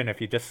Western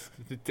if you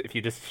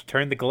just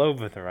turn the globe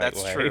the right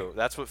That's way. true.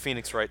 That's what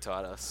Phoenix Wright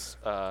taught us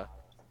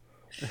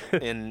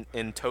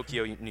in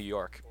Tokyo, New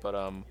York.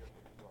 But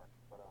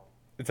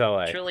It's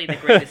LA. Truly the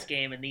greatest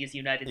game in these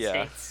United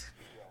Yeah. States.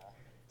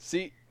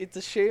 See, it's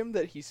a shame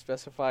that he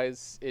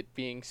specifies it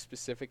being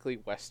specifically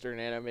Western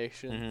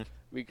animation,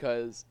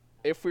 because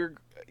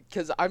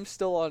I'm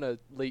still on a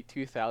late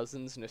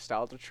 2000s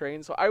nostalgia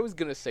train, so I was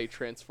gonna say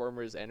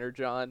Transformers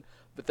Energon,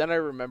 but then I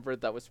remembered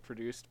that was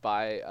produced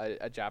by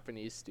a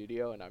Japanese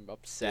studio, and I'm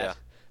upset Yeah.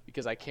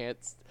 because I can't,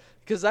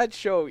 because that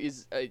show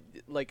is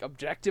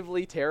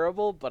objectively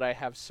terrible, but I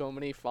have so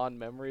many fond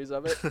memories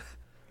of it.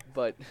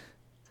 But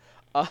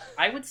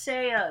I would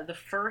say the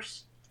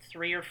first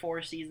 3 or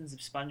 4 seasons of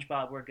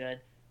SpongeBob were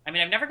good. I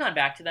mean, I've never gone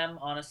back to them,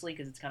 honestly,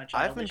 because it's kind of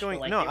childish. I've been going.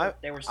 but, No,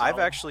 they were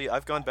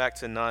I've gone back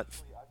to not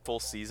full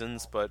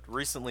seasons, but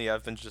recently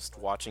I've been just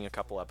watching a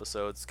couple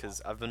episodes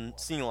because I've been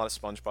seeing a lot of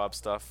SpongeBob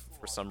stuff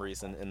for some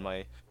reason in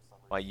my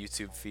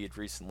YouTube feed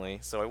recently.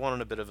 So I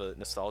wanted a bit of a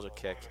nostalgia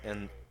kick,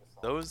 and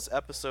those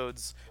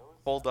episodes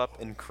hold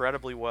up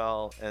incredibly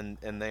well, and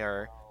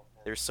they're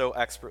so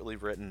expertly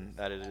written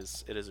that it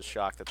is a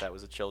shock that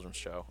was a children's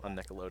show on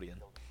Nickelodeon.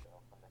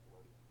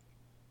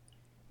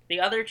 The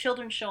other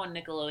children's show on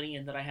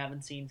Nickelodeon that I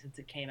haven't seen since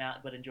it came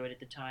out but enjoyed at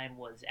the time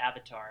was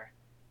Avatar.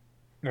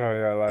 Oh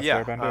yeah, Last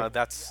Airbender.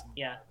 That's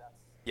Yeah.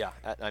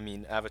 I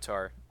mean,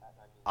 Avatar,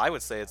 I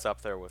would say it's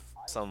up there with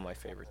some of my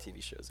favorite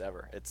TV shows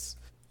ever. It's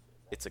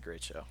a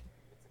great show.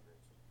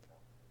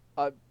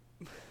 but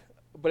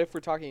if we're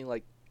talking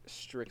like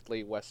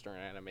strictly Western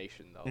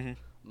animation, though,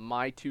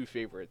 my 2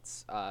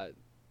 favorites,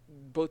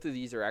 both of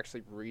these are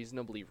actually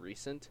reasonably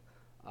recent: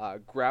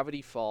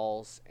 Gravity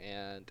Falls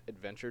and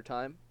Adventure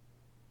Time.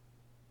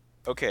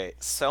 Okay,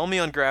 sell me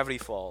on Gravity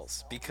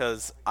Falls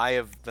because I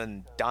have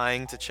been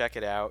dying to check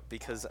it out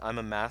because I'm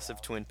a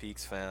massive Twin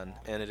Peaks fan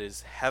and it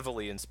is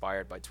heavily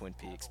inspired by Twin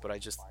Peaks, but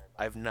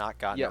I've not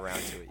gotten Yeah.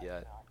 around to it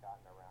yet.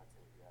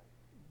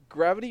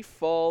 Gravity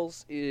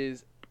Falls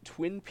is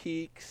Twin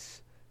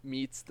Peaks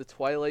meets The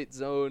Twilight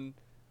Zone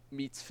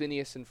meets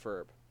Phineas and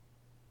Ferb.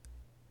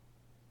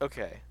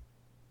 Okay.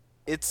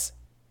 It's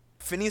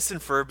Phineas and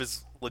Ferb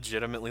is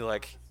legitimately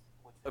like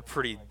a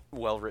pretty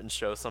well-written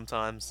show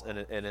sometimes and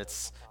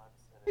it's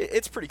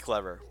pretty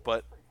clever,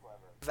 but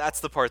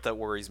that's the part that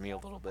worries me a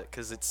little bit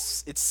because it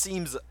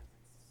seems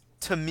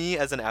to me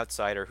as an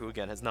outsider who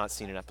again has not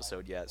seen an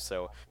episode yet,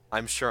 so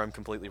I'm sure I'm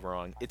completely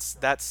wrong.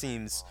 That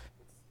seems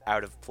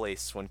out of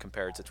place when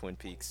compared to Twin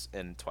Peaks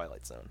and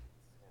Twilight Zone.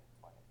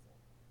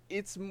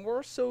 It's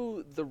more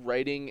so the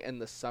writing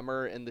and the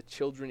summer and the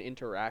children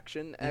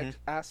interaction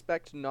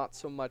aspect, not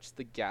so much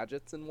the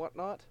gadgets and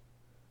whatnot.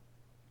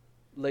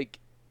 Like,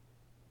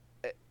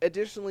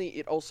 additionally,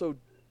 it also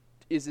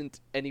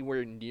isn't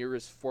anywhere near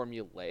as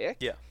formulaic.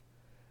 Yeah.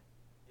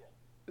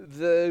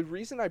 The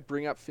reason I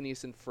bring up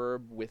Phineas and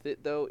Ferb with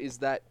it, though, is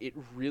that it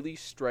really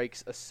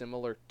strikes a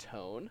similar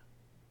tone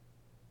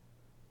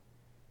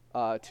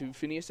to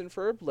Phineas and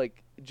Ferb.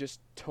 Like, just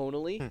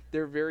tonally,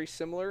 they're very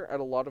similar at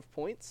a lot of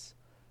points.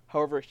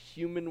 However,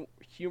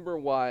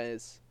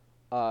 humor-wise,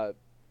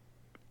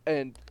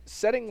 and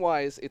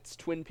setting-wise, it's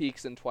Twin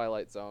Peaks and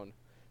Twilight Zone.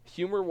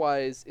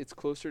 Humor-wise, it's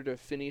closer to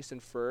Phineas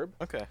and Ferb.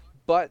 Okay.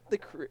 But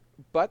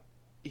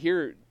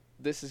here,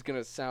 this is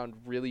gonna sound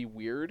really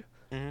weird.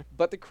 Mhm.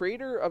 But the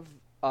creator of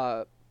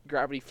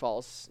Gravity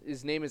Falls,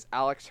 his name is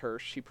Alex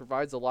Hirsch. He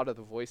provides a lot of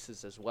the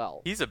voices as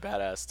well. He's a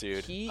badass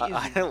dude. He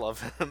I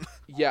love him.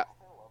 Yeah,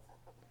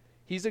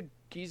 he's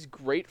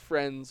great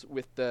friends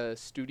with the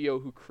studio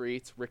who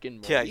creates Rick and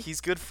Morty. Yeah,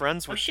 he's good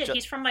friends Oh with shit,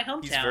 he's from my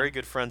hometown. he's very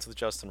good friends with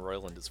Justin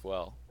Roiland as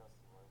well.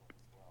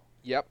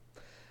 Yep.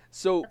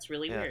 So That's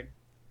really Yeah. weird.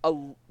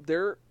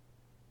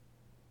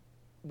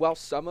 while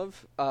some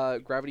of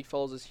Gravity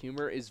Falls'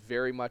 humor is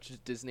very much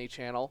Disney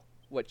Channel,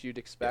 what you'd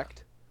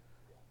expect,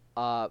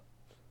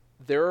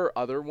 there's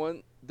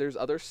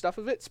other stuff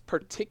of it,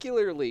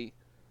 particularly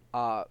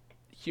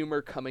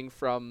humor coming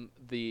from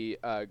the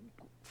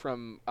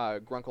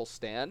Grunkle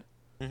Stan,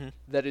 Mhm.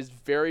 that is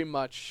very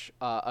much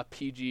a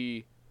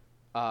PG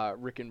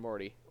Rick and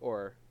Morty,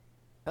 or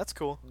That's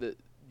cool. the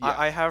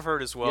I have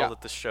heard as well Yeah.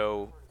 that the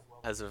show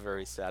has a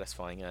very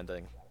satisfying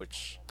ending,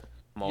 which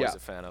I'm always Yeah, a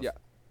fan of. yeah.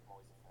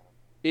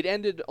 It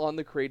ended on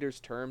the creator's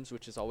terms,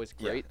 which is always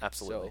Yeah, great.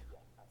 absolutely.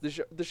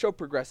 So the show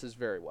progresses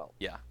very well.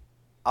 Yeah.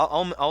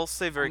 I'll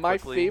say very My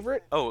quickly.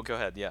 favorite- Oh, go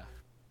ahead. Yeah.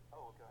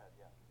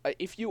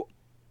 If you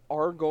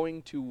are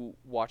going to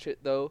watch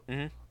it, though,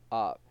 Mhm.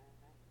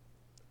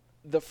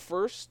 the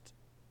first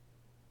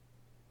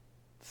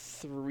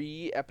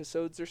 3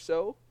 episodes or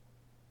so,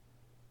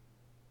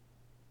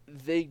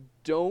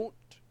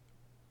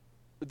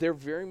 they're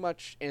very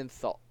much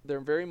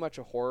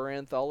a horror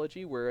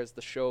anthology, whereas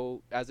the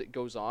show, as it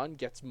goes on,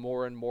 gets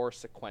more and more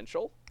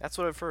sequential. That's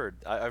what I've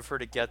heard. I've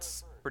heard it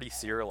gets pretty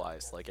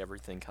serialized, like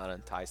everything kind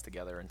of ties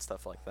together and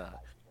stuff like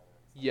that.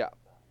 Yeah.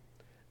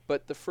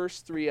 But the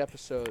first 3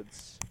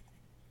 episodes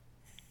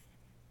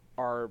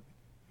are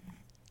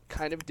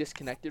kind of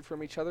disconnected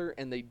from each other,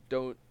 and they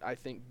don't, I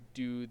think,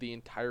 do the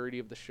entirety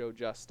of the show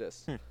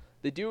justice.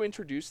 They do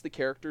introduce the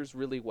characters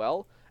really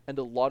well, and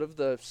a lot of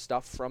the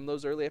stuff from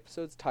those early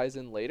episodes ties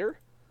in later.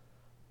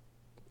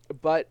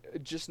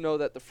 But just know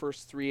that the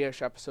first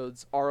 3-ish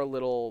episodes are a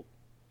little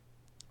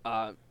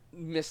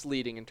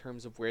misleading in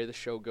terms of where the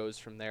show goes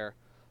from there.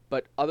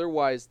 But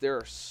otherwise,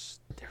 there's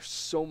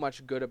so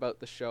much good about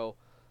the show.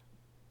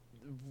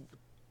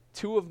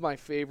 2 of my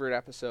favorite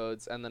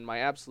episodes, and then my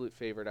absolute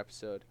favorite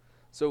episode.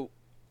 So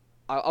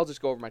I'll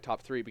just go over my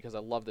top 3 because I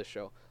love this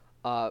show.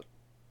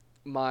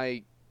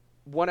 My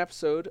one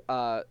episode,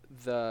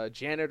 the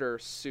janitor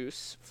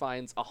Seuss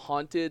finds a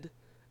haunted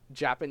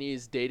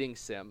Japanese dating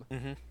sim,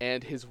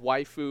 and his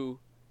waifu,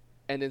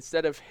 and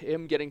instead of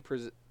him getting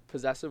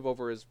possessive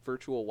over his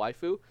virtual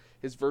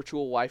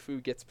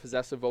waifu gets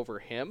possessive over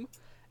him,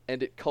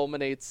 and it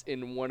culminates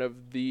in one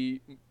of the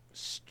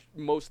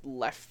most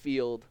left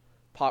field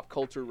pop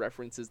culture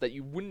references that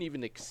you wouldn't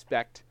even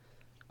expect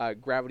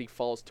Gravity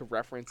Falls to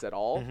reference at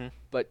all.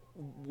 But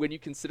when you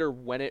consider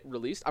when it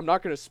released, I'm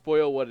not going to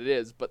spoil what it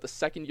is, but the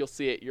second you'll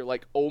see it, you're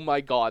like, oh my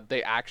god,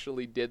 they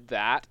actually did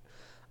that.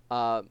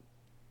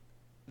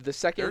 The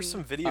second, There's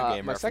some video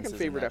game my references second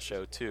favorite in that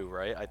show too,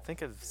 right? I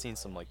think I've seen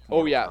some like Oh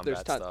Mortal yeah, Kombat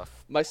there's tons.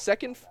 stuff. My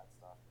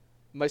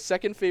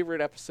second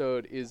favorite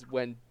episode is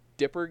when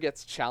Dipper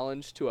gets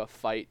challenged to a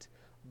fight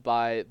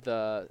by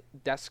the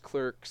desk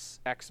clerk's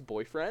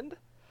ex-boyfriend.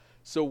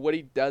 So what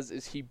he does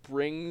is he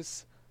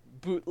brings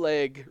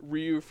bootleg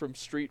Ryu from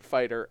Street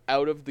Fighter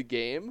out of the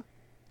game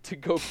to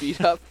go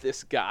beat up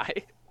this guy.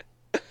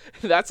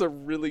 That's a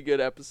really good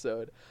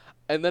episode.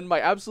 And then my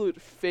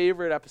absolute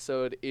favorite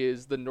episode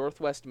is the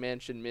Northwest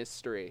Mansion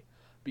Mystery,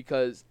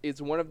 because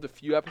it's one of the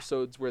few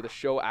episodes where the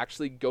show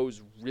actually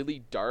goes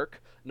really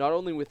dark, not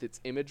only with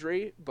its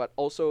imagery, but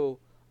also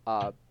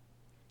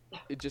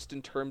just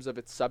in terms of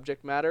its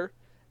subject matter,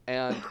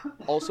 and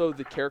also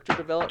the character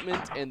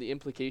development and the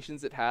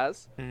implications it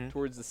has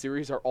towards the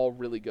series are all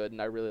really good,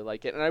 and I really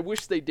like it. And I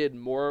wish they did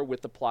more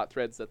with the plot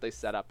threads that they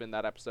set up in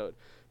that episode,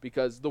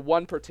 because the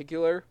one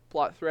particular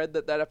plot thread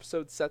that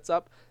episode sets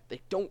up,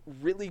 they don't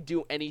really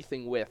do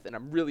anything with, and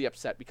I'm really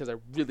upset because I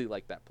really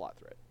like that plot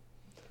thread.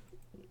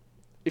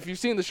 If you've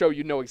seen the show,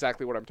 you know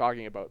exactly what I'm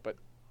talking about, but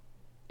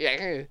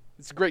yeah,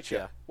 it's a great show.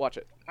 Yeah. Watch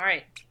it. All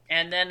right.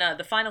 And then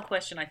the final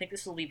question, I think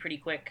this will be pretty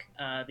quick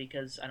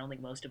because I don't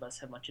think most of us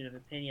have much of an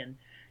opinion.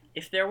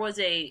 If there was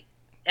a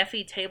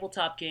FE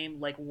tabletop game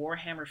like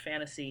Warhammer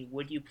Fantasy,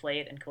 would you play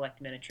it and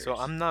collect miniatures? So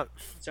I'm not...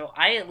 So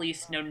I at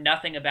least know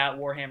nothing about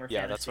Warhammer Fantasy.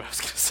 Yeah, that's what I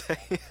was going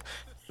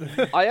to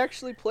say. I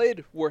actually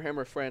played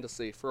Warhammer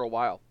Fantasy for a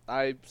while.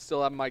 I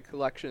still have my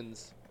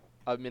collections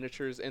of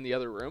miniatures in the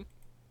other room.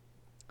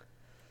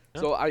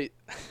 Yeah. So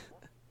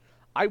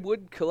I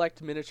would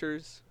collect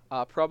miniatures,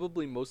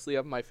 probably mostly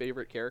of my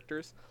favorite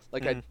characters.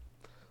 Like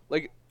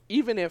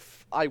even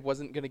if I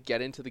wasn't gonna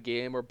get into the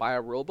game or buy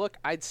a rulebook,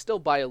 I'd still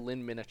buy a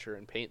Lynn miniature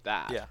and paint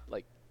that. Yeah.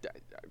 Like,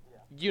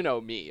 you know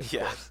me, of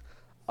course.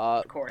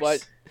 Of course.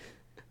 But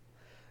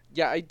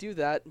yeah, I do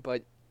that.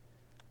 But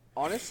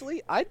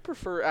honestly, I'd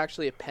prefer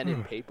actually a pen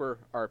and paper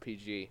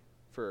RPG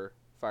for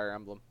Fire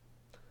Emblem,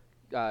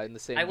 in the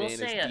same vein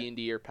as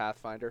D&D or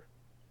Pathfinder.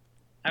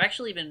 I've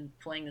actually been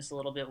playing this a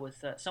little bit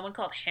with someone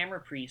called Hammer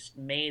Priest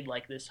made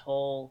like this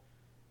whole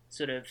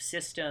sort of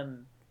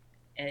system,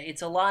 and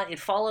it's a lot. It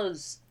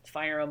follows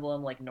Fire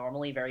Emblem like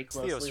normally very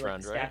closely. Theo's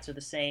friend, the right? stats are the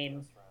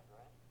same.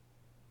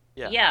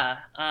 Yeah. Yeah.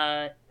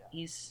 I've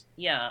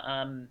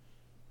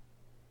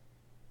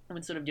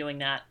been sort of doing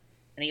that,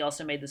 and he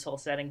also made this whole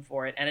setting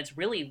for it, and it's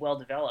really well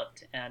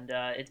developed, and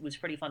it was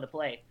pretty fun to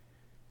play.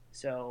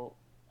 So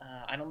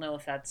I don't know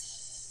if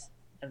that's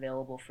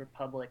available for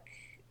public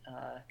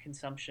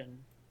consumption,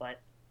 but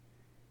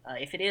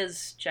if it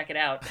is, check it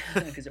out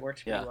because it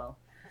works pretty well.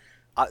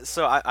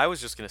 So I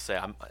was just gonna say,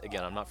 I'm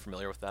not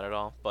familiar with that at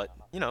all, but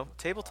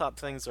tabletop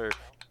games are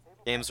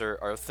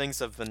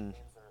things I've been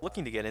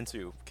looking to get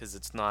into because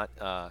it's not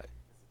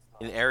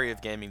an area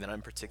of gaming that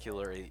I'm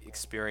particularly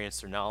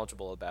experienced or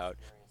knowledgeable about,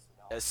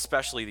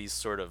 especially these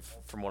sort of,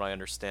 from what I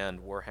understand,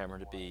 Warhammer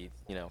to be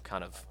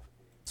kind of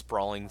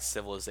sprawling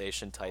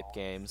civilization type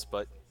games,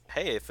 but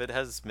hey, if it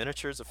has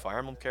miniatures of Fire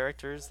Emblem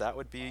characters, that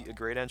would be a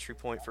great entry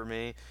point for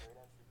me.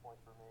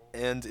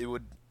 And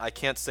I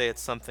can't say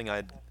it's something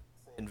I'd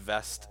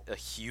invest a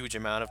huge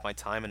amount of my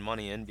time and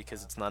money in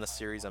because it's not a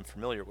series I'm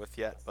familiar with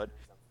yet, but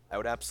I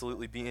would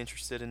absolutely be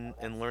interested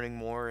in learning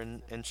more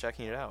and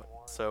checking it out.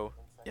 So,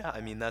 yeah, I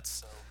mean,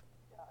 that's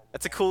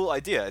a cool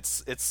idea.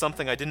 It's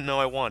something I didn't know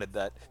I wanted.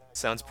 That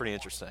sounds pretty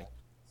interesting.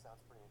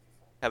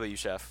 How about you,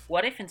 Chef?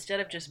 What if instead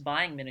of just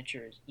buying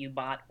miniatures, you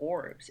bought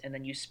orbs, and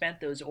then you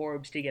spent those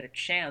orbs to get a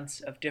chance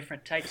of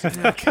different types of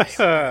miniatures?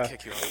 I'll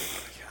kick you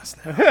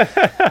off the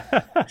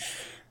podcast now.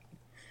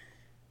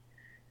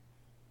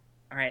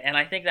 All right, and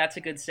I think that's a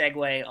good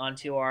segue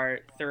onto our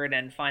third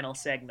and final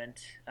segment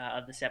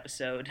of this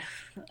episode.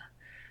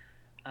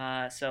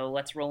 So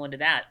let's roll into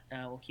that.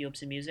 We'll cue up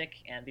some music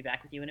and be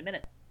back with you in a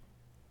minute.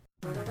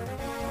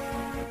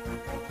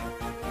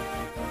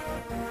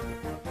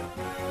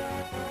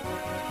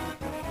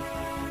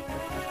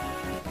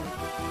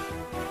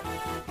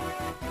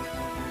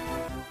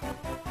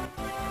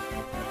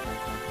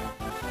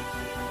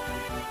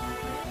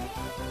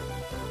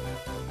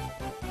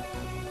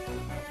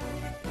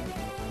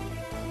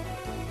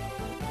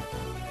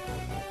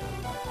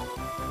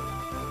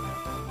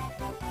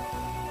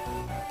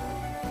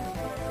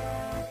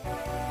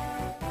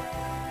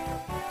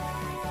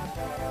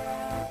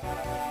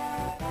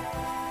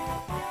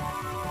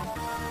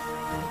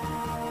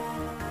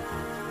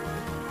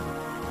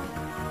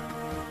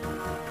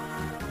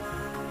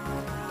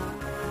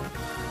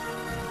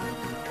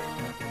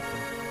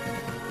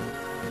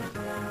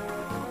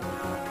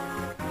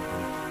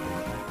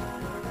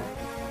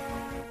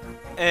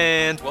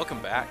 And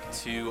welcome back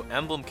to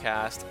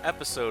Emblemcast,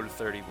 episode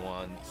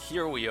 31.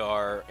 Here we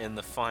are in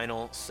the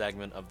final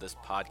segment of this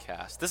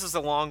podcast. This is a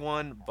long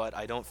one, but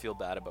I don't feel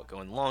bad about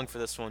going long for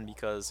this one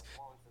because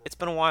it's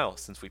been a while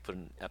since we put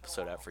an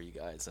episode out for you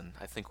guys, and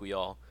I think we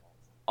all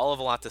have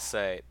a lot to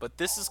say. But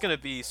this is going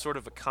to be sort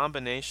of a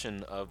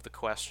combination of the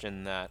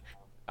question that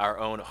our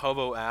own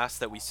Hobo asked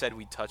that we said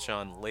we'd touch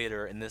on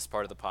later in this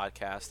part of the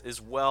podcast,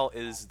 as well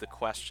as the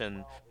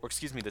question, or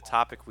excuse me, the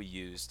topic we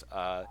used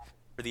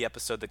for the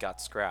episode that got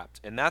scrapped.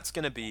 And that's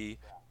going to be,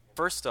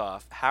 first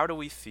off, how do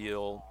we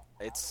feel?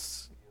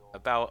 It's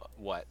about,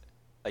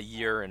 a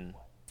year and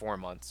 4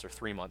 months or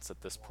 3 months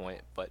at this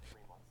point, but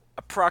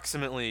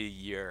approximately a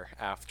year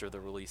after the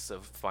release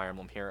of Fire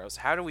Emblem Heroes.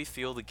 How do we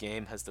feel the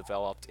game has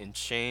developed and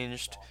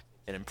changed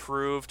and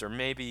improved, or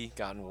maybe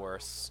gotten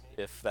worse,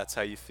 if that's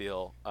how you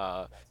feel,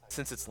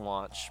 since its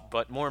launch?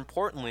 But more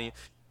importantly,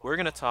 we're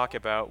going to talk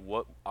about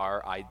what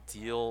our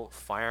ideal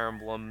Fire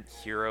Emblem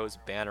Heroes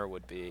banner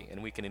would be,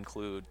 and we can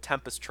include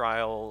Tempest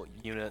Trial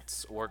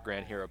units or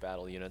Grand Hero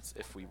Battle units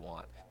if we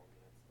want.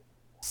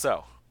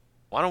 So,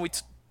 why don't we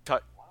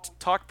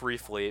talk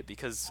briefly,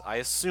 because I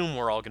assume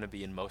we're all going to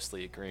be in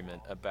mostly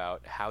agreement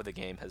about how the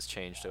game has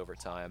changed over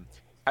time.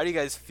 How do you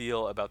guys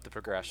feel about the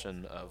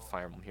progression of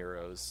Fire Emblem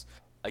Heroes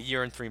a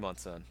year and 3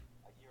 months in?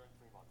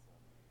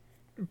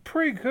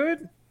 Pretty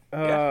good.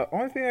 Yeah.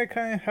 Only thing I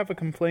kind of have a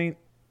complaint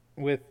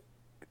with,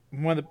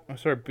 one of the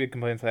sort of big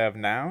complaints I have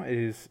now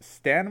is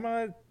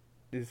stamina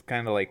is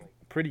kind of like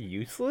pretty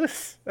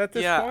useless at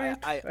this point.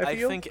 I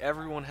feel. think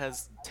everyone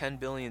has 10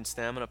 billion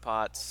stamina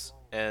pots,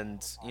 and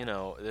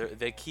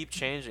they keep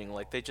changing.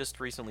 Like, they just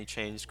recently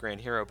changed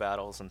Grand Hero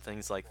battles and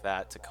things like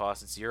that to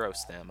cost 0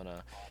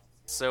 stamina.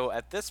 So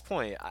at this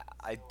point,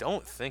 I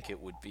don't think it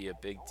would be a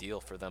big deal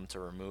for them to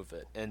remove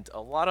it. And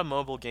a lot of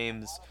mobile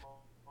games,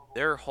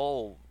 their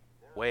whole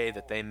way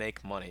that they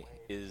make money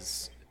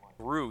is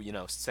through,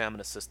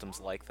 stamina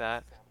systems like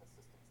that.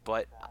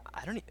 But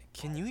I don't.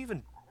 Can you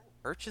even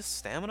purchase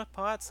stamina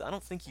pots? I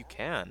don't think you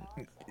can.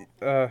 If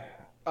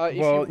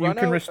Well, you run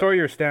can out, restore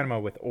your stamina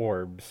with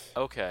orbs.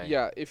 Okay.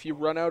 Yeah, if you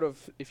run out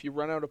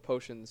of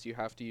potions, you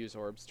have to use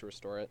orbs to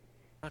restore it.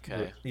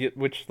 Okay.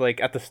 Which,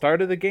 like, at the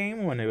start of the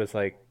game, when it was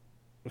like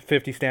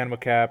 50 stamina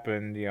cap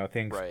and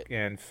things, Right.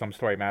 and some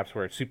story maps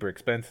were super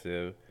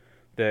expensive,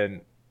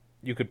 then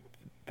you could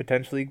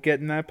potentially get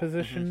in that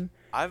position.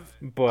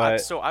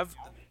 But I've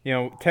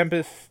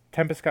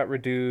Tempest got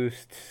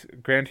reduced.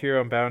 Grand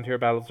Hero and Bound Hero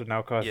battles are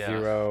now cost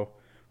 0.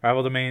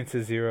 Rival Domains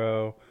is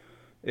 0.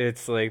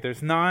 It's like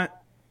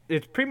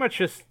it's pretty much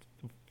just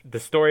the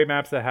story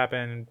maps that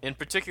happen. in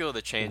particular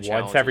the chain once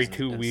challenges every and,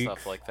 2 and weeks.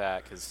 stuff like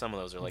that, because some of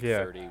those are like Yeah.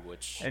 30,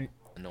 which And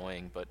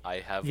annoying. But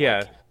I have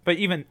but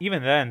even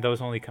then, those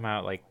only come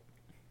out like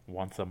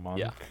once a month.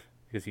 Yeah.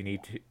 Because you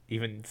need to,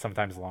 even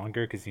sometimes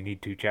longer, because you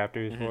need 2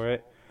 chapters Mm-hmm. for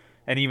it.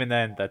 And even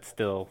then, that's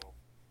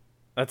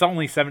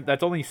only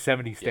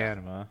 70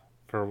 stamina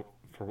for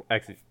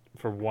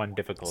one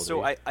difficulty.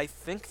 So I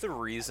think the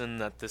reason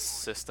that this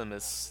system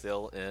is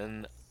still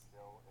in,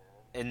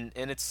 and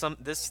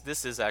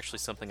this is actually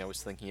something I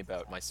was thinking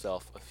about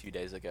myself a few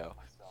days ago.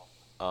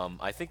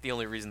 I think the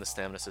only reason the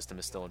stamina system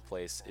is still in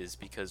place is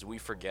because we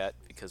forget,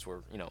 because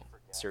we're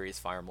serious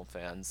Fire Emblem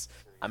fans.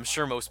 I'm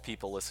sure most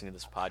people listening to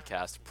this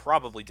podcast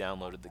probably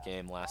downloaded the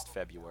game last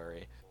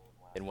February.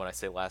 And when I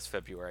say last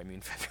February, I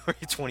mean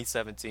February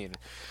 2017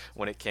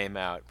 when it came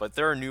out. But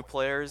there are new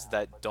players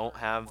that don't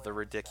have the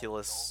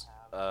ridiculous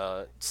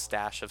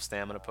stash of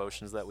stamina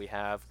potions that we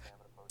have.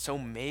 So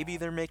maybe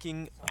they're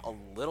making a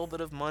little bit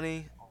of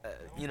money,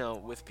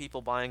 with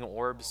people buying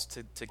orbs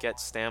to get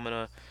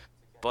stamina.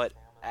 But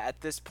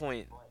at this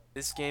point,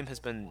 this game has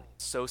been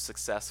so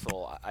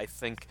successful, I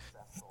think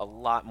a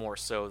lot more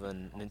so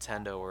than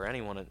Nintendo or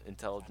anyone at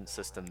Intelligent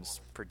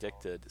Systems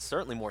predicted.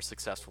 Certainly more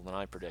successful than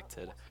I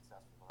predicted.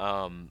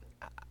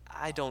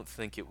 I don't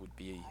think it would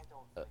be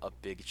a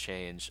big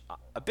change.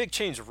 A big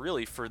change,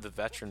 really, for the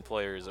veteran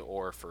players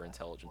or for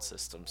Intelligent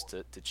Systems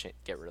to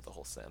get rid of the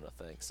whole stamina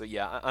thing. So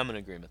yeah, I'm in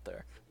agreement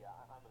there.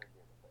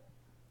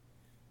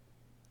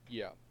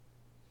 Yeah.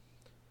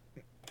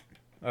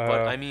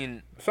 But I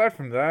mean, aside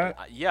from that,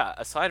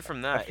 aside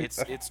from that,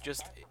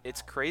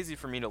 it's crazy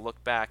for me to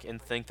look back and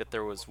think that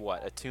there was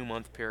a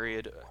 2-month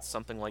period,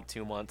 something like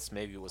 2 months,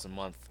 maybe it was a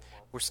month,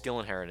 where skill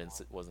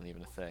inheritance wasn't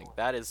even a thing.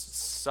 That is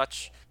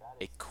such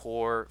a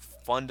core,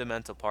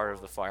 fundamental part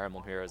of the Fire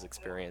Emblem Heroes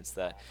experience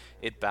that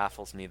it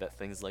baffles me that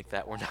things like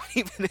that were not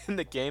even in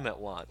the game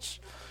at launch.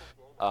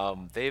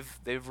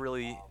 They've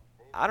really,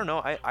 I don't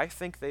know, I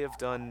think they have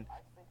done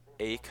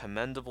a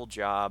commendable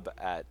job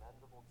at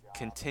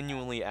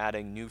continually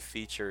adding new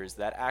features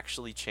that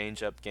actually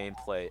change up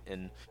gameplay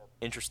in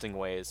interesting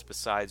ways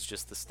besides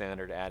just the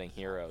standard adding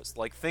heroes.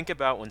 Like, think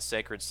about when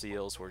Sacred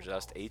Seals were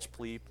just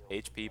HP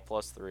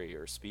plus 3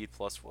 or speed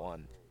plus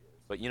 1.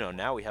 But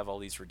now we have all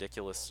these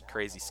ridiculous,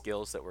 crazy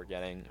skills that we're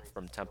getting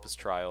from Tempest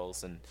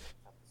Trials, and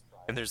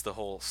there's the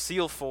whole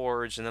Seal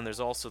Forge, and then there's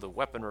also the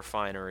Weapon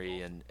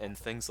Refinery and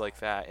things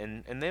like that.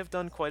 And they've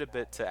done quite a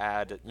bit to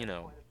add,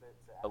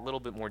 a little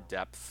bit more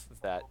depth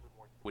that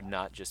would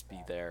not just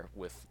be there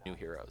with new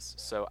heroes.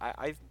 So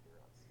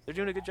they're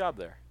doing a good job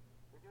there.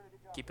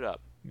 Keep it up.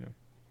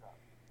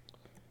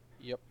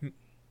 Yep.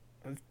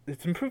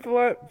 it's improved a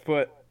lot,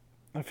 but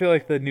I feel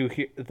like the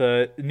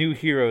new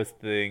heroes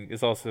thing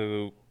is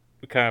also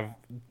kind of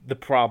the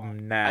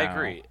problem now. I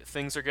agree.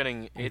 Things are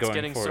getting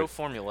so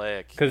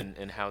formulaic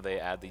in how they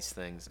add these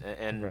things,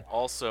 and Right.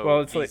 also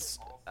Well, it's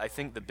I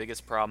think the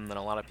biggest problem that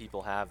a lot of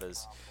people have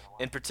is,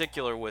 in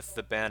particular with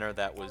the banner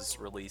that was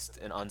released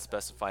an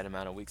unspecified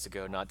amount of weeks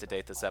ago, not to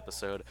date this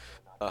episode,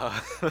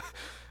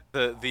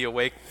 the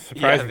Awake.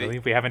 Surprisingly,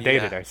 we haven't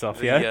dated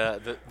ourselves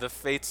yet. The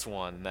Fates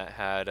one that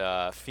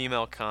had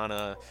female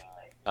Kana,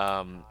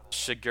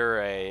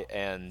 Shigure,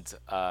 and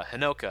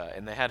Hinoka,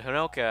 and they had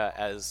Hinoka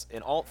as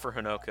an alt for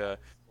Hinoka,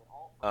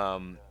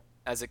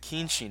 as a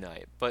Kinshi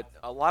Knight, but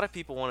a lot of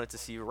people wanted to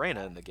see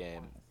Reina in the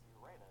game,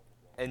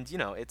 and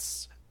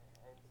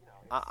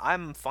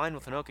I'm fine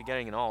with Hinoka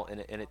getting an alt,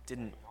 and it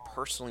didn't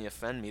personally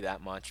offend me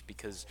that much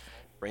because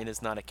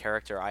Reina's not a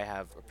character I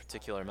have a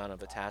particular amount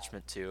of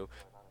attachment to.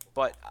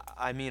 But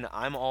I mean,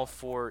 I'm all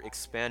for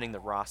expanding the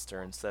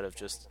roster instead of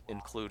just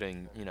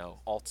including,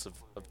 alts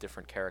of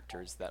different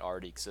characters that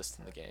already exist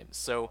in the game.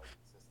 So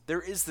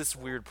there is this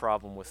weird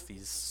problem with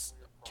these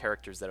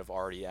characters that have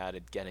already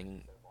added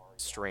getting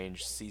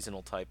strange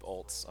seasonal type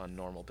alts on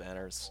normal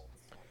banners.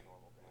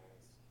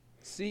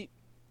 See,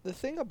 the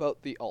thing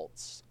about the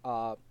alts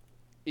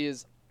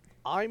is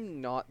I'm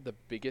not the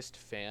biggest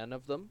fan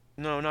of them.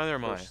 No, neither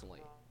am I.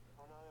 Personally.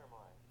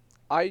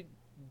 I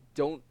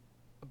don't,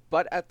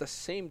 but at the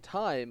same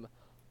time,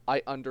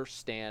 I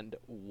understand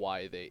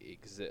why they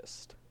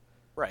exist.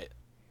 Right.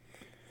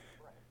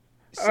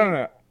 See, I don't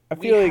know. I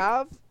we feel like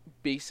have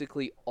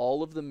basically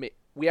all of the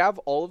we have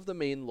all of the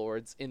main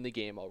lords in the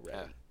game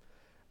already,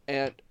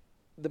 and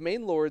the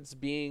main lords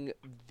being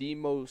the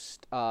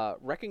most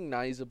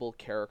recognizable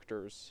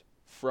characters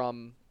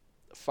from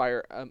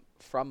Fire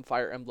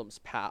Emblem's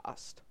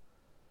past,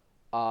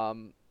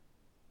 are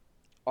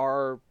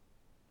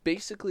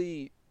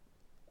basically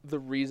the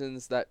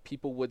reasons that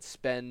people would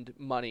spend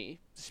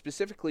money,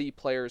 specifically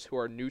players who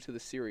are new to the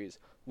series,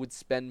 would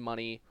spend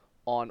money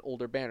on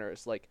older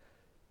banners. Like,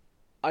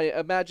 I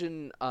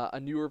imagine a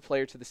newer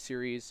player to the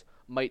series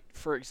might,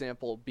 for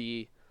example,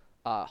 be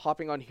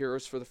hopping on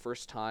Heroes for the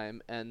first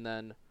time, and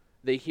then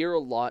they hear a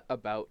lot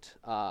about,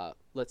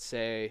 let's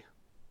say,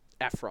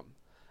 Ephraim.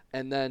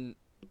 And then,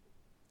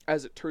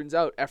 as it turns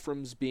out,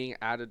 Ephraim's being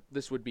added,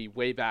 this would be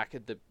way back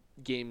at the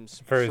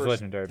game's for his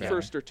legendary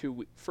banner.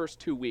 first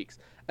 2 weeks.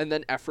 And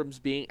then Ephraim's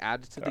being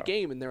added to the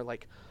game, and they're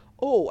like,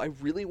 oh, I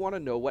really want to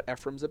know what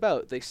Ephraim's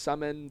about. They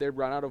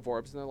run out of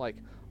orbs, and they're like,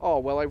 oh,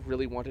 well, I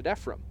really wanted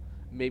Ephraim.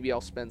 Maybe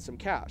I'll spend some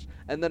cash.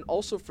 And then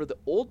also for the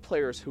old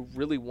players who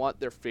really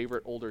want their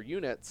favorite older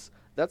units,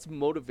 that's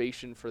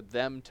motivation for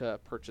them to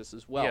purchase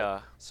as well. Yeah.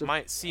 So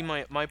my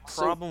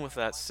problem with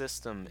that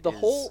system is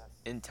whole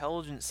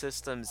Intelligent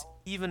Systems,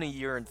 even a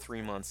year and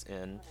 3 months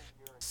in,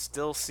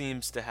 still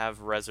seems to have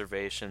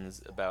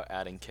reservations about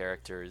adding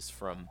characters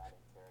from,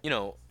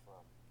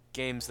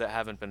 games that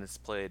haven't been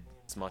played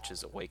as much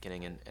as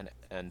Awakening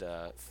and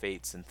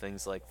Fates and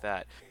things like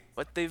that.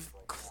 But they've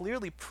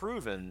clearly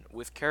proven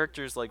with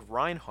characters like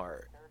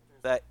Reinhardt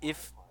that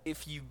if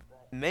you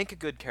make a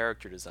good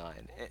character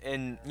design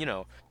and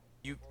you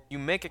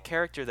make a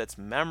character that's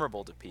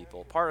memorable to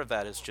people, part of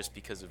that is just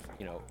because of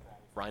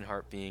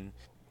Reinhardt being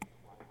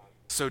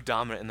so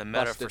dominant in the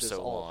meta for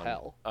so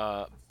long.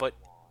 But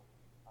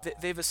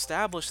they've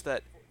established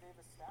that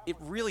it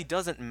really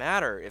doesn't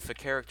matter if a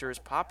character is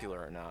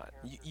popular or not.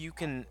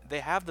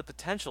 They have the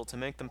potential to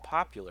make them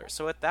popular.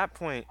 So at that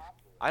point,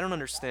 I don't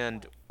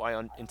understand why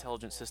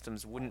Intelligent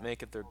Systems wouldn't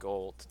make it their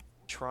goal to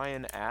try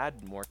and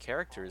add more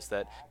characters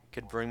that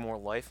could bring more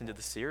life into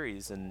the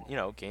series and,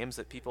 games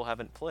that people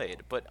haven't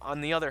played. But on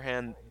the other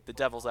hand, the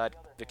devil's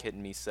advocate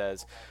in me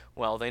says,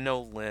 well, they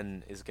know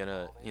Lynn is going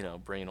to,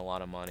 bring in a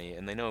lot of money,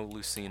 and they know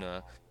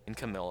Lucina and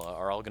Camilla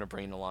are all going to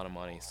bring in a lot of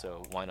money,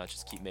 so why not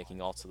just keep making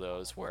alts of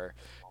those where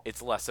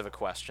it's less of a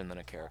question than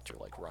a character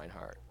like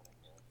Reinhardt?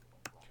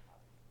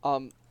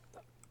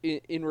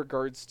 In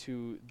regards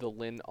to the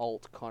Lynn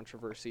alt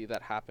controversy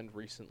that happened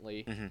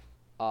recently,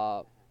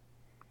 I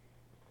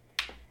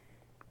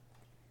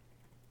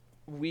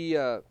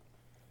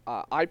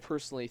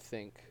personally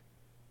think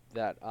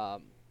that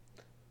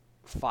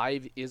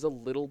 5 is a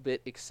little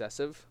bit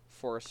excessive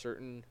for a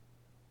certain,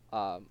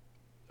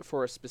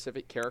 for a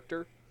specific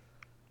character,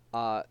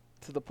 to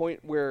the point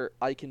where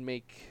I can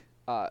make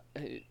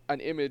an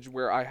image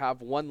where I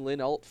have one Lynn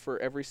alt for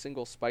every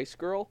single Spice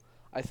Girl.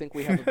 I think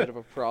we have a bit of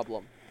a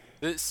problem.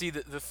 See,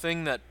 the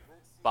thing that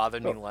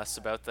bothered me less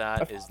about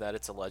that is that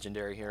it's a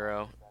legendary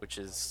hero, which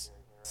is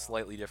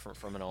slightly different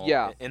from an alt.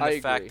 Yeah, and I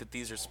the fact agree. that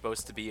these are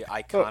supposed to be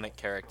iconic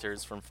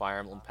characters from Fire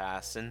Emblem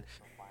Pass. And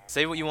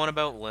say what you want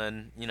about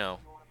Lynn,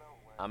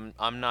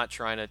 I'm not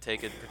trying to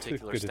take a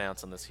particular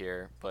stance on this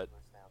here, but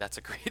that's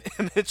a great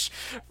image.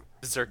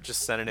 Zerk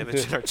just sent an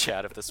image in our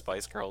chat of the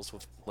Spice Girls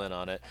with Lynn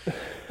on it.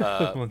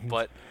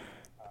 But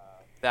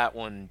that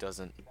one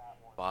doesn't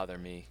bother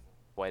me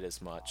quite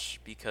as much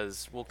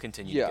because we'll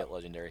continue to get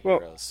legendary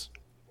heroes.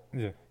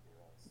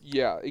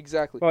 Yeah,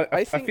 exactly. Well,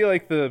 I feel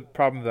like the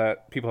problem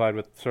that people had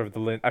with sort of the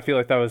Lynn, I feel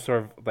like that was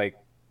sort of like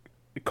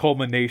a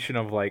culmination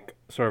of like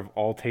sort of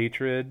alt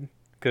hatred,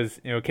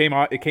 because it came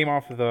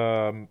off of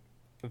the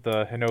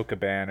Hinoka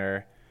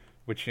banner,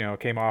 which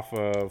came off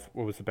of,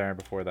 what was the banner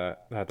before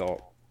that had the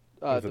alt?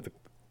 The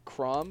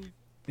Chrom.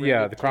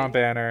 Yeah, the Chrom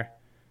banner,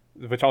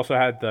 which also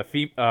had the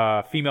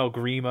female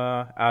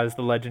Grima as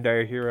the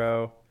legendary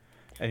hero.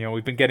 And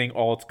we've been getting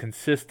alts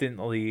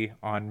consistently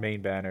on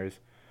main banners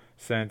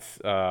since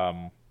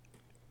the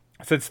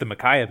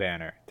Micaiah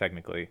banner,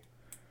 technically.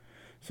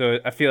 So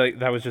I feel like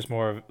that was just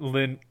more of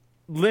Lynn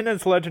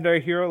as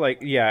legendary hero. Like,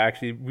 yeah,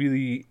 actually,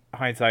 really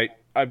hindsight,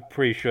 I'm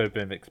pretty sure have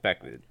been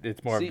expected.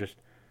 It's more of just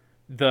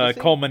the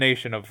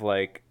culmination of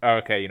like,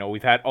 okay,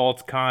 we've had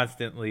alts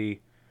constantly,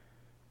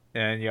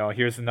 and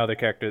here's a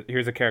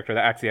character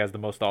that actually has the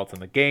most alts in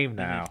the game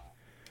now.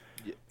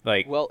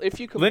 Like, Well, if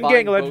you combine Lin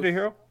Gang Legendary both-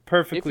 Hero,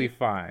 perfectly if you-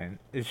 fine.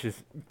 It's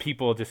just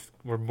people just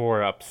were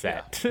more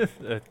upset.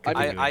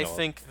 I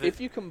think that if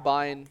you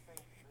combine,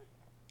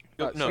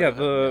 no, yeah,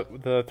 go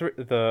ahead.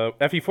 the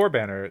FE4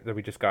 banner that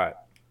we just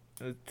got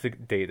to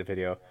date the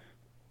video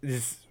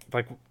is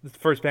like the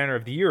first banner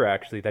of the year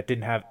actually that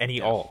didn't have any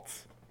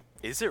alts.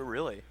 Is it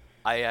really?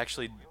 I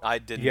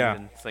didn't Yeah.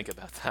 even think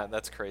about that.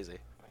 That's crazy.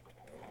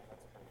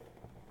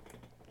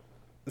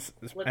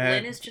 Look,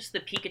 And- Lin is just the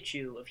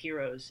Pikachu of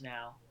heroes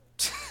now.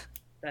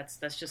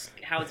 That's just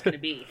how it's gonna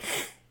be.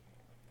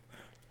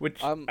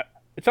 Which Um,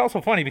 it's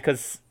also funny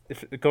because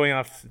if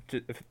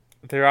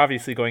they're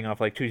obviously going off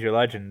like Choose Your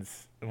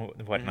Legends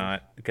and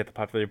whatnot to get the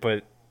popularity,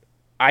 but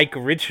Ike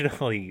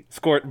originally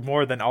scored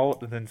more than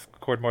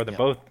Yeah.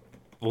 both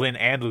Lin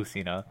and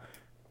Lucina,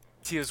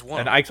 He has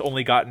one. and Ike's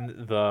only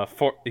gotten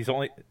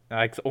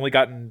Ike's only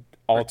gotten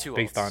Or alts two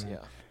based alts, on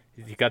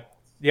yeah. he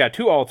got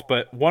two alts,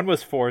 but one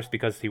was forced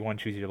because he won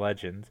Choose Your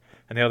Legends,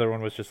 and the other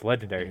one was just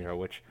Legendary Hero,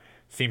 which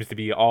seems to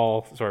be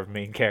all sort of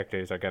main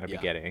characters are going to be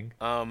Yeah. getting.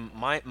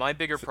 My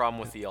bigger problem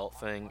with the alt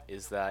thing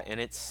is that, and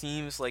it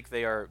seems like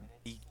they are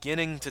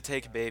beginning to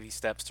take baby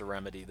steps to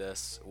remedy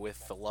this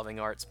with the Loving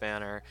Arts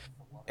banner,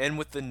 and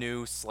with the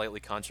new, slightly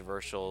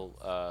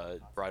controversial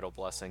Bridal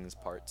Blessings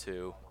Part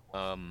 2.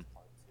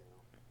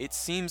 It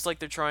seems like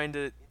they're trying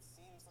to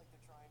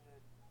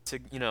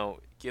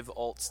give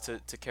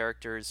alts to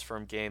characters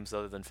from games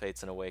other than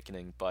Fates and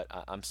Awakening, but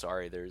I'm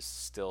sorry, there's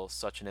still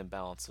such an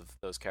imbalance of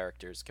those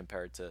characters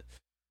compared to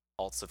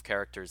alts of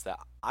characters that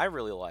I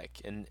really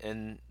like,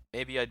 and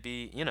maybe I'd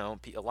be,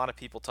 a lot of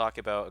people talk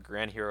about a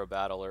Grand Hero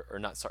Battle, or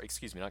not, sorry,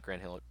 excuse me, not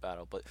Grand Hero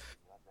Battle, but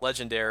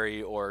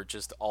Legendary or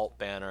just alt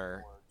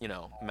banner,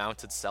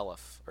 Mounted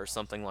Seliph or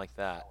something like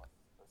that.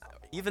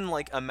 Even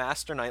like a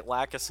Master Knight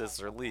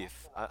Lachesis or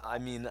Leaf. I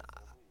mean,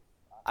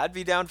 I'd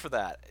be down for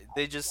that.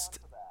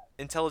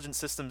 Intelligent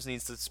Systems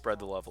needs to spread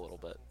the love a little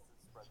bit.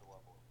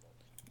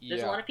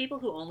 There's a lot of people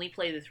who only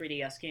play the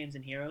 3DS games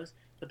and Heroes,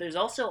 but there's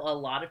also a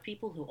lot of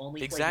people who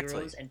only Exactly. play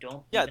Heroes and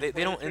don't. Yeah, even they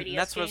play don't, the 3DS and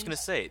that's what I was games. gonna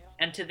say.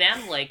 And to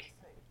them, like,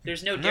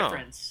 there's no No.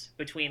 difference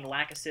between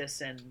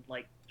Lachesis and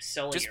like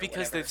Sully. Just or because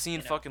whatever, they've seen you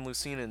know? fucking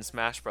Lucina in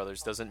Smash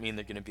Brothers doesn't mean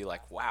they're gonna be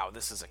like, wow,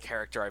 this is a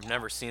character I've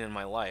never seen in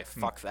my life.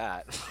 Fuck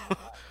that.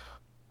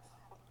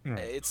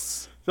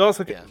 It's So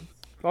also, Yeah.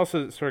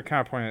 also sort of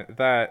counterpoint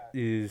that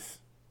is,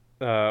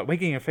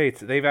 Waking of Fates.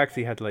 They've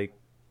actually had like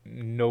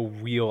no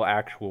real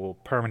actual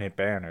permanent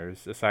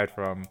banners aside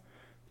from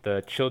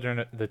the Children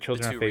of two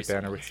Fate recent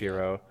banner with ones, yeah.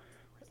 Shiro,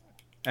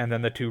 and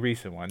then the two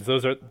recent ones.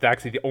 Those are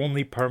actually the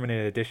only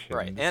permanent additions.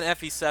 right. And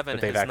FE7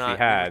 that they've has actually not.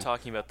 We were had.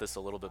 talking about this a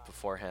little bit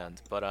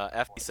beforehand, but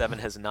FE7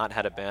 has not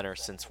had a banner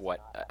since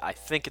what? I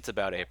think it's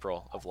about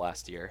April of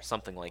last year,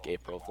 something like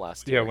April of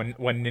last Yeah, year.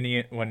 when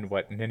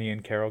Nini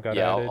and Carol got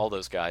Yeah, added. all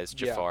those guys,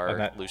 Yeah. Jafar, on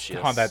that, Lucius,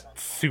 on that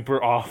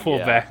super awful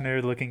Yeah.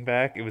 banner looking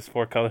back. It was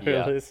 4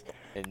 colorless.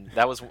 and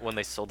that was when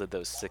they still did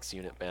those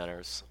 6-unit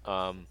banners.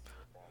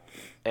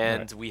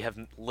 And we have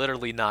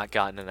literally not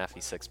gotten an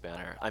FE6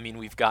 banner. I mean,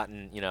 we've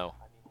gotten,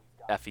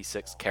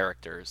 FE6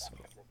 characters.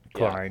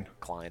 Klein. Yeah,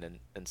 Klein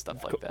and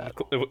stuff like that.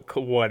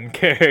 One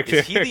character.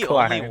 Is he the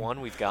Klein. only one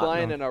we've gotten?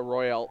 Klein and a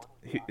Royalt.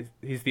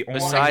 He's the only.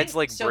 Well, I Besides, think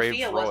like, Brave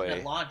Sophia wasn't Roy.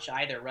 at launch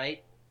either,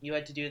 right? You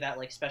had to do that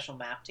like special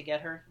map to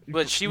get her.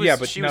 But she was, yeah,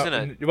 but she no, was in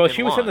a. well, in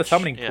she was in the launch,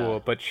 summoning yeah.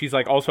 pool, but she's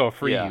like also a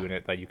free Yeah.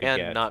 unit that you can And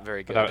get not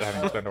very good. without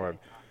having to spend a word.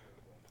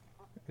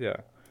 Yeah.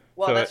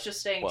 Well, So that's just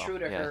staying well, true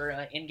to yeah.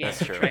 her in-game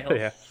That's true. portrayal.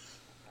 Yeah.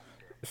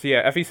 So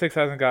yeah, FE6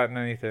 hasn't gotten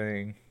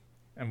anything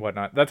and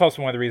whatnot. That's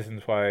also one of the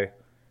reasons why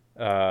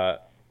the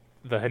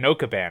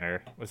Hinoka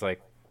banner was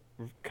like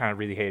kind of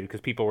really hated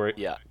because people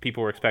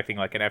were expecting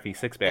like an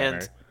FE6 banner.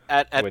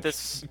 And at which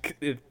this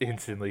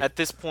instantly. At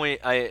this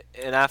point, and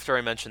after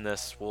I mention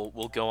this,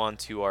 we'll go on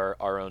to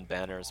our own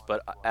banners.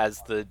 But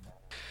as the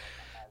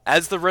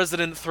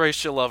resident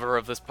Thracia lover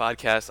of this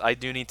podcast, I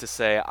do need to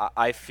say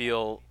I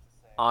feel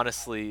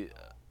honestly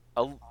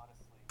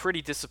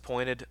pretty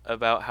disappointed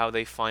about how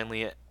they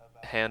finally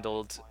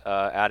handled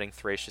adding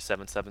Thracia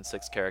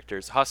 776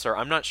 characters. Hussar,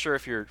 I'm not sure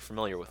if you're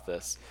familiar with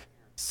this.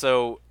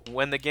 So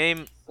when the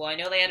game Well, I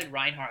know they added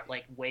Reinhardt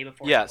like way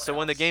before. Yeah, everyone so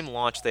when the else. game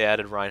launched, they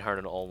added Reinhardt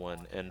and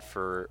Olwen, and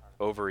for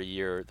over a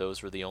year,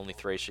 those were the only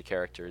Thracia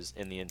characters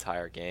in the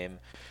entire game.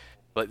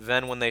 But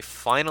then when they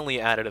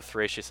finally added a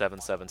Thracia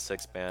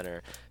 776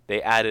 banner,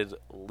 they added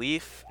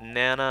Leaf,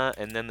 Nana,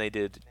 and then they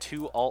did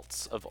 2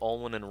 alts of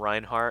Olwen and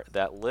Reinhardt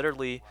that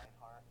literally,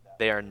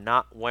 they are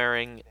not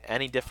wearing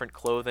any different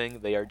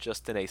clothing, they are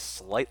just in a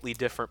slightly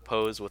different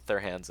pose with their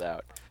hands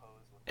out.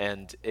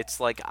 And it's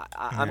like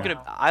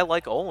I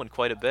like Olwen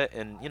quite a bit,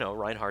 and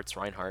Reinhardt's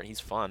Reinhardt, he's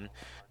fun,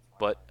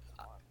 but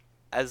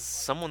as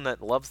someone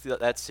that loves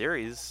that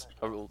series,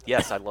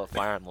 yes, I love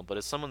Fire Emblem, but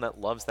as someone that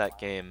loves that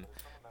game,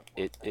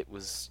 it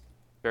was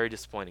very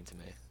disappointing to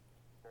me.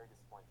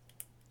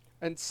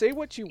 And say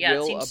what you Yeah,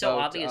 will it seems about. so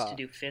obvious to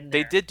do Finn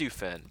there. They did do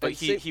Finn, but And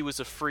say- he was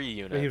a free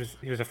unit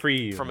he was a free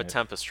unit. from a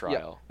Tempest Yeah,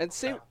 trial. and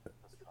say.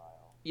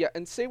 Yeah,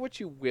 and say what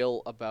you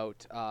will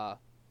about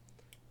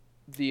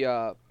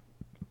the.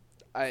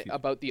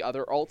 about the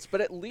other alts,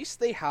 but at least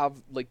they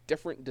have like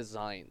different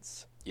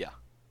designs. Yeah.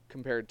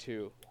 Compared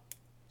to,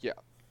 yeah.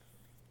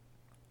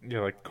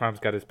 Yeah, like Chrom's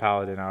got his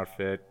paladin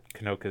outfit,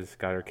 Kanoka's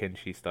got her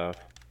Kenshi stuff.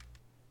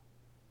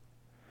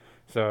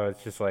 So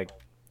it's just like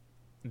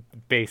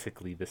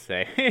basically the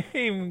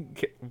same.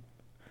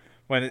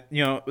 When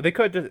they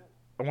could just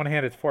on one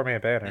hand it's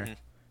 4-man banner,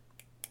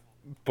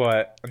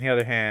 but on the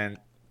other hand,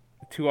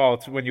 2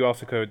 alts when you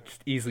also could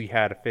just easily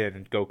had a Finn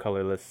and go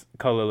colorless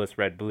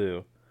red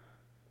blue.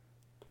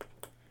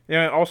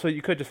 Yeah, and also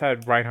you could just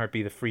have Reinhardt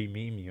be the free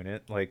meme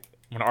unit, like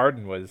when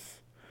Arden was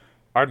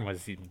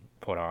even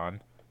put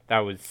on. That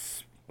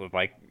was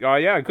like, oh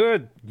yeah,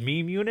 good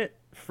meme unit,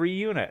 free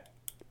unit.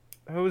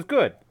 It was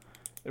good.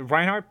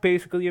 Reinhardt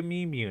basically a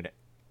meme unit,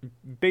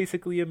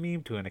 basically a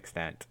meme to an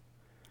extent.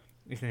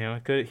 He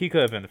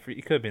could have been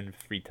the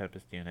free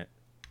Tempest unit.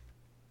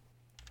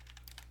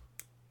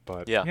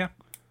 But yeah.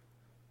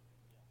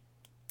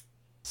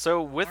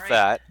 So with All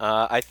right.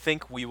 that, I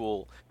think we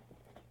will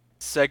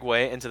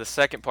segue into the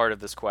second part of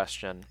this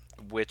question,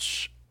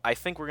 which I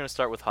think we're going to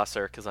start with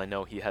Husser because I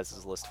know he has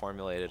his list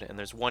formulated, and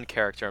there's one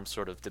character I'm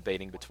sort of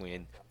debating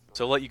between.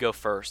 So I'll let you go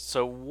first.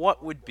 So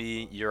what would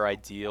be your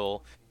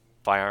ideal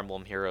Fire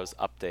Emblem Heroes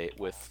update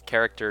with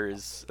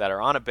characters that are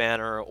on a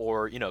banner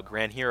or,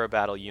 Grand Hero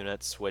Battle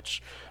units,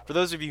 which, for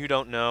those of you who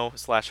don't know,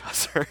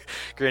 /Husser,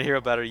 Grand Hero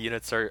Battle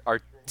units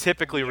are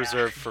typically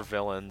reserved for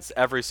villains.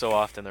 Every so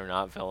often they're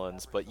not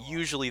villains, but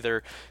usually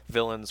they're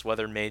villains,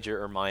 whether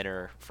major or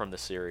minor, from the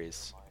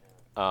series.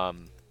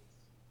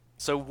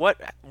 So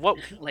what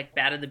Like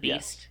Bat of the Beast.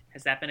 Yes.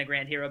 Has that been a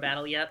Grand Hero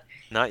Battle yet?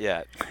 Not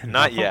yet.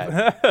 Not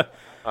yet.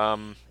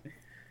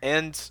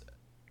 And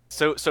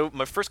so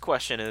my first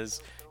question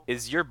is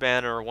your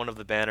banner or one of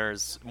the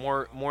banners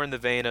more in the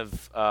vein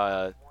of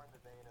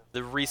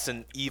the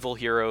recent Evil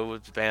Hero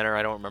banner,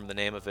 I don't remember the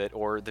name of it,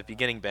 or the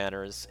beginning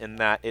banners, in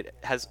that it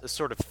has a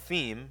sort of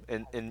theme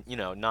in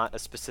not a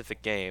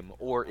specific game,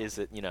 or is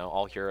it,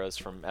 all heroes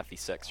from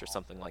FE6 or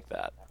something like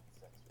that?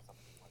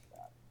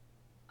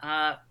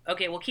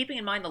 Okay, well, keeping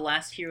in mind the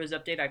last Heroes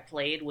update I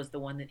played was the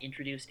one that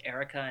introduced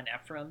Erica and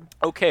Ephraim.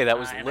 Okay, that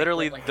was And I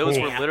literally played, like, those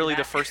the were day after literally the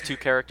that. first 2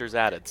 characters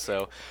added.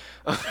 So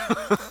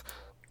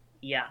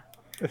Yeah.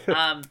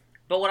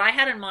 But what I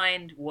had in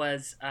mind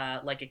was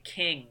like a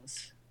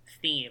King's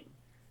theme.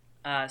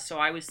 So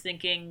I was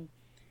thinking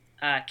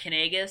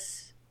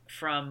Kanagas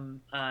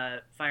from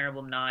Fire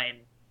Emblem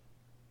 9,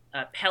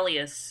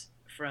 Peleus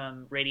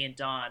from Radiant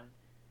Dawn,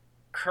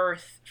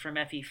 Kurth from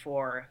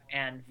FE4,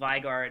 and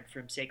Vigard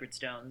from Sacred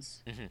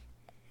Stones.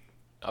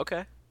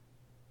 okay,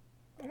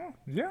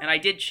 Yeah. And I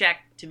did check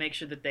to make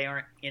sure that they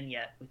aren't in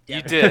yet. With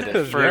you Devin. did.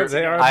 Yeah,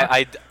 they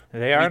are.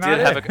 They are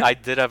not. I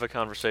did have a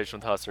conversation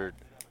with Husser,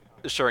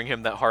 assuring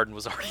him that Harden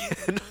was already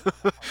in.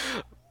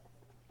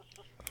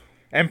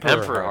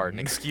 Emperor Harden,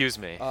 excuse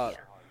me.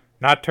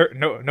 Not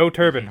no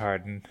turban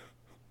Harden.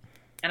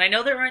 And I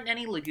know there aren't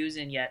any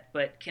Laguzin yet,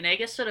 but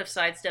Kanagas sort of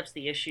sidesteps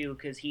the issue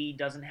because he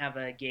doesn't have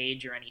a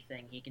gauge or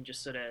anything. He can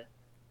just sort of,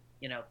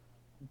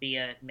 be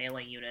a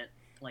melee unit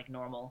like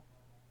normal.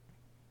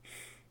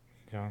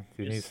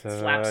 He needs Just to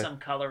slap some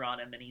color on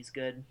him and he's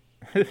good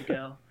to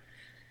go.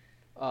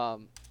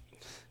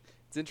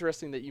 It's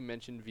interesting that you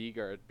mentioned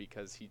Vigard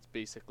because he's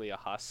basically a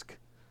husk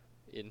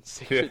in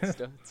Sacred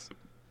Stones.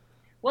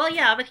 Well,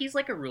 yeah, but he's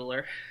like a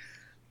ruler.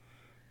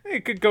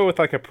 You could go with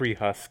like a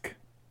pre-husk.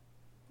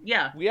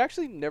 Yeah. We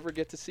actually never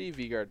get to see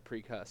Vigard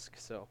pre-husk,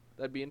 so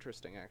that'd be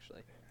interesting,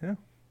 actually.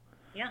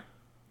 Yeah.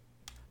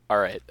 All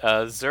right,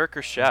 Zerk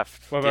or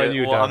Chef? What about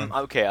you, Devin?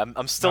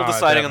 I'm still Nah,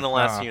 deciding Devin, on the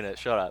last nah. unit.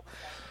 Shut up.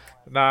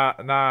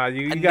 Nah,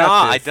 you got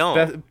Nah, this. I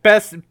don't.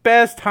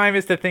 Best time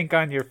is to think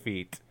on your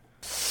feet.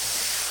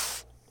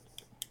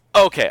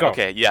 Okay, Go.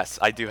 okay, yes,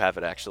 I do have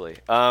it actually.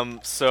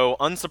 So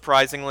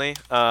unsurprisingly,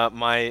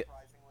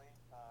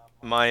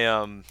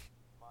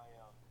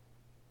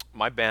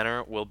 my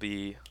banner will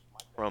be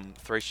from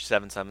Thracia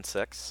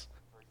 776,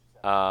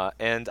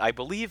 and I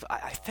believe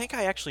I think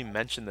I actually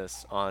mentioned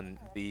this on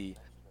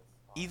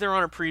either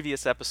on a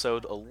previous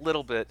episode a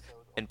little bit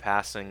in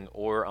passing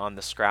or on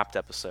the scrapped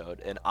episode,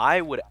 and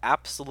I would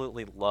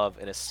absolutely love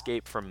an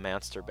Escape from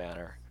Manster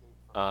banner.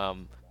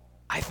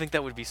 I think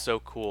that would be so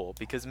cool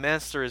because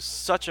Manster is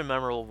such a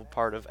memorable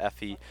part of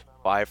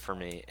FE5 for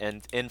me,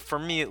 and for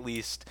me at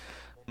least,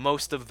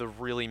 most of the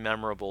really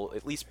memorable,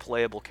 at least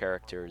playable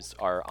characters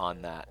are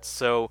on that.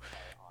 So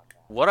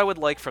what I would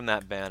like from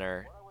that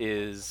banner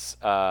is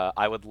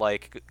I would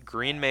like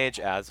Green Mage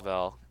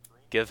Asvel,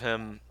 give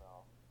him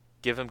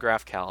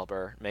Graph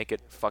Caliber, make it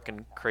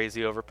fucking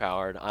crazy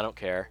overpowered, I don't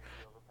care.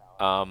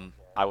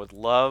 I would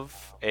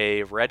love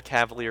a Red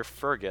Cavalier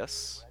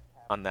Fergus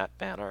on that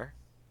banner.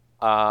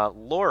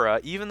 Laura,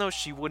 even though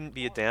she wouldn't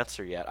be a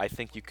dancer yet, I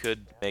think you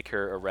could make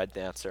her a red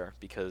dancer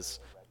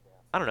because,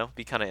 I don't know,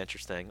 be kind of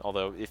interesting.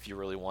 Although, if you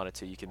really wanted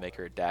to, you could make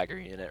her a dagger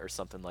unit or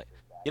something like.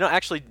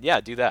 Actually,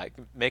 yeah, do that.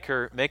 Make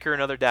her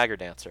another dagger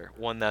dancer,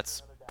 one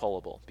that's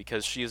pullable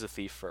because she is a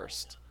thief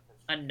first.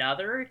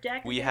 Another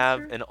dagger We dancer?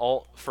 have an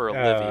alt for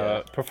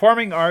Olivia.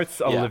 Performing Arts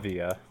Yeah.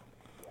 Olivia.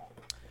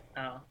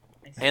 Oh,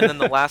 I Nice. And then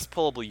the last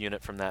pullable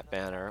unit from that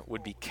banner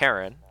would be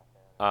Karen,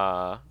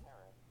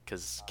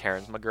 because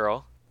Karen's my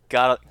girl.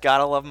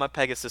 Gotta love my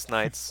Pegasus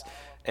Knights,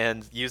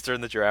 and used her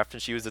in the draft,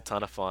 and she was a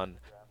ton of fun.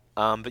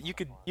 But you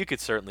could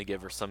certainly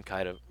give her some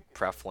kind of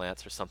Pref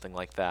Lance or something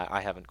like that.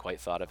 I haven't quite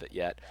thought of it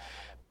yet.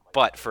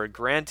 But for a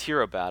Grand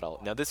Hero battle,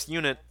 now this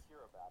unit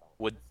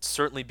would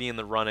certainly be in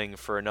the running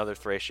for another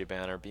Thracia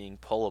banner being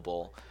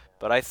pullable,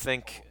 but I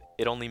think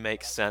it only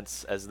makes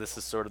sense as this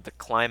is sort of the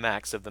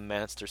climax of the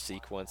Manster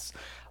sequence.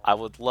 I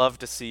would love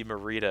to see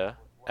Marita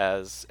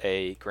as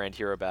a Grand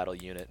Hero battle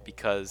unit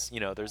because,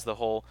 there's the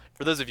whole,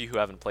 for those of you who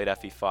haven't played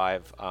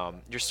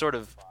FE5, you're sort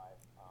of,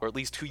 or at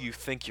least who you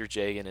think your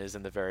Jagan is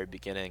in the very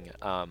beginning,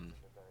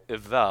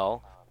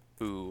 Yvel,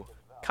 who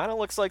kind of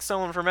looks like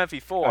someone from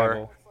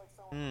FE4.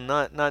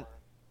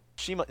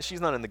 She's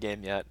not in the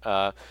game yet.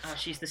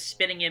 She's the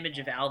spitting image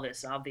of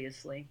Alvis,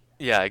 obviously.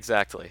 Yeah,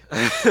 exactly.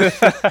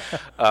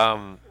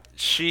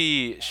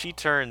 She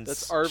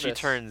turns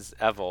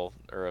Evel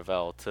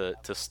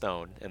to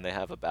stone, and they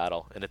have a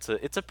battle, and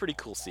it's a pretty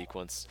cool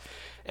sequence.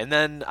 And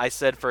then I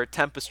said for a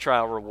Tempest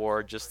Trial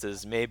reward, just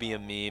as maybe a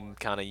meme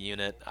kind of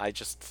unit, I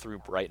just threw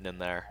Brighton in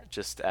there,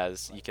 just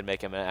as you can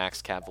make him an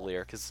Axe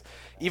Cavalier, because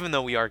even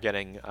though we are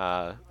getting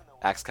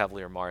Axe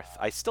Cavalier Marth,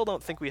 I still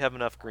don't think we have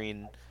enough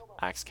green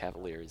Axe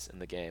Cavaliers in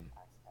the game.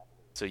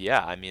 So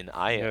yeah, I mean,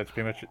 it's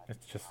pretty much,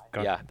 it's just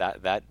gone. Yeah,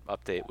 that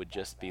update would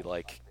just be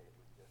like,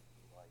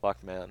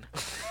 fuck, man.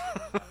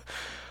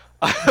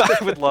 I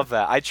would love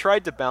that. I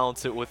tried to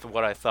balance it with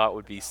what I thought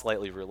would be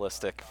slightly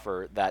realistic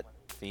for that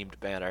themed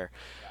banner,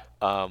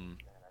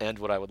 and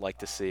what I would like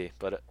to see.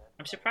 But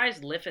I'm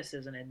surprised Liffus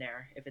isn't in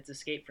there. If it's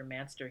Escape from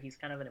Manster, he's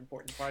kind of an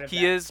important part of that.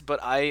 He is,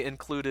 but I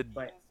included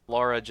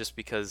Laura just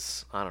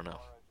because, I don't know.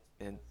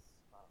 And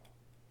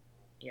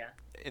yeah.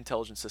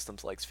 Intelligent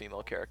Systems likes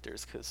female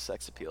characters because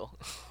sex appeal,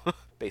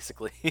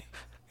 basically.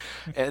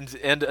 and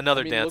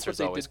another dancer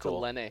is always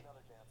cool.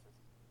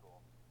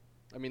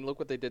 Look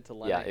what they did to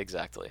Lene. Yeah,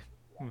 exactly.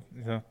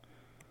 So,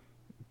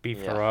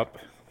 beef her up.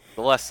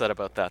 The less said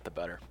about that, the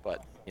better.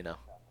 But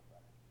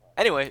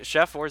anyway,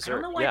 Chef or Zerg. I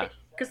don't know why.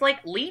 Because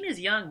Lean is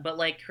young, but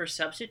her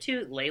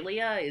substitute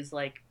Lelia is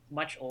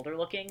much older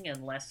looking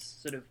and less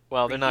sort of.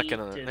 Well, they're not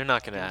gonna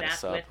add a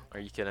sub. Are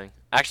you kidding?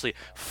 Actually,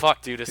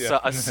 fuck, dude, a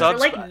sub. For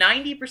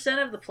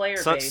 90% of the player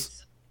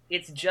base,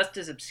 it's just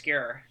as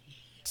obscure.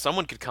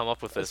 Someone could come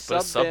up with this,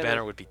 but a sub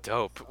banner would be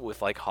dope with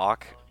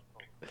Hawk.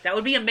 That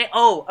would be amazing.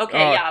 Oh, okay,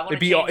 yeah. I want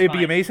to it'd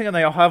be amazing, and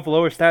they all have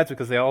lower stats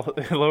because they all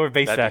lower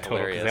base stat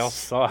total because they all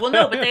suck. Well,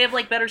 no, but they have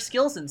better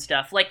skills and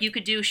stuff. You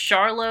could do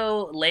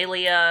Charlo,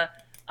 Lelia,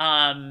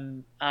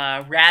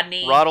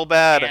 Radney,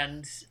 Roddlebad,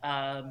 and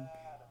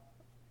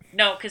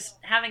no, because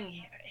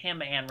having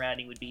him and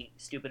Radney would be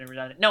stupid and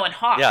redundant. No, and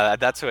Hawk. Yeah,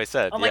 that's who I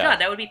said. Oh my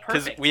god, that would be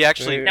perfect. Because we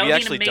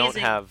actually don't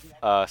have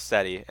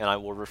Seti, and I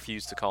will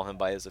refuse to call him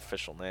by his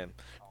official name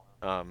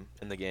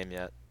in the game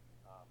yet.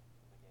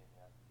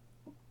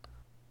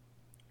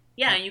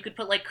 Yeah, and you could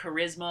put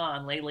Charisma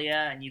on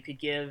Lelia, and you could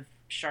give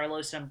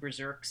Charlo some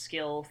Berserk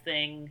skill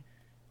thing,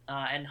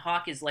 and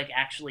Hawk is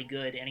actually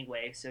good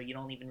anyway, so you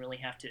don't even really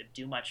have to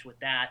do much with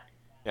that.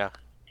 Yeah.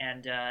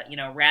 And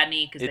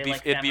Radney, because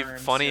it'd be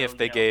funny if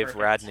they gave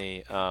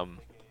Radney,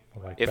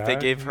 if they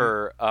gave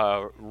her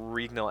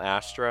Regnal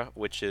Astra,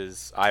 which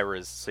is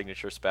Ira's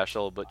signature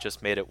special, but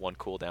just made it one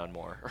cooldown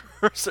more,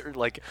 or something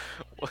like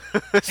that.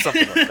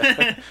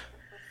 That'd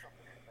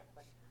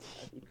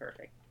be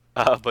perfect.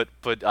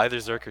 But either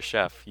Zerk or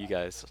Chef, you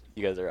guys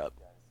are up.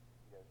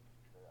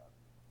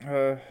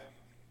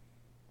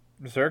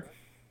 Zerk.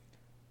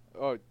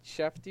 Oh,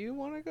 Chef, do you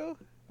want to go?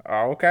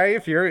 Okay,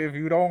 if you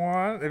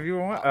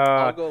want.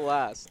 I'll go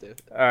last.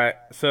 All right.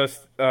 So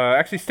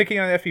actually, sticking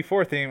on the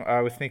FE4 theme,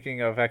 I was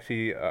thinking of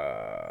actually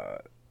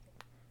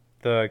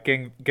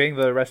getting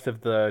the rest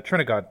of the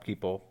Trinigod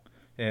people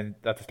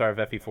at the start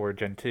of FE4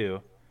 Gen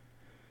 2.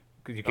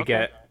 Because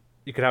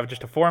you could have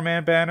just a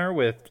 4-man banner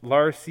with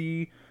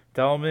Larcy,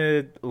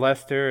 Delmid,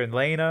 Lester, and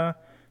Lena,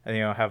 and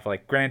have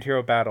Grand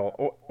Hero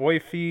Battle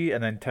Oifi,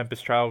 and then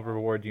Tempest Trial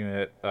reward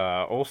unit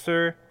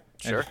Ulcer.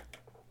 Sure.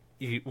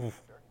 You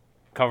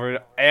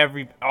covered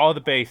all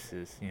the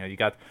bases. You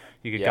got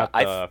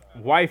the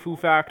waifu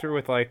factor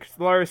with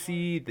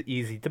Larcy, the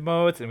easy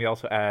demotes, and we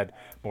also add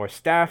more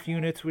staff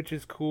units, which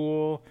is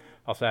cool.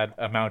 Also add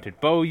a mounted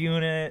bow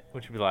unit,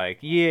 which would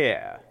be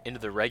into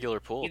the regular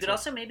pool. You could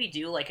also maybe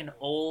do an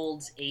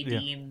old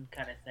Adeem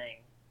kind of thing.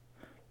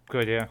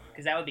 Good, yeah.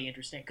 Because that would be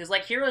interesting. Because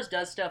Heroes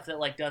does stuff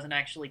that doesn't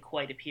actually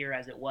quite appear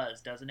as it was,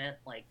 doesn't it?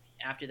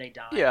 After they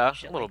die. Yeah,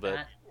 a little bit.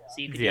 That.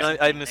 So you could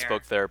I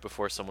misspoke there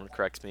before someone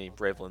corrects me.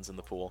 Braveland's in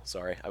the pool.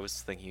 Sorry, I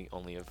was thinking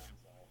only of.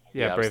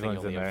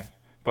 Braveland's in there,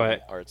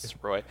 but Arts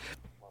Roy.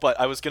 But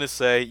I was gonna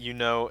say,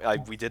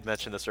 we did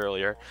mention this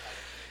earlier.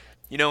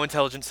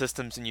 Intelligent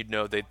Systems, and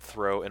they'd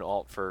throw an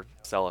alt for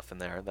Seliph in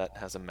there that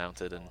has him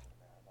mounted and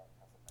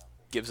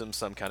gives him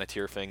some kind of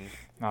tier thing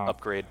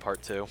upgrade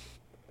part 2.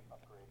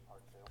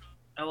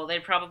 Oh, well,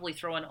 they'd probably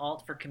throw an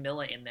alt for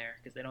Camilla in there,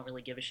 because they don't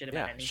really give a shit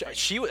about anything.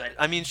 She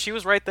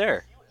was right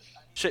there.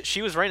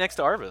 She was right next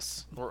to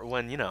Arvis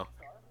when,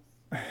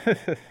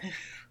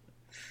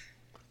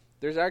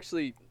 There's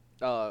actually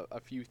a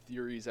few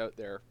theories out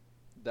there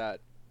that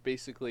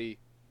basically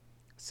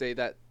say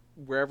that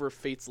wherever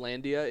Fates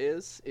Landia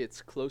is,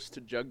 it's close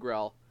to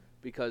Juggrel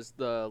because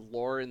the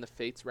lore in the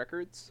Fates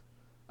records,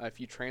 if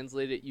you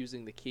translate it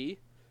using the key,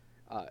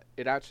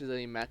 it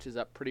actually matches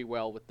up pretty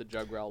well with the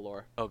Juggrel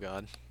lore. Oh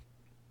god.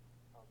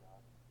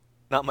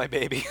 Not my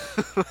baby.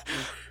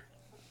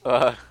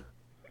 That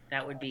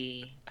would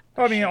be.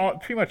 I mean,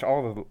 pretty much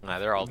all of Nah,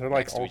 they're all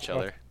next to each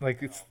other.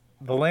 Like it's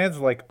the land's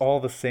like all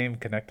the same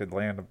connected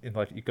land. In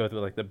like you go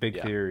through like the big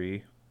Yeah.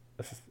 theory.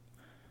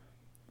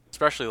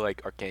 Especially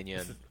like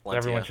Arcania and Lentia.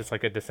 Everyone's just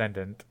like a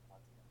descendant.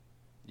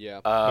 Yeah.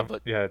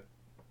 But Yeah.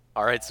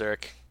 all right,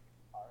 Zerk.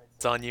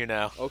 It's on you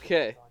now.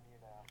 Okay.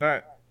 All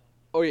right.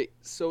 Okay,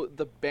 so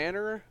the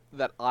banner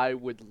that I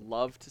would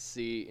love to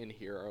see in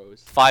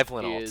Heroes 5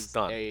 Linalts. is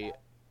Done.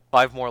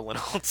 5 more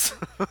Linalts.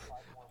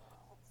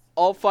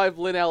 all 5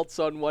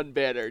 Linalts on one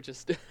banner.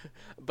 Just,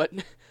 but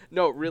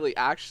no, really,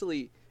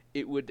 actually,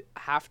 it would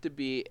have to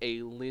be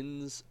a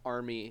Lin's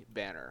Army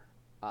banner.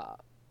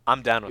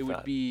 I'm down with It that.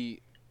 would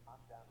be.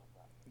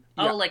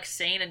 Oh, Yeah. like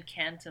Sane and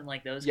Kent and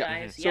like those Yeah.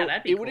 guys. So Yeah,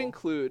 that'd be it cool.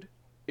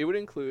 would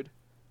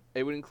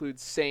include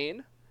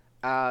Sane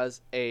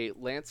as a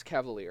Lance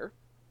Cavalier,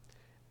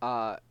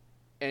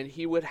 and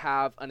he would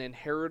have an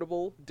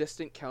inheritable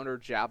distant counter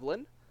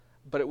javelin,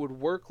 but it would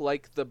work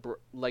like the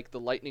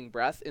lightning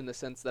breath in the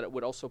sense that it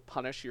would also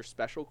punish your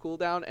special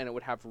cooldown, and it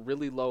would have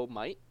really low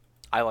might.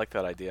 I like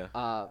that idea.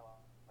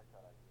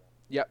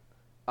 Yep.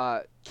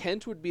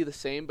 Kent would be the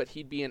same, but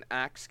he'd be an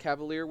axe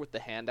cavalier with the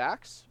hand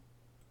axe.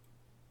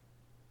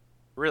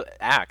 Really,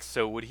 Axe.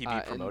 So would he be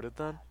and- promoted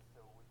then?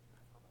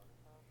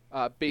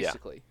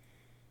 Basically.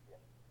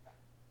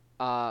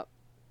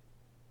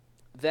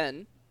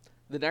 Then,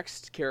 the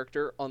next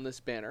character on this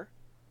banner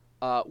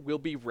will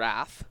be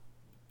Wrath,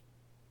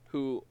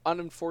 who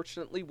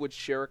unfortunately would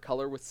share a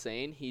color with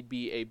Sane. He'd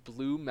be a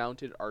blue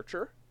mounted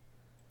archer.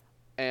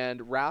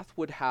 And Wrath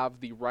would have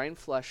the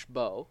Rhineflesh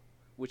bow,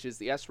 which is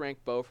the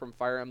S-rank bow from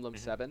Fire Emblem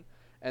 7.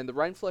 And the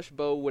Rhineflesh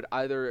bow would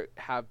either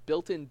have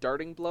built-in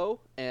darting blow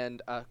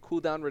and a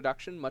cooldown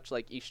reduction, much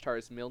like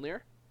Ishtar's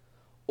Milnir,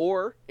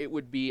 or it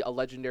would be a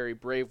legendary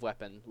brave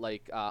weapon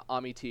like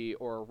Amity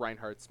or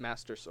Reinhardt's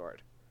Master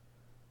Sword.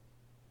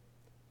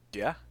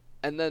 Yeah.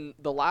 And then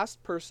the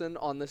last person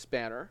on this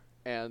banner,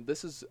 and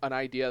this is an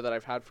idea that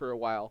I've had for a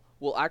while,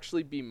 will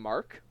actually be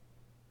Mark.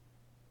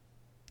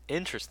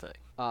 Interesting.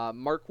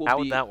 Mark will How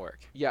be. would that work?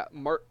 Yeah,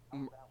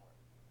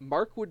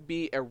 Mark would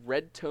be a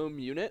red tome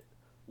unit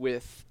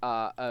with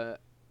a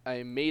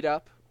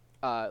made-up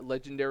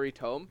legendary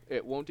tome.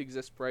 It won't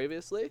exist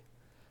previously.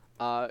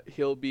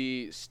 He'll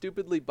be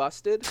stupidly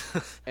busted,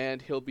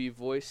 and he'll be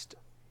voiced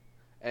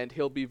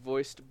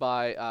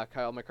by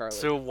Kyle McCarley.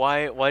 So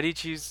why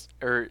did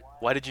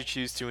you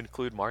choose to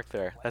include Mark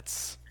there?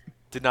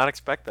 Did not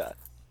expect that.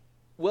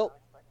 Well,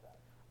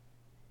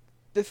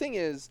 the thing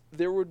is,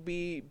 there would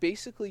be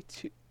basically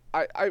two.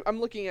 I'm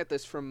looking at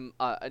this from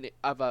an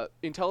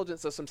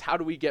intelligence systems. How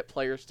do we get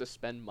players to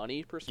spend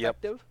money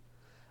perspective?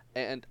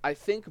 And I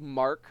think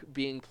Mark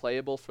being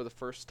playable for the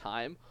first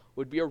time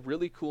would be a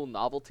really cool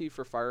novelty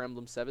for Fire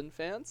Emblem 7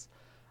 fans.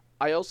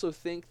 I also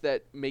think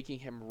that making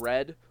him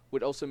red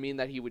would also mean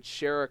that he would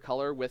share a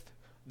color with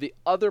the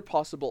other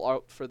possible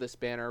art for this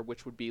banner,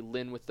 which would be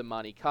Lyn with the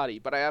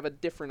Manikati. But I have a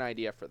different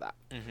idea for that.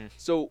 Mm-hmm.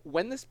 So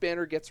when this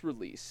banner gets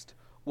released,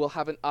 we'll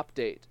have an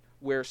update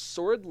where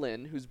Sword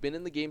Lyn, who's been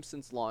in the game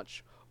since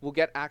launch, will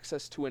get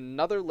access to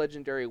another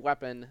legendary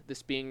weapon,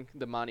 this being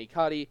the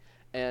Manikati,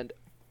 and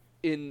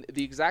in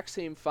the exact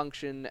same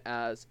function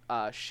as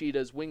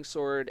Sheeta's Wing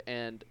Sword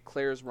and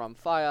Claire's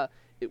Ramphia,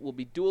 it will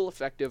be dual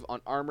effective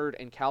on armored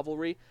and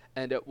cavalry,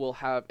 and it will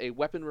have a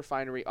weapon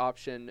refinery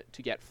option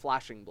to get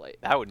Flashing Blade.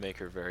 That would make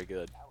her very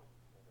good.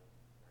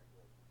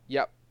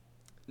 Yep.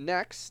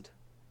 Next,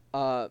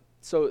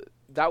 so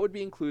that would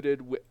be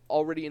included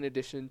already in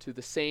addition to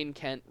the Sane,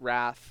 Kent,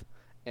 Wrath,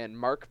 and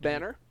Mark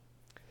banner.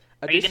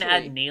 Are you gonna add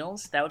Additionally,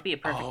 Niels? That would be a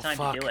perfect time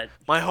fuck. to do it.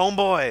 My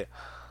homeboy.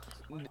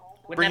 Wouldn't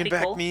Bringing that be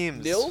back cool?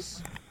 memes.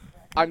 Nils?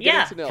 I'm Yeah,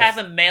 getting to Nils. have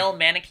a male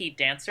Maneki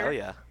dancer. Oh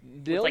yeah.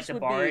 Nils like the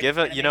would bard. be Give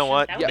it. You know Animation,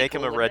 what? that would be Make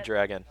him a cool, red wouldn't it?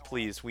 dragon,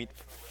 please.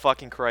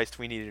 Fucking Christ,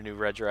 we need a new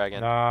red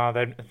dragon. Nah,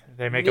 they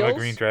make him a Nils?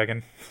 green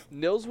dragon.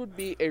 Nils would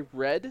be a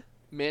red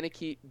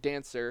Maneki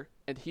dancer,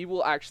 and he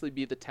will actually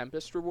be the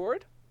Tempest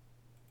reward.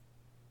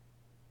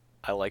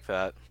 I like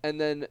that. And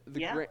then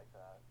the Yeah.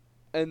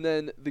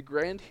 the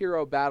Grand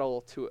Hero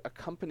battle to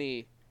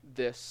accompany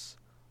this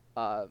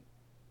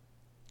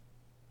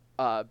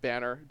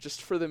banner,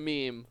 just for the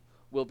meme,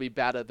 will be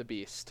Bata the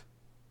Beast.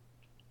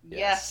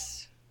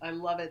 Yes, I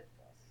love it.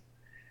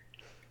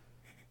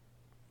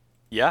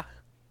 Yeah,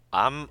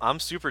 I'm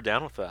super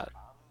down with that.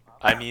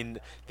 I mean,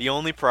 the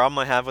only problem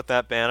I have with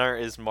that banner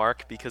is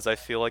Mark, because I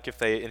feel like if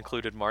they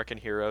included Mark in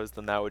Heroes,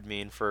 then that would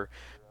mean for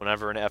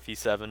whenever an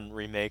FE7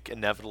 remake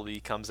inevitably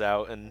comes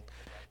out in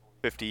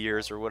 50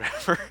 years or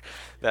whatever,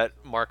 that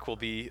Mark will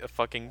be a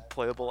fucking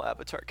playable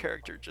Avatar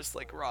character, just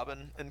like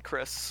Robin and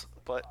Chris.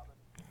 But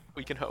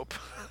we can hope.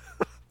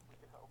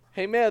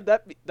 Hey man,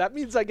 that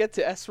means I get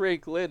to S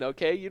rank Lin.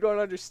 Okay, you don't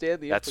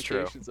understand the That's true.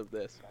 implications of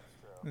this.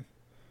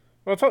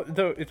 Well,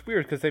 though it's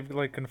weird because they've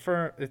like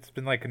confirmed. It's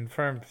been like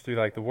confirmed through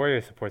like the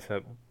Warrior supports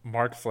that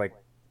Mark's like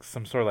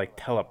some sort of like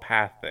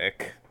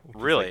telepathic. Which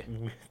Really? Is,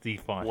 like, really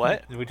fun.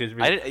 What? Which is I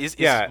really, didn't, is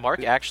yeah.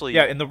 Mark actually?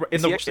 Yeah,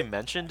 is he actually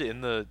mentioned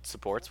in the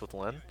supports with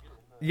Lin?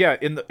 Yeah,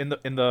 in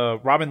the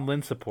Robin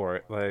Lin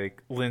support,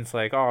 like Lin's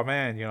like, oh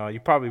man, you know, you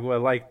probably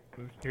would like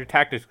your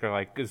tactics are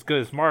like as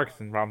good as Mark's,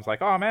 and Robin's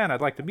like, oh man,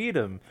 I'd like to meet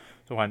him.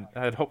 So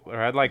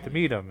I'd like to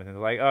meet him, and it's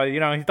like, you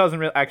know, he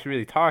doesn't actually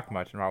really talk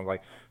much, and Robin's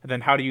like, and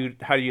then how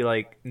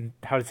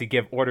does he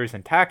give orders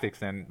and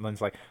tactics? And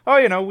Lin's like, oh,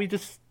 you know, we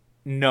just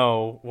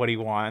know what he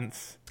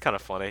wants. It's kind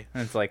of funny.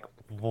 And it's like,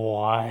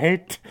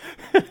 what?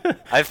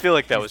 I feel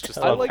like that was just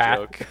a little like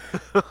joke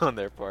on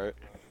their part.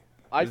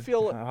 I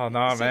feel. Oh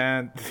no,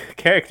 man!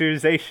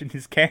 Characterization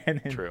is canon.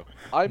 True.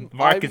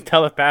 Mark is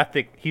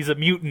telepathic. He's a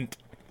mutant.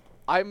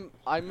 I'm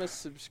a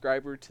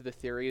subscriber to the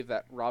theory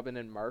that Robin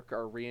and Mark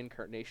are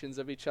reincarnations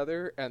of each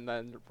other, and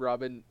then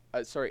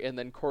and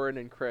then Corin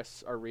and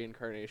Chris are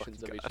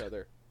reincarnations of each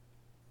other.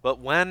 But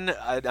when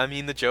I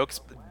mean the joke's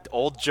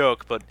old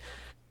joke, but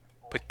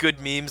good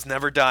memes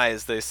never die,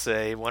 as they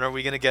say. When are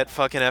we gonna get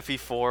fucking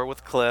FE4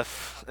 with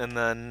Cliff, and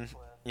then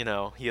you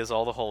know he has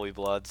all the holy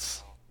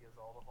bloods?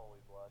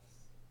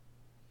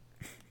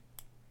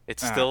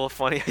 It's still a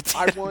funny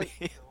idea.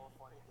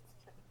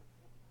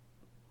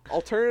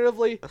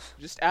 Alternatively,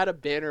 just add a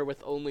banner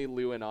with only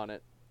Lewin on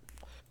it.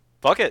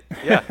 Fuck it,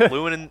 yeah.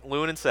 Lewin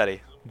and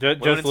Seti.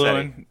 Just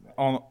Lewin.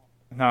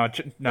 No,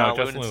 just Lewin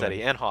and Lewin.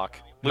 Seti and Hawk.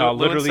 No, Lewin,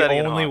 literally Seti,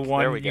 and only Hawk. There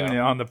one we go. unit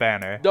on the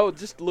banner. No,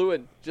 just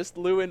Lewin. Just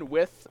Lewin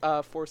with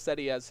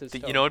Forseti as his.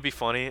 You know, it'd be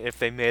funny if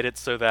they made it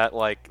so that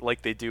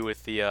like they do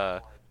with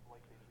the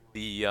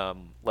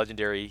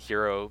legendary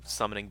hero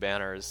summoning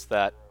banners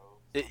that.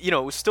 You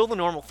know, it was still the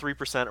normal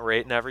 3%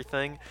 rate and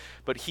everything,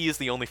 but he is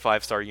the only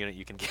 5-star unit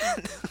you can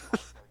get.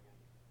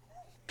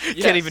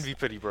 Can't even be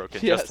pity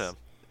broken. Yes. Just him.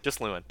 Just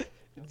Lewin.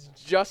 It's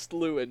just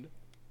Lewin.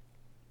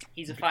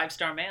 He's a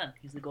 5-star man.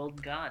 He's the golden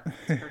god.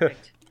 It's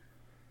perfect.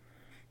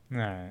 All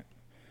right.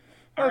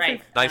 All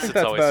right. Nice. It's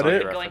that's always about sunny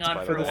it. Been going reference, on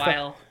by for the a way.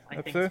 while.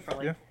 I think That's it's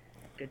probably yeah.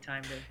 a good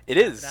time to. It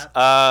wrap is.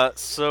 up.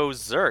 So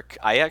Zerk,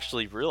 I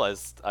actually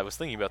realized I was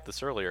thinking about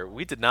this earlier.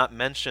 We did not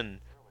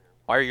mention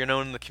why you're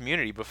known in the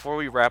community. Before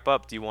we wrap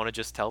up, do you want to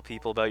just tell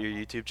people about your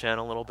YouTube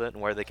channel a little bit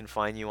and where they can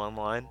find you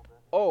online?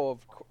 Oh,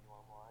 of course.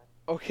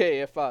 Okay,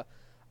 if I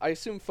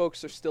assume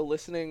folks are still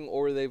listening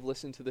or they've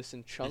listened to this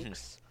in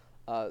chunks,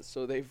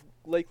 so they've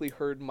likely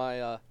heard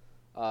my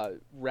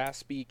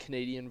raspy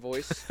Canadian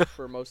voice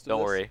for most of this.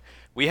 Don't worry.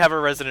 We have a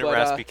resident But,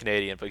 raspy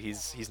Canadian, but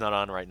he's not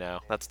on right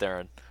now. That's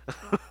Darren.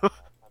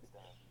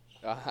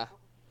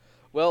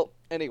 Well,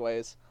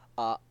 anyways,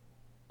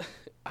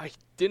 I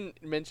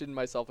didn't mention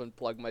myself and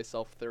plug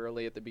myself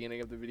thoroughly at the beginning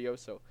of the video,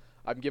 so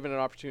I'm given an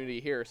opportunity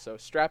here, so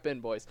strap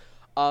in, boys.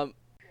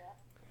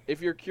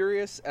 If you're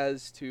curious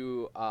as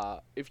to,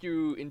 if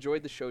you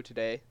enjoyed the show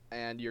today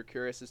and you're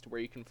curious as to where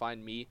you can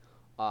find me,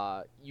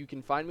 you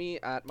can find me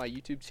at my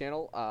YouTube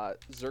channel,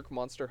 Zerk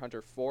Monster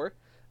Hunter 4.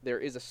 There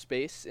is a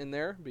space in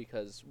there,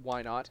 because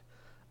why not?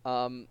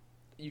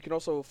 You can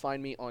also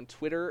find me on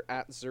Twitter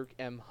at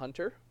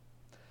ZerkMHunter.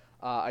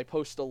 I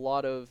post a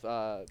lot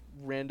of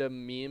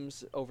random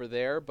memes over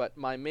there, but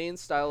my main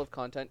style of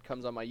content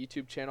comes on my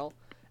YouTube channel.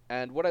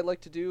 And what I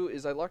like to do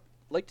is I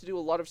like to do a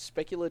lot of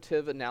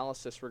speculative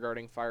analysis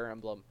regarding Fire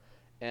Emblem.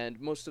 And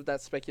most of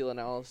that speculative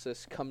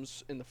analysis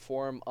comes in the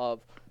form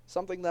of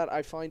something that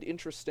I find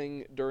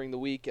interesting during the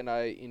week and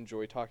I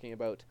enjoy talking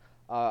about.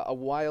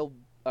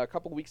 A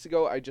couple weeks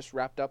ago, I just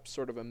wrapped up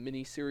sort of a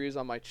mini-series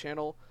on my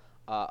channel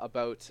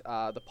about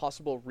the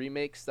possible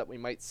remakes that we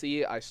might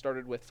see. I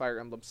started with Fire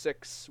Emblem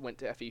 6, went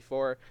to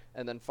FE4,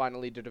 and then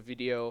finally did a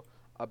video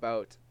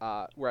about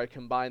where I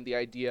combined the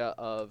idea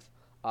of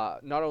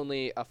not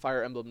only a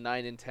Fire Emblem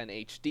 9 and 10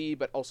 HD,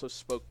 but also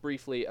spoke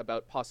briefly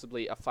about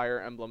possibly a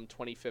Fire Emblem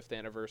 25th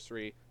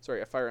anniversary,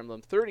 a Fire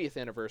Emblem 30th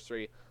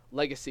anniversary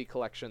Legacy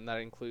collection that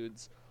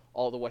includes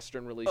all the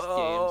Western released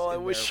games.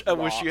 I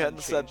wish you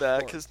hadn't said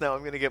that, because now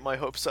I'm gonna get my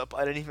hopes up.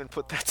 I didn't even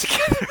put that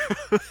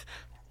together.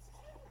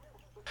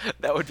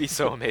 That would be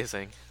so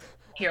amazing.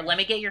 Here, let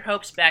me get your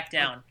hopes back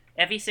down.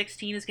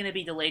 FE16 is going to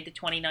be delayed to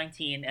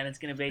 2019, and it's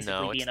going to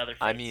basically be another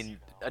Fates. I mean,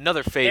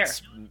 another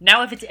Fates. There.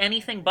 Now, if it's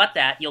anything but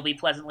that, you'll be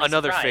pleasantly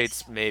another surprised.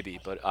 Fates, maybe,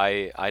 but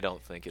I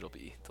don't think it'll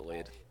be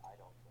delayed.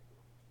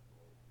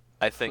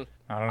 I think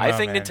man.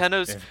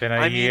 Nintendo's. It's been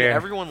a year. Mean,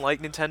 everyone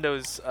liked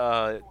Nintendo's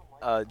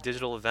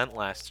digital event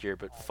last year,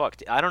 but fuck,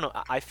 I don't know.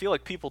 I feel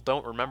like people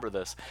don't remember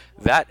this.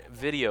 That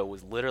video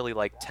was literally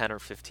like 10 or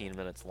 15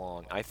 minutes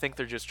long. I think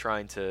they're just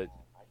trying to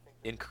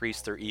increase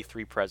their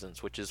E3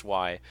 presence, which is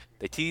why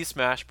they teased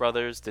Smash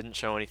Brothers, didn't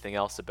show anything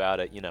else about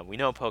it. You know, we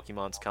know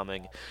Pokemon's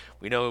coming,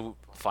 we know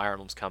Fire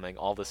Emblem's coming,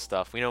 all this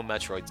stuff. We know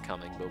Metroid's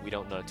coming, but we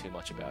don't know too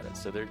much about it.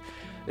 So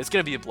it's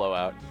going to be a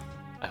blowout,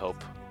 I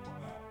hope.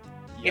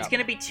 It's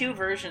gonna be two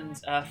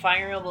versions: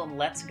 Fire Emblem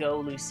Let's Go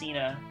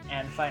Lucina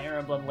and Fire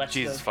Emblem Let's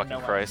Jesus Go fucking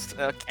Camilla. Christ.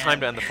 Time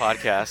to end the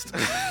podcast.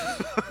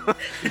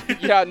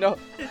 Yeah, no.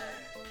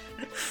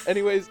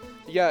 Anyways,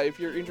 yeah, if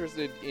you're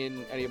interested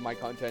in any of my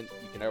content,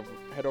 you can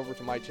head over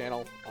to my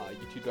channel,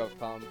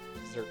 youtube.com,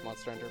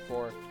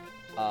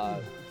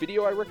 ZerkMonsterHunter4.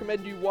 Video I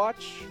recommend you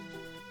watch.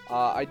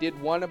 I did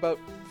one about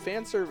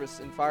fan service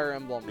in Fire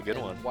Emblem A good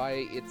and one.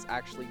 why it's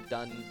actually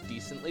done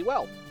decently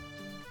well.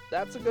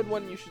 That's a good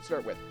one you should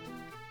start with.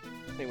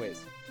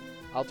 Anyways,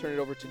 I'll turn it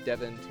over to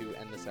Devin to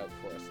end this out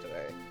for us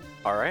today.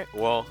 All right.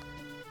 Well,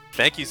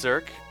 thank you,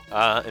 Zerk.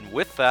 And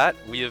with that,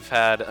 we have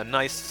had a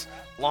nice,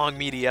 long,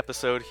 meaty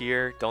episode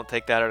here. Don't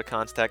take that out of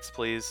context,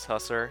 please,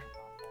 Husser.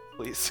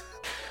 Please.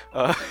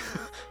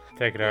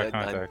 Take it out of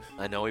I- context.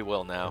 I know he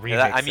will now.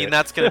 Remix I mean, it.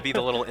 that's going to be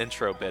the little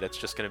intro bit. It's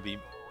just going to be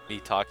me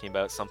talking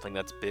about something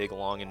that's big,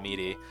 long, and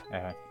meaty.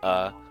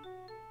 Yeah.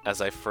 As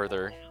I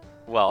further...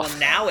 Well, Well,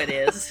 now it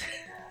is.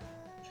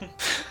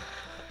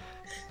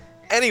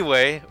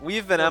 anyway,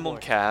 we've been Oh,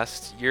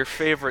 Emblemcast, your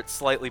favorite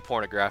slightly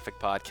pornographic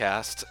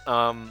podcast.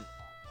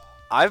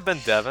 I've been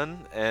Devin,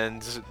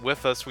 and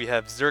with us we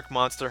have Zerk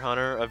Monster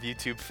Hunter of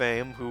YouTube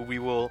fame, who we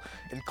will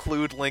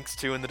include links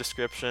to in the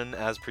description,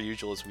 as per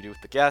usual as we do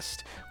with the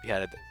guest. We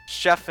had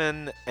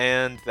Sheffin,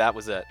 and that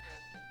was it.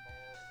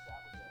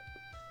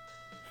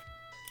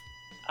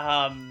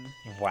 Wow.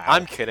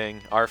 I'm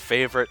kidding. Our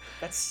favorite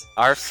That's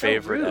so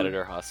favorite rude.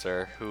 editor,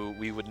 Husser, who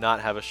we would not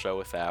have a show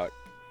without.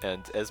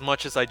 And as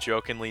much as I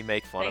jokingly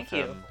make fun Thank of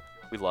you. him,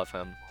 we love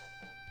him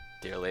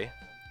dearly.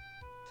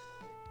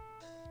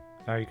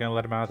 Are you gonna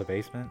let him out of the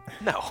basement?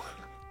 No.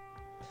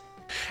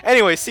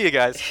 Anyway, see you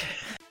guys.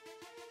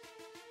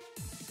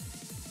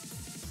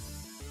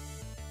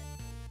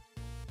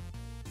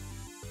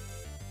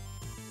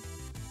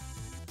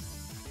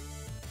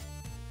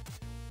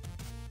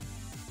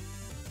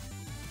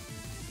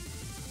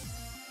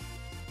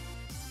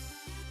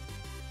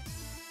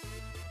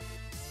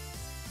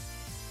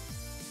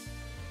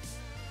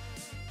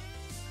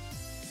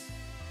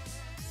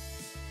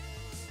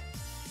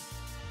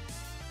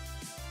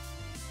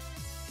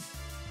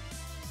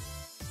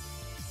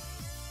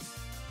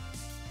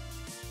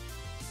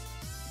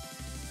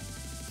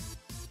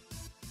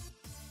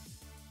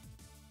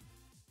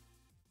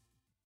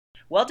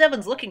 While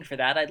Devin's looking for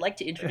that, I'd like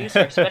to introduce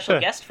our special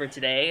guest for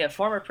today,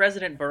 former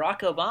President Barack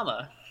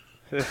Obama.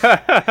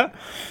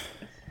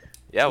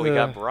 Yeah, we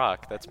got Ugh.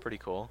 Brock. That's pretty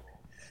cool.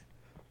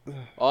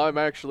 I've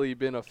actually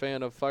been a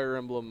fan of Fire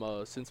Emblem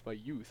since my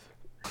youth.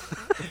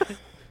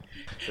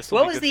 This will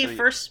What be was good the for you.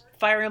 first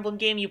Fire Emblem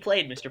game you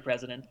played, Mr.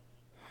 President?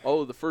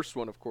 Oh, the first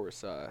one, of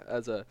course.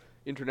 As a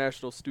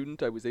international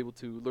student, I was able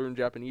to learn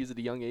Japanese at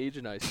a young age,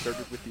 and I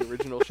started with the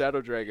original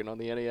Shadow Dragon on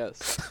the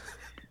NES.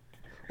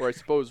 Or I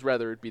suppose,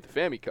 rather, it'd be the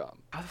Famicom.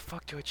 How the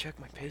fuck do I check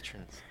my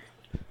patrons?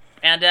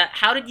 And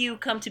how did you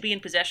come to be in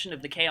possession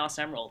of the Chaos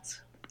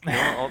Emeralds?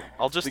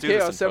 I'll just The do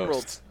Chaos this in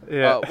Emeralds. post.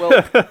 Yeah.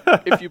 Well,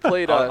 if you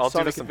played I'll do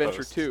Sonic this in Adventure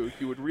post. 2,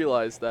 you would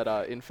realize that,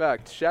 in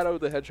fact, Shadow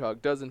the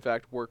Hedgehog does, in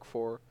fact, work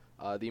for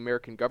the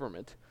American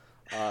government.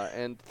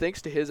 And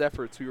thanks to his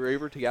efforts, we were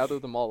able to gather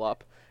them all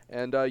up.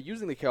 And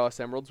using the Chaos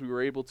Emeralds, we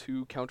were able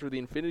to counter the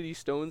Infinity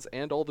Stones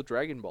and all the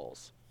Dragon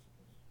Balls.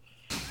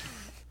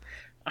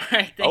 All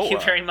right, thank you Oh,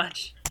 very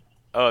much.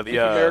 Oh, Keep the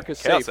America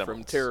Chaos safe from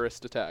Emeralds.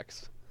 terrorist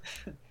attacks.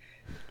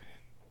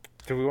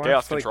 Do we want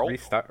Chaos to like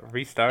control?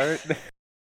 restart?